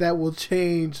day that will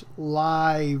change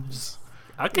lives.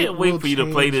 I can't wait for you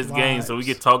to play this game so we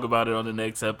can talk about it on the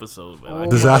next episode. Man.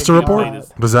 Disaster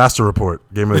Report? Disaster Report.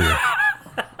 Game of the year.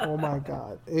 Oh, my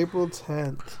God. April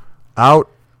 10th. Out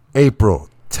April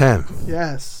 10th.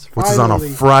 Yes. Which is on a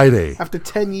Friday. After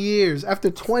 10 years. After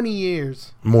 20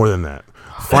 years. More than that.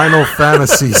 Final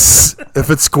Fantasy. If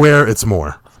it's Square, it's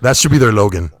more. That should be their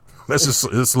slogan. That's just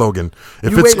the slogan.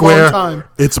 If it's Square,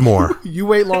 it's more. You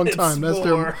wait long time. That's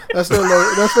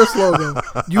their slogan.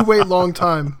 You wait long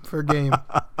time for a game.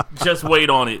 Just wait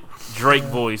on it. Drake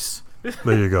voice.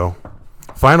 There you go.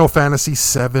 Final Fantasy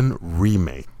VII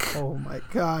Remake. Oh my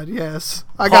God! Yes,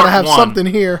 I gotta have something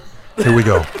here. Here we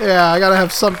go. Yeah, I gotta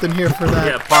have something here for that.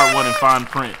 Yeah, part 1 in fine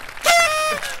print.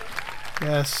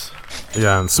 Yes.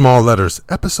 Yeah, in small letters.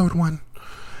 Episode 1.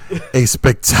 A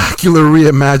spectacular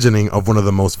reimagining of one of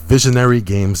the most visionary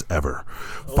games ever.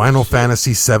 Final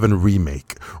Fantasy VII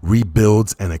Remake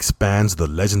rebuilds and expands the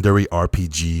legendary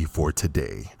RPG for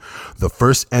today. The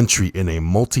first entry in a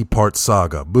multi-part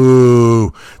saga.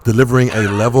 Boo! Delivering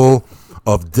a level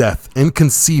of depth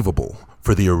inconceivable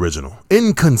for the original.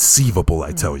 Inconceivable,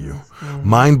 I tell you.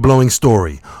 Mind-blowing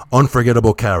story,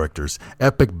 unforgettable characters,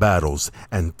 epic battles,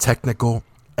 and technical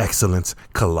excellence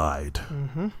collide.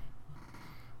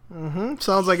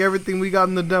 Sounds like everything we got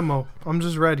in the demo. I'm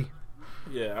just ready.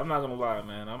 Yeah, I'm not gonna lie,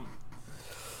 man.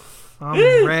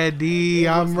 I'm ready.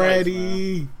 I'm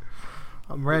ready. Nice,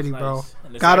 I'm ready, bro.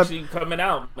 And it's actually coming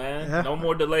out, man. Yeah. No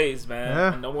more delays, man.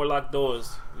 Yeah. And no more locked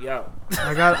doors. We out.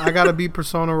 I gotta be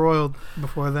Persona Royal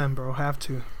before then, bro. Have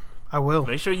to. I will.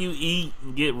 Make sure you eat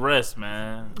and get rest,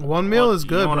 man. One meal is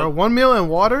good, bro. 1 meal and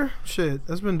water, shit,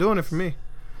 that's been doing it for me.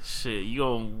 Shit, you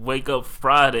gonna wake up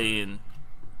Friday and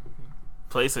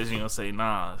PlayStation gonna say,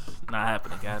 nah, it's not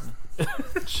happening, Captain.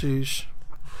 Sheesh.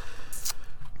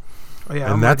 Oh,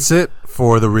 yeah, and that's it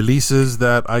for the releases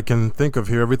that I can think of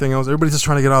here. Everything else, everybody's just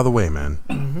trying to get out of the way,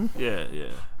 man. Yeah.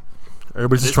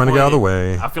 Everybody's just trying to get out of the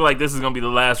way. I feel like this is gonna be the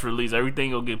last release.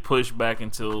 Everything will get pushed back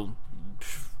until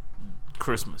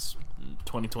Christmas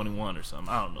 2021 or something.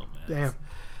 I don't know, man. Damn.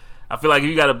 I feel like if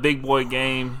you got a big boy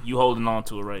game, you holding on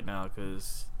to it right now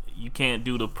because you can't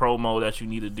do the promo that you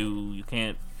need to do. You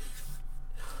can't.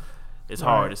 It's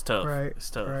hard. It's tough. Right. It's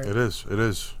tough. Right. It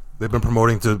is. They've been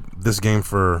promoting to this game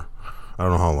for I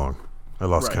don't know how long. I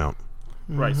lost count.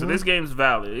 Right. So this game's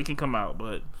valid. It can come out,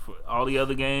 but for all the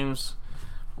other games,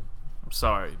 I'm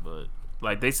sorry, but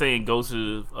like they say in Ghost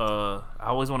of I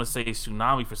always want to say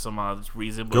Tsunami for some odd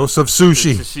reason. But Ghost of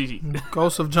Sushi.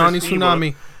 Ghost of Johnny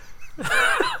Tsunami.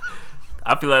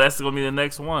 I feel like that's gonna be the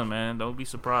next one, man. Don't be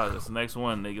surprised. That's the next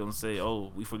one. They're gonna say,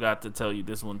 "Oh, we forgot to tell you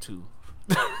this one too."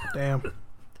 Damn.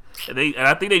 And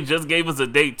I think they just gave us a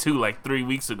date too, like 3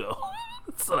 weeks ago.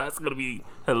 So that's gonna be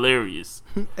hilarious.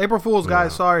 April Fool's,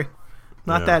 guys. Sorry,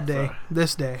 not that day. Sorry.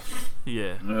 This day.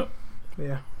 Yeah.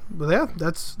 Yeah. But yeah,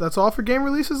 that's all for game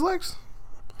releases, Lex.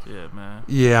 Yeah, man.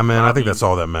 Yeah, man. I think that's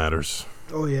all that matters.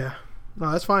 Oh yeah.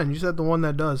 No, that's fine. You said the one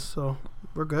that does, so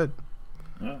we're good.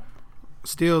 Yeah.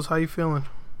 Steels, how you feeling?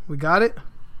 We got it?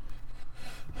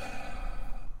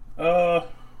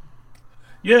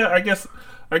 Yeah, I guess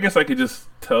I could just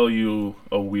tell you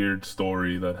a weird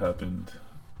story that happened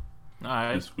All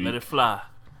right, this week. let it fly.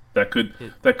 That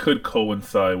could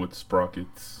coincide with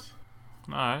Sprockets.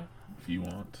 All right. If you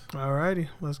want. Alrighty,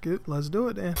 let's do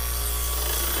it then.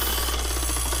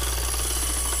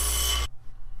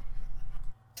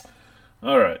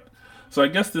 All right. So I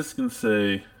guess this can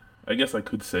say, I guess I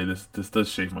could say this does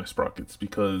shave my sprockets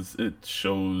because it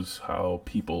shows how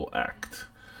people act,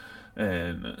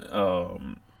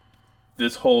 and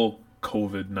this whole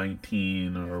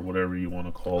COVID-19 or whatever you want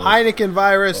to call it, Heineken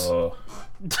virus.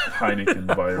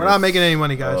 Heineken virus. We're not making any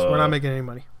money, guys. We're not making any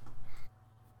money.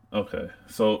 Okay,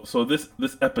 so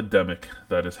this epidemic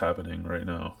that is happening right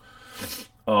now,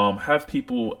 have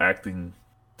people acting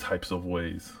types of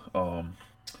ways.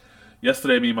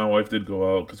 Yesterday, me and my wife did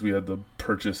go out because we had to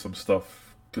purchase some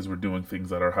stuff because we're doing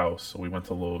things at our house. So we went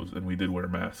to Lowe's and we did wear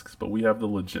masks, but we have the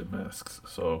legit masks.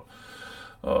 So,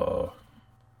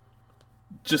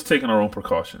 just taking our own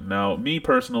precaution. Now, me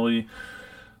personally,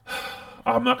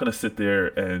 I'm not gonna sit there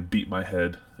and beat my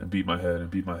head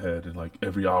and like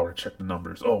every hour check the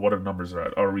numbers. Oh, what are the numbers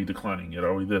at? Are we declining yet?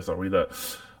 Are we this? Are we that?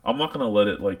 I'm not gonna let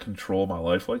it like control my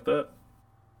life like that.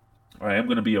 I am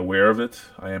going to be aware of it.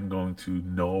 I am going to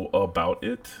know about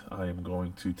it. I am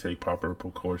going to take proper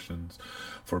precautions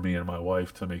for me and my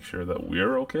wife to make sure that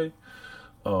we're okay.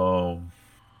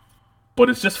 But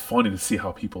it's just funny to see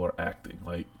how people are acting.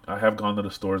 Like, I have gone to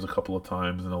the stores a couple of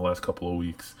times in the last couple of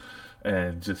weeks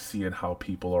and just seeing how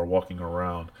people are walking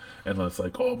around. And it's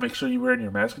like, oh, make sure you're wearing your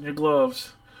mask and your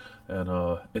gloves.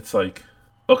 And it's like,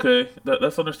 okay,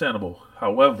 that's understandable.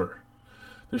 However,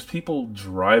 there's people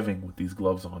driving with these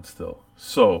gloves on still.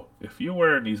 So, if you're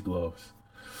wearing these gloves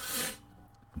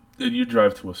and you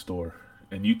drive to a store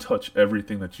and you touch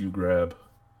everything that you grab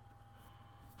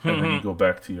and then you go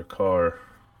back to your car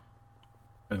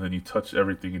and then you touch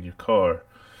everything in your car,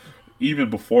 even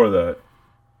before that,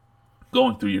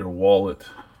 going through your wallet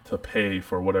to pay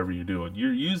for whatever you're doing,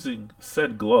 you're using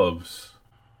said gloves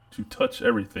to touch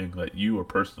everything that you are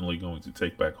personally going to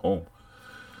take back home.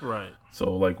 Right.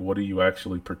 So, like, what are you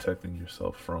actually protecting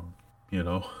yourself from, you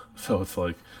know? So it's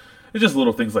like, it's just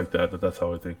little things like that's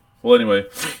how I think. Well, anyway,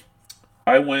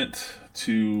 I went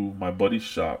to my buddy's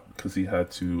shop because he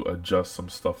had to adjust some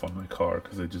stuff on my car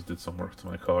because they just did some work to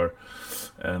my car.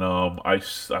 And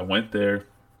I went there,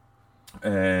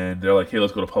 and they're like, hey,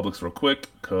 let's go to Publix real quick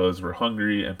because we're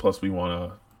hungry, and plus we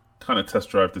want to kind of test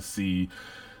drive to see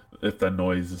if that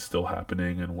noise is still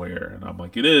happening and where. And I'm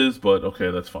like, it is, but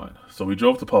okay, that's fine. So we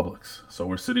drove to Publix. So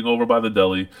we're sitting over by the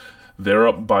deli. They're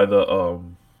up by the,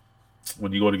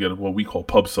 when you go to get what we call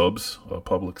pub subs,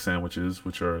 Publix sandwiches,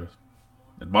 which are,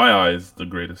 in my eyes, the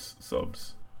greatest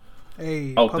subs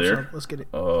out there. Sub. Let's get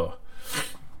it.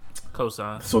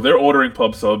 Cosign. So they're ordering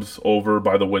pub subs over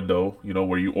by the window, you know,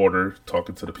 where you order,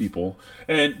 talking to the people.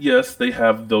 And yes, they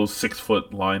have those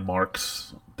 6-foot line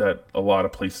marks that a lot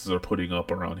of places are putting up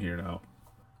around here now.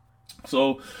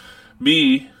 So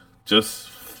me just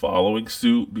following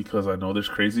suit because I know there's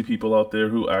crazy people out there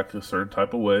who act a certain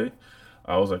type of way.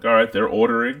 I was like, all right, they're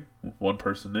ordering. One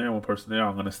person there, one person there.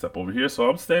 I'm going to step over here. So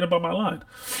I'm standing by my line.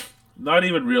 Not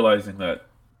even realizing that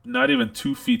not even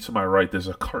 2 feet to my right, there's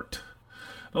a cart.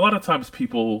 A lot of times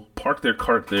people park their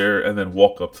cart there and then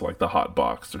walk up to like the hot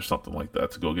box or something like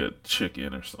that to go get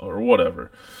chicken or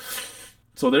whatever.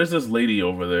 So there's this lady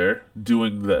over there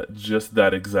doing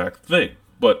that exact thing.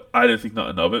 But I didn't think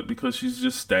nothing of it because she's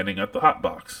just standing at the hot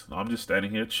box. I'm just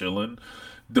standing here chilling,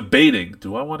 debating,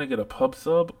 do I want to get a pub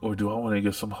sub or do I want to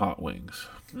get some hot wings?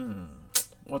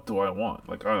 What do I want?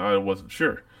 Like, I wasn't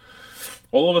sure.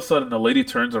 All of a sudden, the lady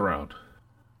turns around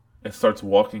and starts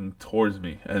walking towards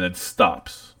me and then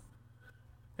stops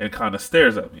and kind of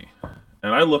stares at me.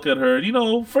 And I look at her, and, you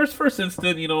know, first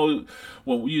instant, you know,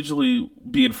 when usually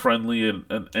being friendly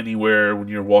and anywhere when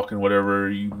you're walking, whatever,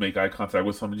 you make eye contact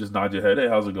with someone, just nod your head, hey,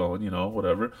 how's it going, you know,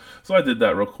 whatever. So I did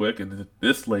that real quick, and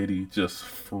this lady just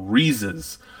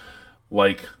freezes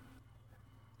like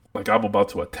I'm about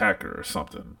to attack her or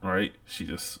something, right? She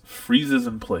just freezes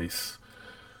in place,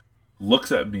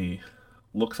 looks at me,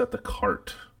 looks at the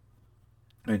cart,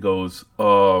 and goes,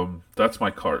 that's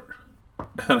my cart.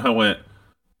 And I went,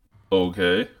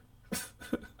 okay.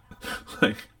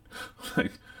 like,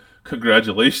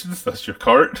 congratulations, that's your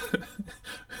cart.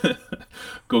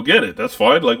 Go get it. That's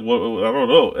fine. Like, what? I don't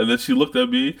know. And then she looked at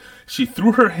me. She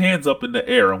threw her hands up in the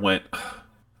air and went,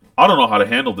 I don't know how to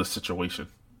handle this situation.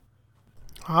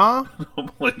 Huh? I'm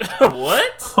like,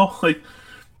 what?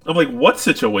 I'm like, what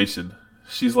situation?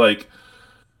 She's like,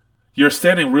 you're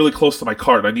standing really close to my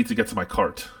cart. I need to get to my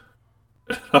cart.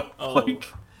 Like,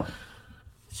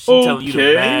 she's telling you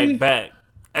to bag back.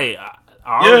 Hey,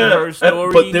 I heard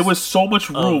stories. But there was so much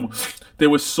room. There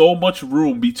was so much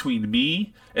room between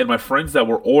me and my friends that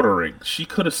were ordering. She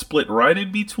could have split right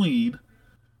in between,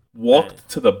 walked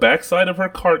to the backside of her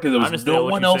cart because there was no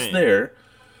one else there,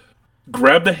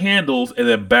 grabbed the handles, and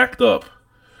then backed up.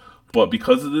 But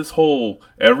because of this whole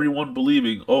everyone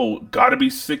believing, oh, gotta be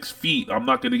 6 feet. I'm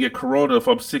not gonna get corona if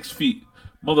I'm 6 feet.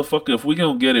 Motherfucker, if we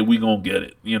gonna get it, we gonna get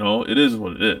it. You know, it is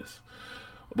what it is.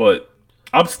 But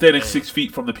I'm standing 6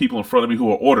 feet from the people in front of me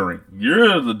who are ordering.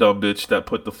 You're the dumb bitch that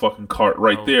put the fucking cart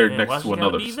right there next to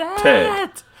another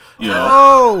tag. You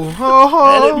know?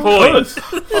 Because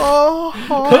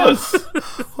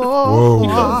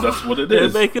that's what it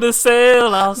is. They're making a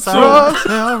sale outside.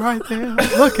 Sale right there.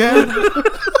 Look at it.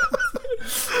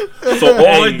 So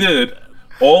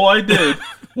all I did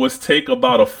was take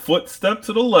about a footstep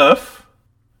to the left.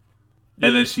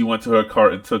 And then she went to her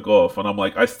cart and took off. And I'm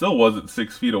like, I still wasn't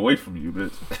 6 feet away from you,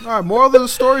 bitch. All right, moral of the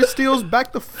story, Steels,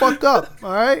 back the fuck up,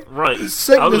 all right? Right.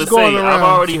 Sickness going around. I've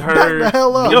already heard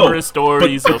numerous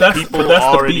stories of people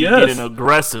already getting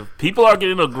aggressive. People are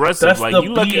getting aggressive. That's like, the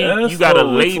you lucky BS, you got a though.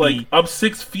 lady. It's like, I'm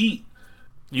 6 feet.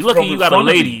 You lucky you got a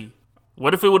lady.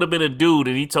 What if it would have been a dude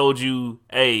and he told you,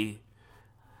 hey,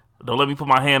 don't let me put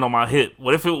my hand on my hip?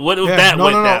 What if that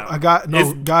went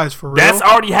down? Guys, for real. That's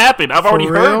already happened. I've already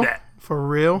heard that. For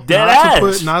real, Dead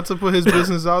not to put his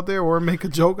business out there or make a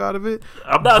joke out of it.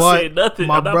 I'm not saying nothing.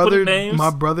 I'm not putting names.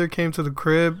 My brother came to the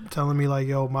crib telling me like,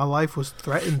 "Yo, my life was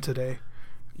threatened today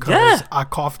because I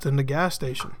coughed in the gas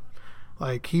station."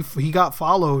 Like he got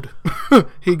followed.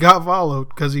 He got followed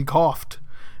because he coughed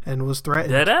and was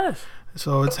threatened. Dead ass.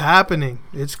 So it's happening.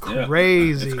 It's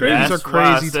crazy. It's crazy. These are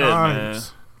crazy said,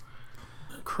 times.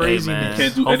 Man. Crazy, man. You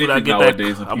can't do Hopefully anything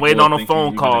nowadays. I'm waiting on a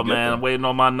phone call, man. I'm waiting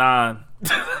on my 9.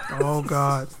 Oh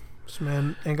God, this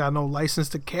man ain't got no license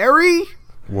to carry.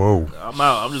 Whoa. I'm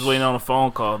out. I'm just waiting on a phone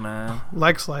call, man.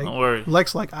 Lex like, don't worry.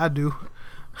 Lex like I do.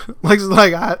 Lex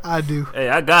like I do. Hey,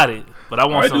 I got it, but I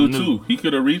want something new. I do too. He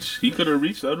could have reached.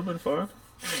 That would have been fine.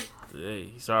 Hey,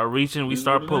 he started reaching, we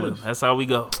start pulling. That's how we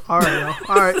go. All right, yo.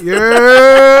 All right,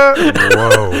 yeah.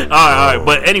 Whoa. All right.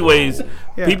 But anyways,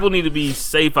 people need to be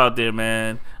safe out there,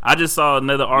 man. I just saw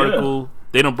another article.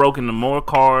 They done broke into more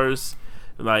cars.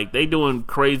 Like, they doing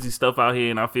crazy stuff out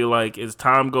here, and I feel like as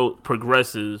time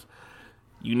progresses,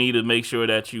 you need to make sure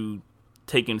that you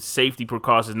taking safety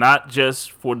precautions, not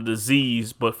just for the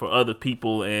disease, but for other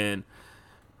people and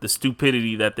the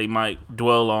stupidity that they might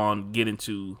dwell on, get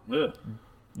into,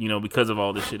 you know, because of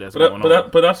all this shit that's going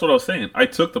on. But that's what I was saying. I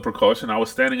took the precaution. I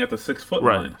was standing at the 6 foot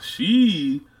line.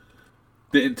 She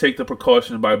didn't take the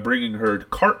precaution by bringing her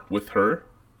cart with her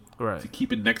to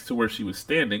keep it next to where she was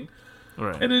standing.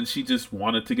 Right. And then she just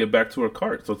wanted to get back to her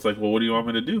cart. So it's like, well, what do you want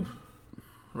me to do?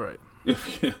 Right.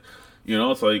 If you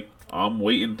know, it's like, I'm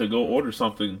waiting to go order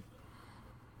something.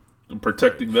 I'm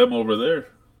protecting them over there.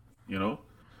 You know?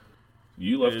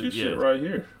 You left your shit right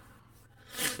here.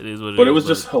 It is what it is. But it was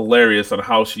just hilarious on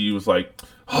how she was like,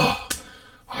 oh,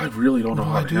 I really don't know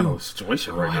how to handle the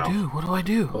situation right now. What do I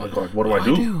do? Like, what do I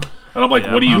do? And I'm like,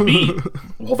 what do you mean?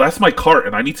 Well, that's my cart,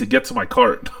 and I need to get to my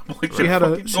cart. I'm like, she had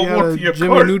a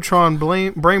Jimmy Neutron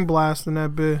brain blast in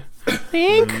that bit.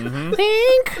 Think.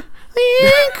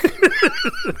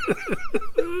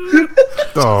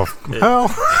 The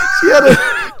hell?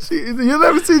 You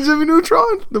never seen Jimmy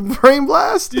Neutron? The brain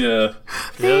blast? Yeah.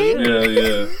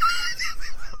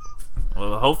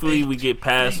 Well, hopefully we get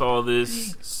past all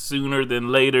this sooner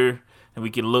than later, and we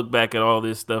can look back at all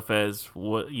this stuff as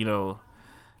what, you know,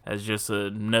 as just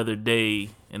another day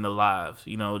in the lives,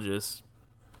 you know, just.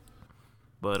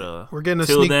 But we're getting a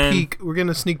sneak peek. We're getting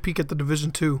a sneak peek at the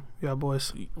Division 2,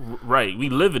 boys. Right, we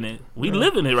living it. We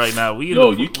living it right now.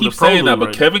 You keep saying that,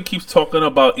 but Kevin keeps talking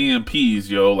about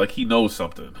EMPs, like he knows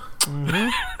something.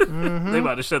 They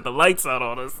about to shut the lights out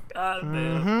on us. God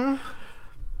damn.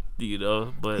 You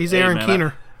know, but he's Aaron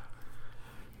Keener.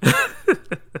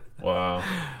 Wow.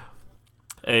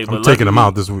 Hey, I'm taking him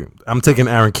out this week. I'm taking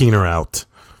Aaron Keener out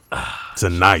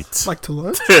tonight. Like to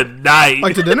lunch? Tonight.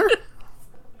 Like to dinner?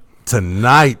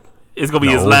 Tonight. It's going to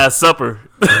be his last supper.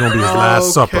 It's going to be his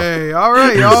last supper. Okay, all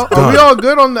right, y'all. Are we all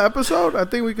good on the episode? I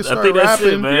think we can start wrapping.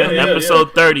 It, man.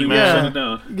 Episode 30, man.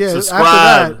 Yeah,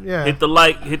 subscribe. After that, hit the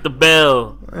like, hit the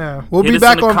bell. Yeah, we'll be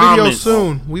back on video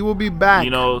soon. We will be back.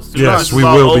 You know, yes, we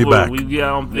will be back. We be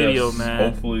out on video,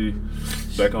 man. Hopefully,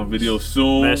 back on video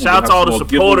soon. Man, shout out to all the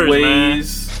supporters, man.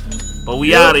 But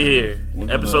we out of here.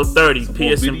 Episode 30,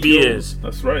 PS and BS.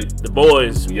 That's right. The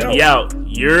boys, we out.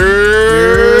 Yeah.